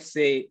at, let's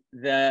say,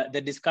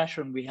 the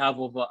discussion we have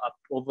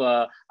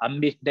over a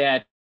meat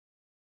diet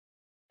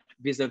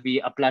vis-a-vis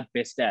a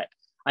plant-based diet,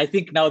 I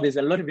think now there's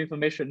a lot of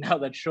information now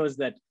that shows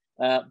that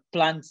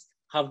plants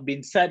have been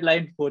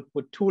sidelined for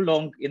too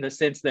long, in the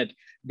sense that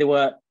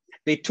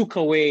they took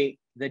away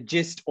the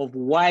gist of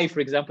why,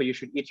 for example, you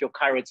should eat your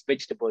carrots,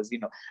 vegetables,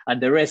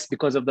 and the rest,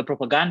 because of the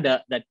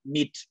propaganda that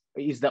meat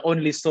is the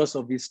only source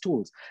of these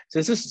tools. So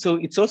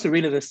it's also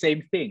really the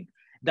same thing.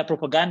 The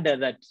propaganda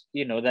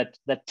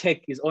that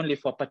tech is only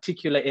for a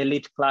particular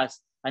elite class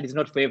and is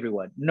not for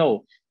everyone.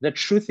 No, the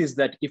truth is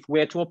that if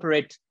we're to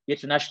operate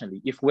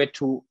internationally, if we're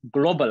to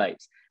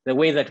globalize the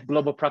way that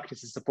global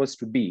practice is supposed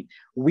to be,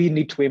 we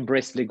need to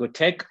embrace legal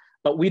tech,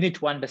 but we need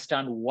to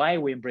understand why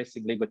we're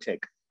embracing legal tech.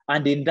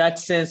 And in that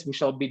sense, we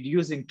shall be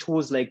using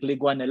tools like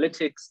legal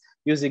analytics,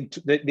 using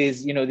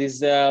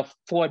these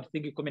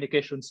forward-thinking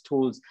communications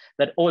tools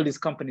that all these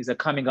companies are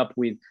coming up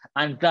with.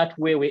 And that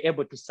way we're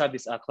able to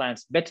service our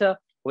clients better,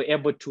 we're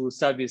able to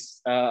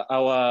service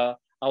our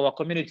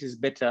communities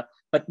better.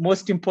 But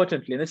most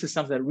importantly, and this is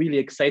something that really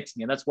excites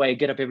me, and that's why I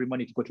get up every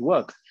morning to go to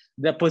work,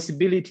 the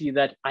possibility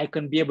that I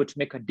can be able to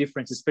make a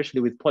difference, especially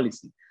with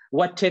policy.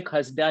 What tech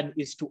has done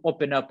is to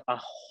open up a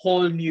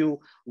whole new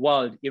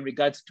world in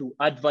regards to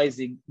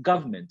advising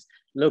governments.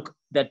 Look,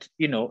 that,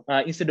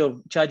 instead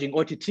of charging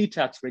OTT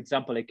tax, for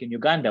example, like in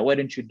Uganda, why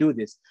don't you do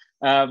this?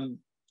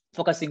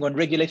 Focusing on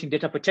regulating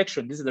data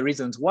protection. These are the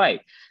reasons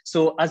why.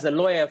 So as a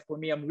lawyer, for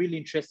me, I'm really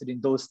interested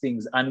in those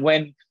things. And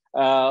when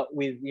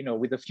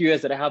with the few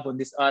years that I have on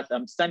this earth,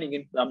 I'm standing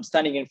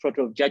in front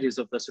of judges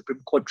of the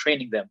Supreme Court,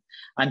 training them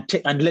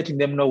and letting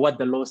them know what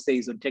the law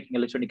says on taking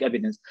electronic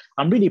evidence.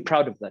 I'm really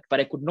proud of that, but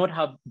I could not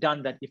have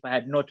done that if I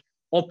had not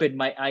opened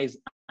my eyes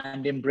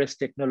and embraced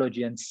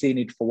technology and seen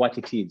it for what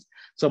it is.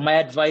 So my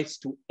advice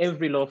to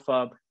every law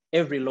firm,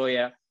 every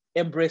lawyer,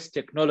 embrace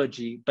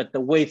technology, but the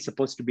way it's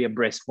supposed to be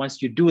embraced.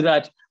 Once you do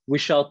that, we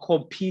shall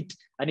compete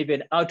and even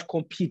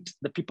outcompete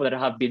the people that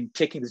have been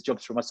taking these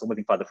jobs from us or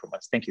moving further from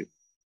us. Thank you.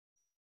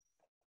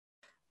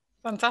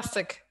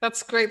 Fantastic.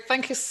 That's great.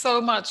 Thank you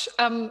so much.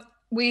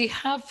 We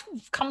have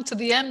come to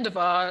the end of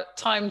our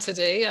time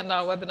today and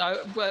our webinar.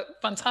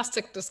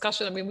 Fantastic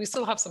discussion. I mean, we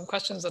still have some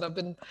questions that have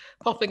been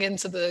popping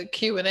into the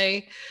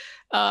Q&A.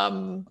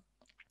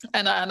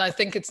 And I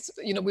think it's,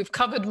 you know, we've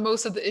covered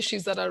most of the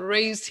issues that are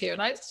raised here.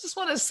 And I just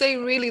want to say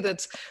really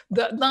that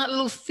that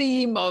little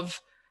theme of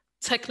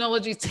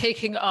technology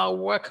taking our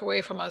work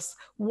away from us.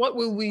 What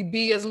will we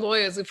be as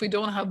lawyers if we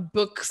don't have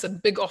books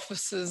and big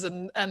offices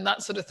and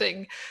that sort of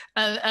thing?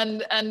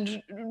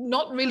 And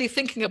not really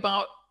thinking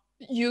about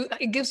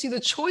it gives you the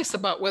choice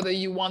about whether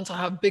you want to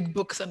have big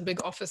books and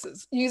big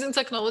offices. Using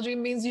technology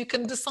means you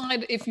can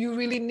decide if you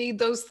really need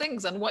those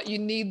things and what you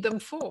need them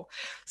for.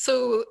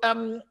 So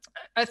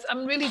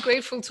I'm really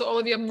grateful to all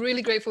of you. I'm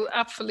really grateful,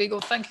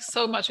 Talk4Legal. Thank you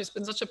so much. It's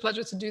been such a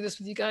pleasure to do this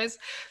with you guys.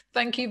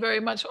 Thank you very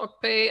much,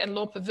 Okpe and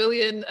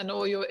LawPavilion, and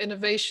all your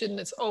innovation.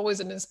 It's always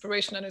an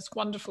inspiration and it's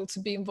wonderful to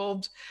be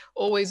involved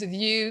always with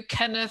you.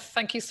 Kenneth,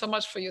 thank you so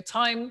much for your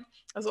time.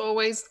 As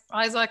always,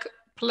 Isaac,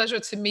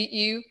 pleasure to meet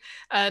you,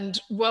 and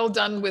well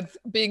done with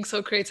being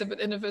so creative and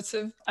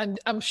innovative. And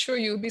I'm sure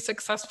you'll be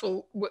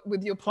successful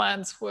with your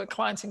plans for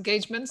client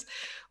engagements.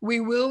 We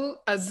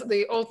will, as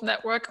the Alt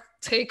Network,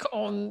 take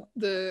on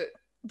the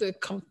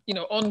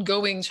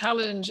ongoing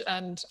challenge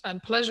and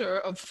pleasure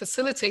of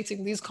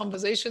facilitating these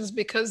conversations,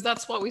 because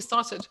that's what we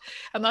started.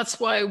 And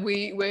that's why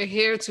we're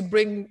here to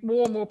bring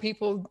more and more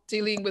people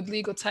dealing with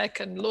legal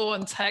tech and law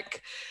and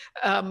tech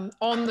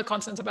on the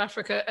continent of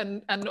Africa,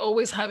 and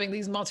always having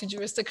these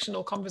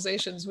multi-jurisdictional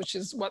conversations, which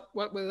is what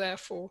we're there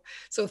for.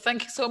 So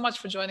thank you so much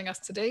for joining us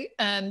today,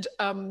 and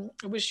I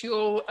wish you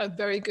all a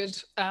very good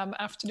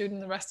afternoon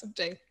and the rest of the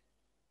day.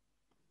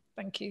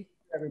 Thank you.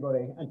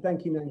 Everybody, and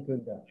thank you,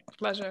 Nankunda.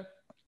 Pleasure.